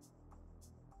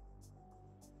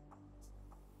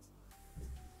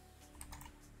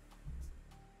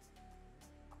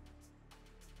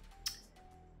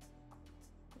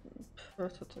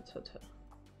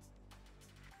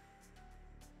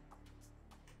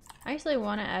 I actually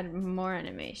want to add more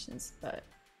animations, but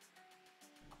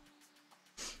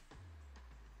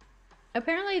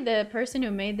apparently the person who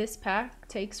made this pack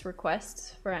takes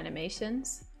requests for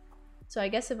animations. So I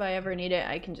guess if I ever need it,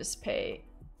 I can just pay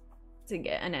to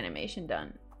get an animation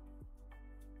done.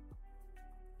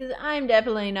 Because I'm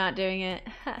definitely not doing it.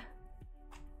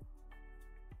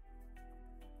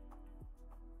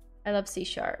 I love C#,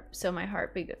 so my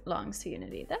heart belongs to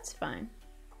Unity. That's fine.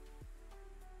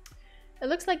 It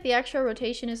looks like the actual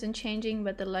rotation isn't changing,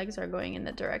 but the legs are going in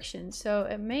the direction. So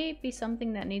it may be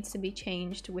something that needs to be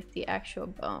changed with the actual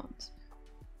bones.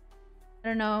 I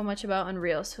don't know much about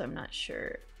Unreal, so I'm not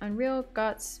sure. Unreal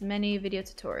got many video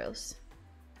tutorials.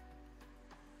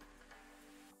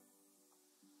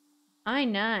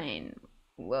 i9.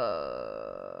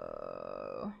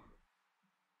 Whoa.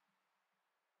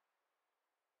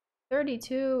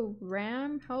 32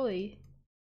 RAM? Holy.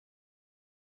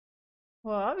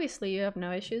 Well, obviously you have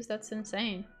no issues. That's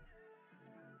insane.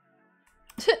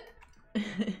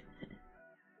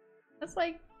 That's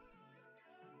like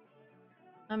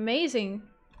amazing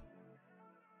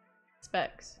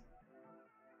specs.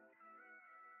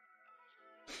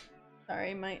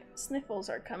 Sorry, my sniffles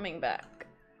are coming back.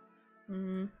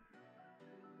 I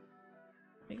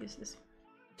guess this.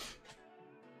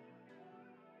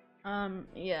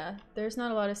 Yeah, there's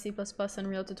not a lot of C++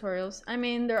 Unreal tutorials. I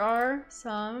mean, there are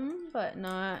some, but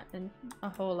not a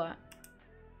whole lot.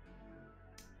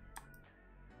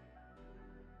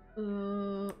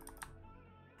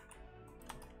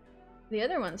 The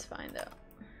other one's fine, though.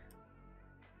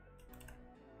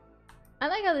 I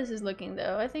like how this is looking,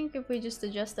 though. I think if we just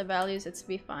adjust the values, it's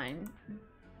be fine.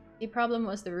 The problem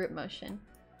was the root motion.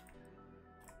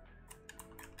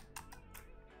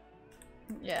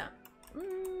 Yeah.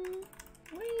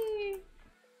 Whee.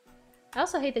 I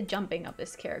also hate the jumping of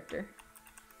this character.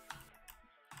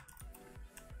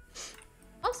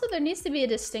 Also, there needs to be a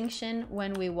distinction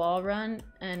when we wall run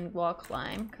and wall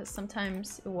climb, because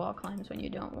sometimes it wall climbs when you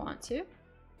don't want to.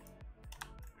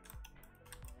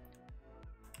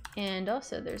 And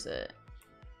also there's a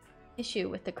issue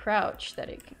with the crouch, that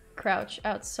it can crouch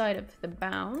outside of the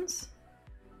bounds.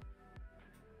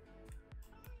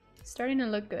 Starting to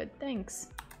look good, thanks.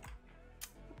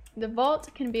 The vault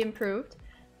can be improved.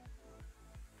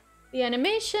 The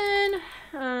animation,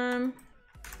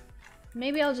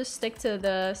 maybe I'll just stick to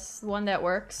the one that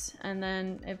works, and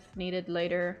then if needed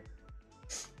later,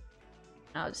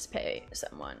 I'll just pay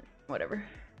someone, whatever.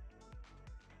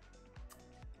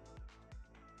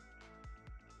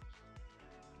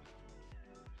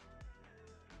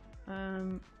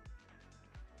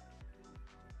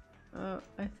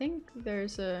 I think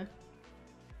there's a...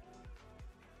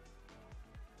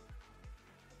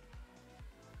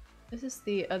 This is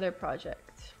the other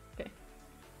project. Okay.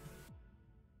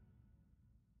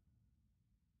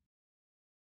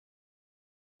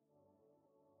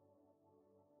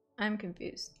 I'm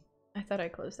confused. I thought I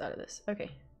closed out of this.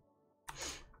 Okay.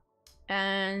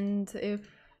 And if...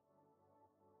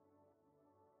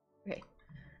 Okay.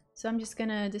 So I'm just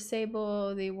gonna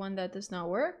disable the one that does not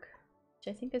work,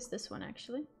 which I think is this one,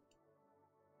 actually.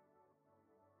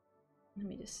 Let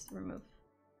me just remove...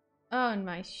 Oh, and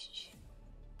my...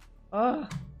 Oh!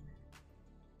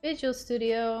 Visual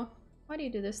Studio. Why do you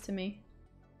do this to me?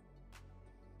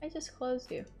 I just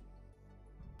closed you.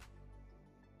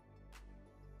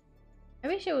 I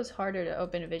wish it was harder to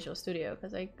open a Visual Studio,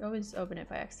 because I always open it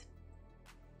by accident.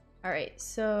 Alright,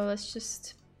 so let's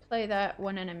just play that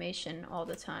one animation all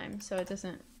the time, so it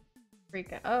doesn't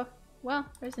freak out. Oh, well,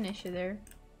 there's an issue there.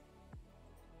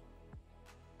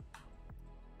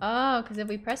 Oh, because if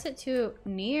we press it too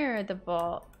near the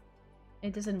vault,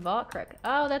 It doesn't vault correct.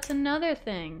 Oh, that's another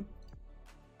thing.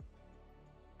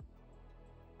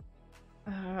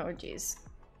 Oh, jeez.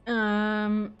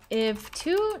 If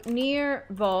too near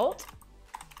vault,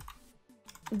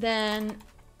 then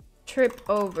trip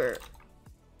over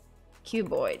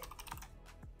cuboid.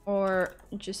 Or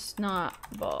just not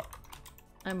vault.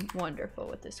 I'm wonderful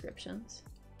with descriptions.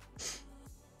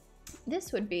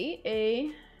 This would be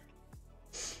a...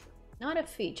 not a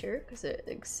feature, because it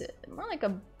exists. More like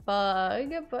a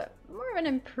bug, but more of an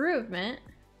improvement.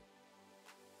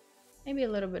 Maybe a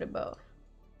little bit of both.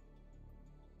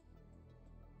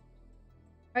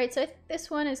 Alright, so I think this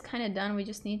one is kind of done. We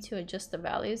just need to adjust the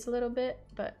values a little bit,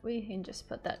 but we can just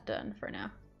put that done for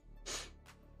now.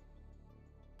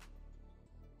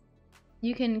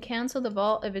 You can cancel the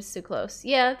vault if it's too close.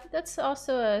 Yeah, that's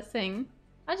also a thing.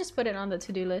 I'll just put it on the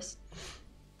to-do list.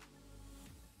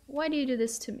 Why do you do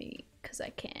this to me? Because I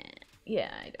can't.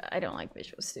 Yeah, I don't like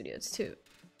Visual Studios too.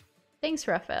 Thanks,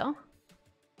 Raphael.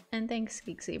 And thanks,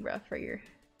 Geek Zebra, for your...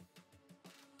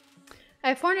 I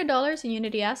have $400 in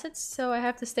Unity assets, so I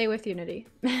have to stay with Unity.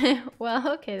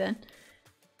 Well, okay then.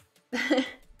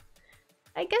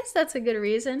 I guess that's a good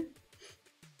reason.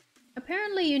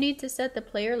 Apparently you need to set the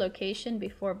player location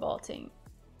before vaulting.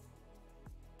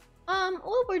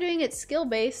 Well, we're doing it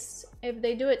skill-based. If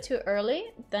they do it too early,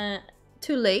 then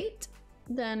too late,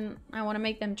 then I want to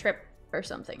make them trip or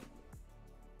something.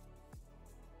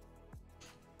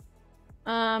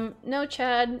 No,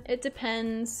 Chad, it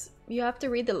depends. You have to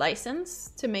read the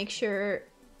license to make sure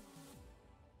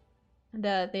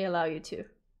that they allow you to.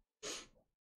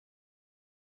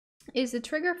 Is the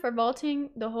trigger for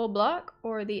vaulting the whole block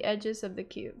or the edges of the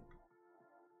cube?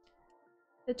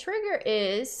 The trigger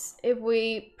is if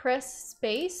we press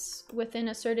space within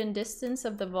a certain distance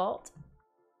of the vault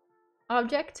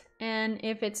object, and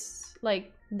if it's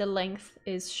like the length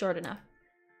is short enough.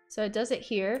 So it does it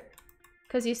here,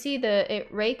 because you see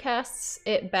it raycasts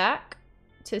it back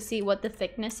to see what the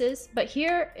thickness is, but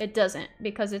here it doesn't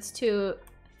because it's too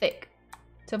thick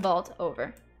to vault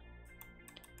over.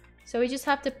 So we just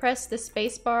have to press the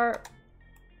space bar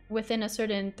within a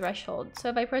certain threshold. So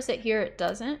if I press it here, it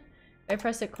doesn't. If I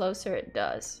press it closer, it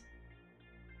does.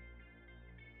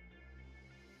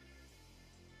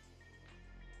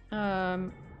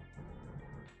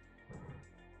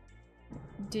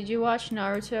 Did you watch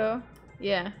Naruto?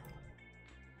 Yeah.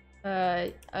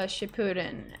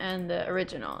 Shippuden and the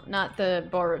original, not the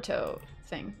Boruto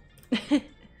thing.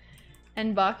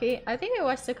 And Baki. I think I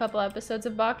watched a couple episodes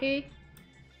of Baki,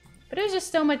 but it was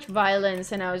just so much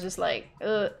violence, and I was just like,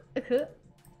 I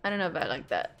don't know if I like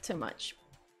that too much.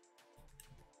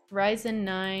 Ryzen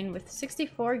 9 with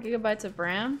 64 gigabytes of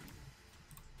RAM.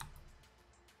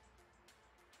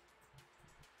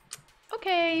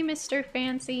 Okay, Mr.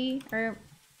 Fancy, or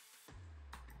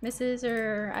Mrs.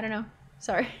 or I don't know.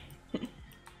 Sorry.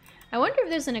 I wonder if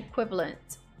there's an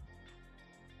equivalent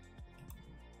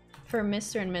for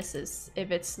Mr. and Mrs.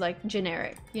 if it's like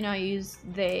generic. You know, I use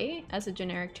they as a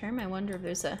generic term. I wonder if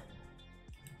there's a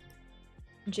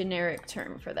generic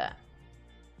term for that.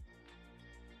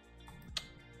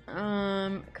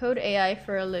 Code AI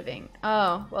for a living.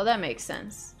 Oh, well that makes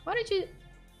sense. Why did you...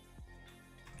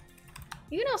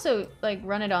 You can also like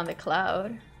run it on the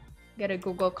cloud. Get a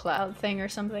Google Cloud thing or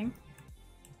something.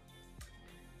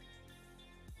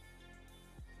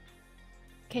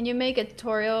 Can you make a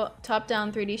tutorial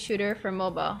top-down 3D shooter for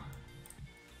mobile?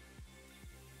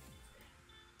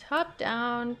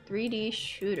 Top-down 3D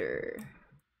shooter.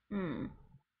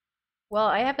 Well,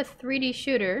 I have a 3D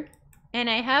shooter and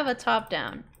I have a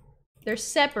top-down. They're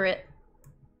separate.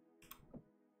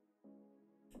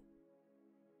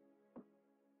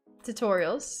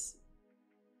 Tutorials.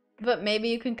 But maybe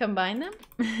you can combine them?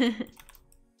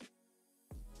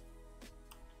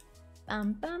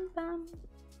 Bum bum bum.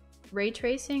 Ray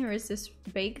tracing, or is this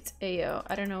baked AO?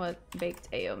 I don't know what baked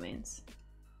AO means.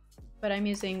 But I'm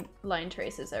using line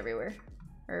traces everywhere.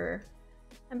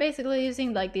 I'm basically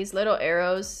using like these little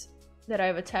arrows that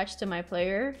I've attached to my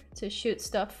player to shoot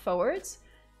stuff forwards.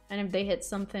 And if they hit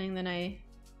something, then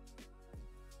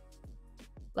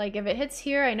like if it hits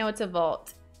here, I know it's a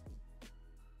vault.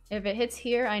 If it hits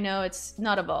here, I know it's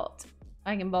not a vault.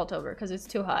 I can vault over because it's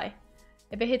too high.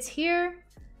 If it hits here,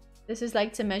 this is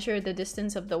like to measure the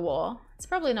distance of the wall. It's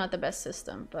probably not the best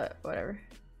system, but whatever.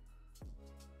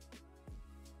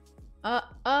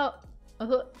 I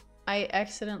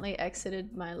accidentally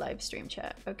exited my live stream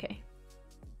chat. Okay.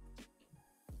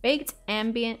 Baked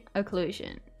ambient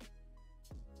occlusion.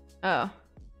 Oh.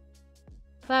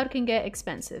 Cloud can get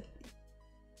expensive.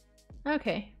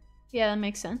 Okay. Yeah, that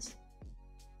makes sense.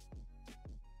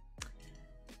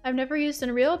 I've never used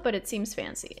Unreal, but it seems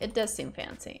fancy. It does seem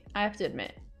fancy. I have to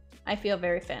admit. I feel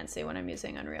very fancy when I'm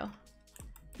using Unreal.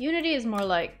 Unity is more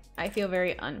like, I feel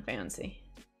very unfancy.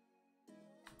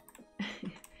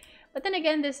 But then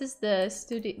again, this is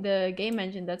the game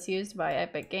engine that's used by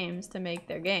Epic Games to make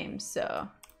their games, so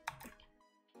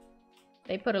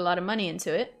they put a lot of money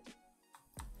into it.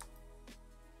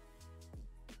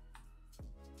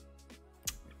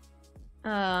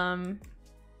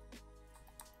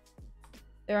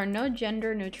 There are no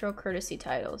gender-neutral courtesy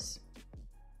titles.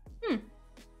 I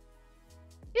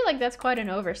feel like that's quite an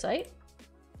oversight.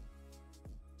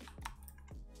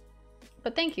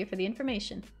 But thank you for the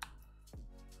information.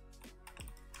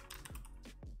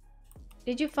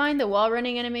 Did you find the wall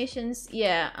running animations?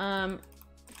 Yeah,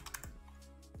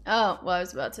 oh, well, I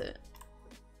was about to...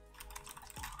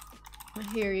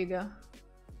 Here you go.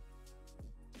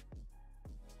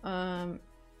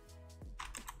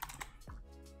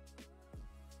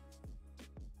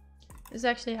 This is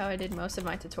actually how I did most of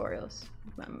my tutorials.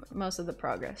 Most of the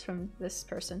progress from this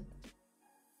person.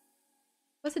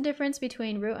 What's the difference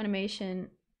between root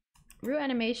animation? Root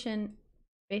animation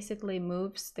basically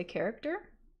moves the character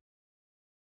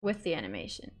with the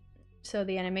animation. So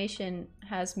the animation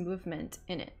has movement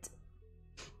in it.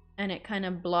 And it kind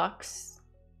of blocks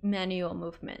manual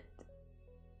movement.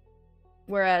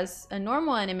 Whereas a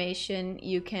normal animation,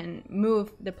 you can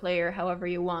move the player however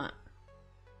you want.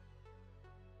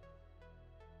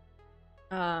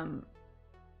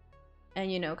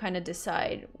 And you know, kind of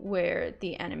decide where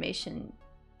the animation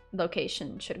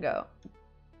location should go,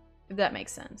 if that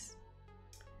makes sense.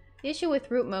 The issue with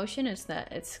root motion is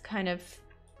that it's kind of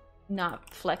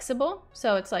not flexible,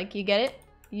 so it's like you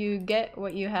get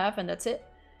what you have and that's it.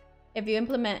 If you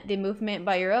implement the movement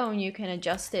by your own, you can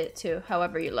adjust it to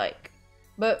however you like.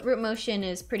 But root motion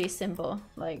is pretty simple.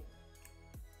 Like,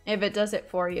 if it does it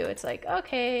for you, it's like,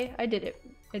 okay, I did it.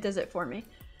 It does it for me.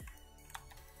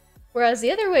 Whereas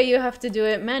the other way, you have to do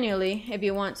it manually if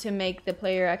you want to make the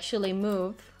player actually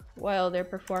move while they're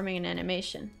performing an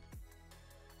animation.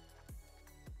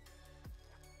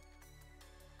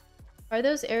 Are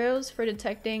those arrows for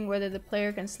detecting whether the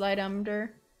player can slide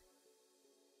under?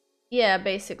 Yeah,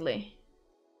 basically.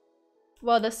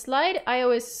 Well, the slide, I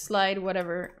always slide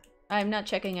whatever. I'm not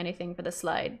checking anything for the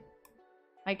slide.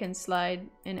 I can slide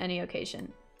in any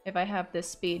occasion if I have the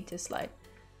speed to slide.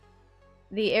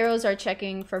 The arrows are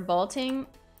checking for vaulting.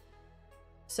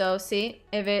 So see,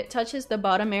 if it touches the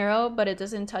bottom arrow but it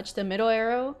doesn't touch the middle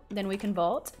arrow, then we can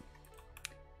vault.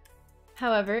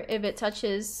 However, if it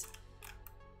touches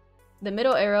the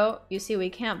middle arrow, you see we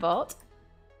can't vault.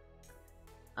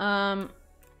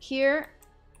 Here,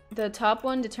 the top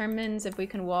one determines if we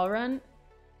can wall run.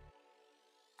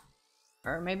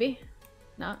 Or maybe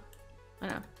not. I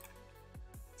don't know.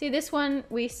 See, this one,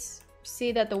 we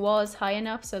see that the wall is high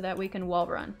enough so that we can wall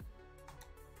run.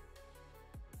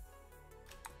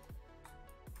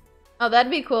 Oh,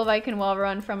 that'd be cool if I can wall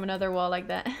run from another wall like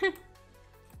that.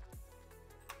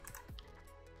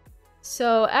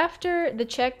 So after the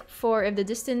check for if the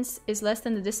distance is less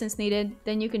than the distance needed,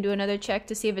 then you can do another check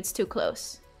to see if it's too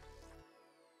close.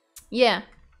 Yeah.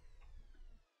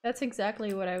 That's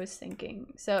exactly what I was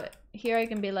thinking. So here I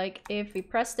can be like, if we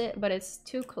pressed it but it's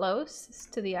too close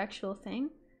to the actual thing,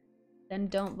 then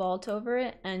don't vault over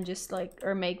it and just like,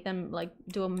 or make them like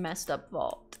do a messed up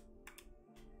vault.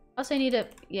 Also I need to,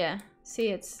 yeah, see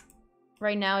it's,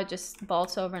 right now it just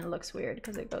vaults over and it looks weird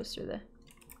because it goes through the...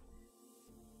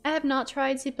 I have not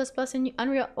tried C++ in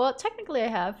Unreal, well technically I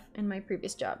have in my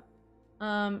previous job.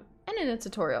 And in a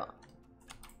tutorial,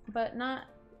 but not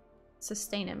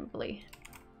sustainably.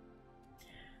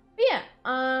 But yeah,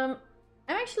 I'm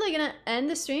actually gonna end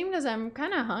the stream because I'm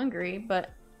kind of hungry, but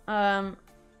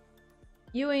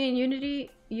UE and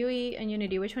Unity,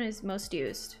 which one is most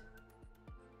used?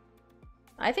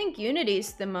 I think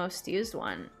Unity's the most used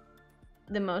one.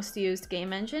 The most used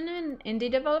game engine in indie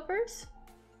developers.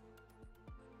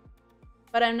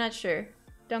 But I'm not sure.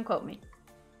 Don't quote me.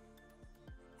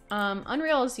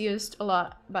 Unreal is used a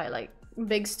lot by like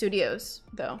big studios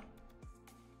though.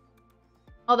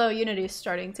 Although Unity is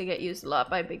starting to get used a lot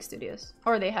by big studios.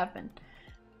 Or they have been.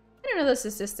 I don't know the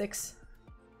statistics.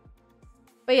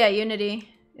 But yeah, Unity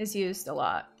is used a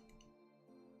lot.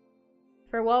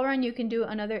 For wall run, you can do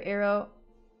another arrow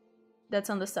that's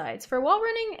on the sides. For wall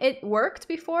running, it worked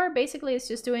before. Basically, it's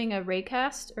just doing a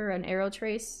raycast or an arrow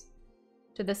trace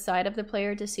to the side of the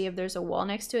player to see if there's a wall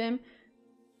next to him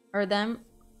or them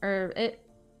or it.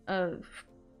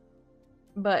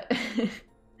 But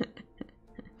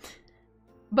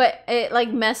but it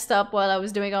like messed up while I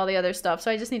was doing all the other stuff,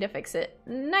 so I just need to fix it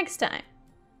next time.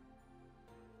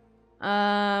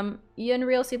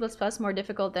 Unreal C++ more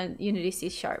difficult than Unity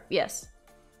C#. Yes.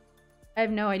 I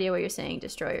have no idea what you're saying,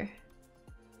 Destroyer.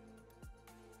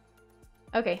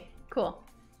 Okay, cool.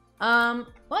 Well,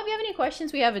 if you have any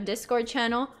questions, we have a Discord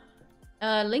channel.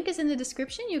 Link is in the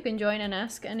description. You can join and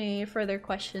ask any further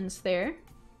questions there.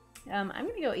 I'm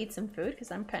gonna go eat some food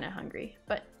because I'm kind of hungry.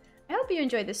 But I hope you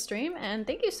enjoyed this stream, and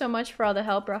thank you so much for all the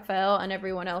help, Raphael, and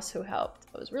everyone else who helped.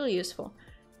 It was really useful.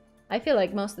 I feel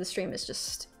like most of the stream is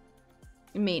just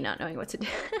me not knowing what to do.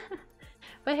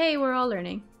 But hey, we're all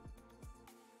learning.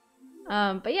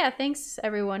 But yeah, thanks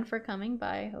everyone for coming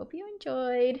by. I hope you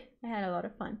enjoyed. I had a lot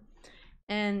of fun.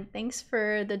 And thanks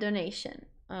for the donation.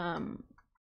 I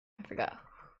forgot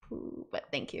who, but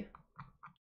thank you.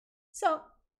 So,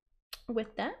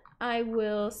 with that, I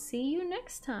will see you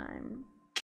next time.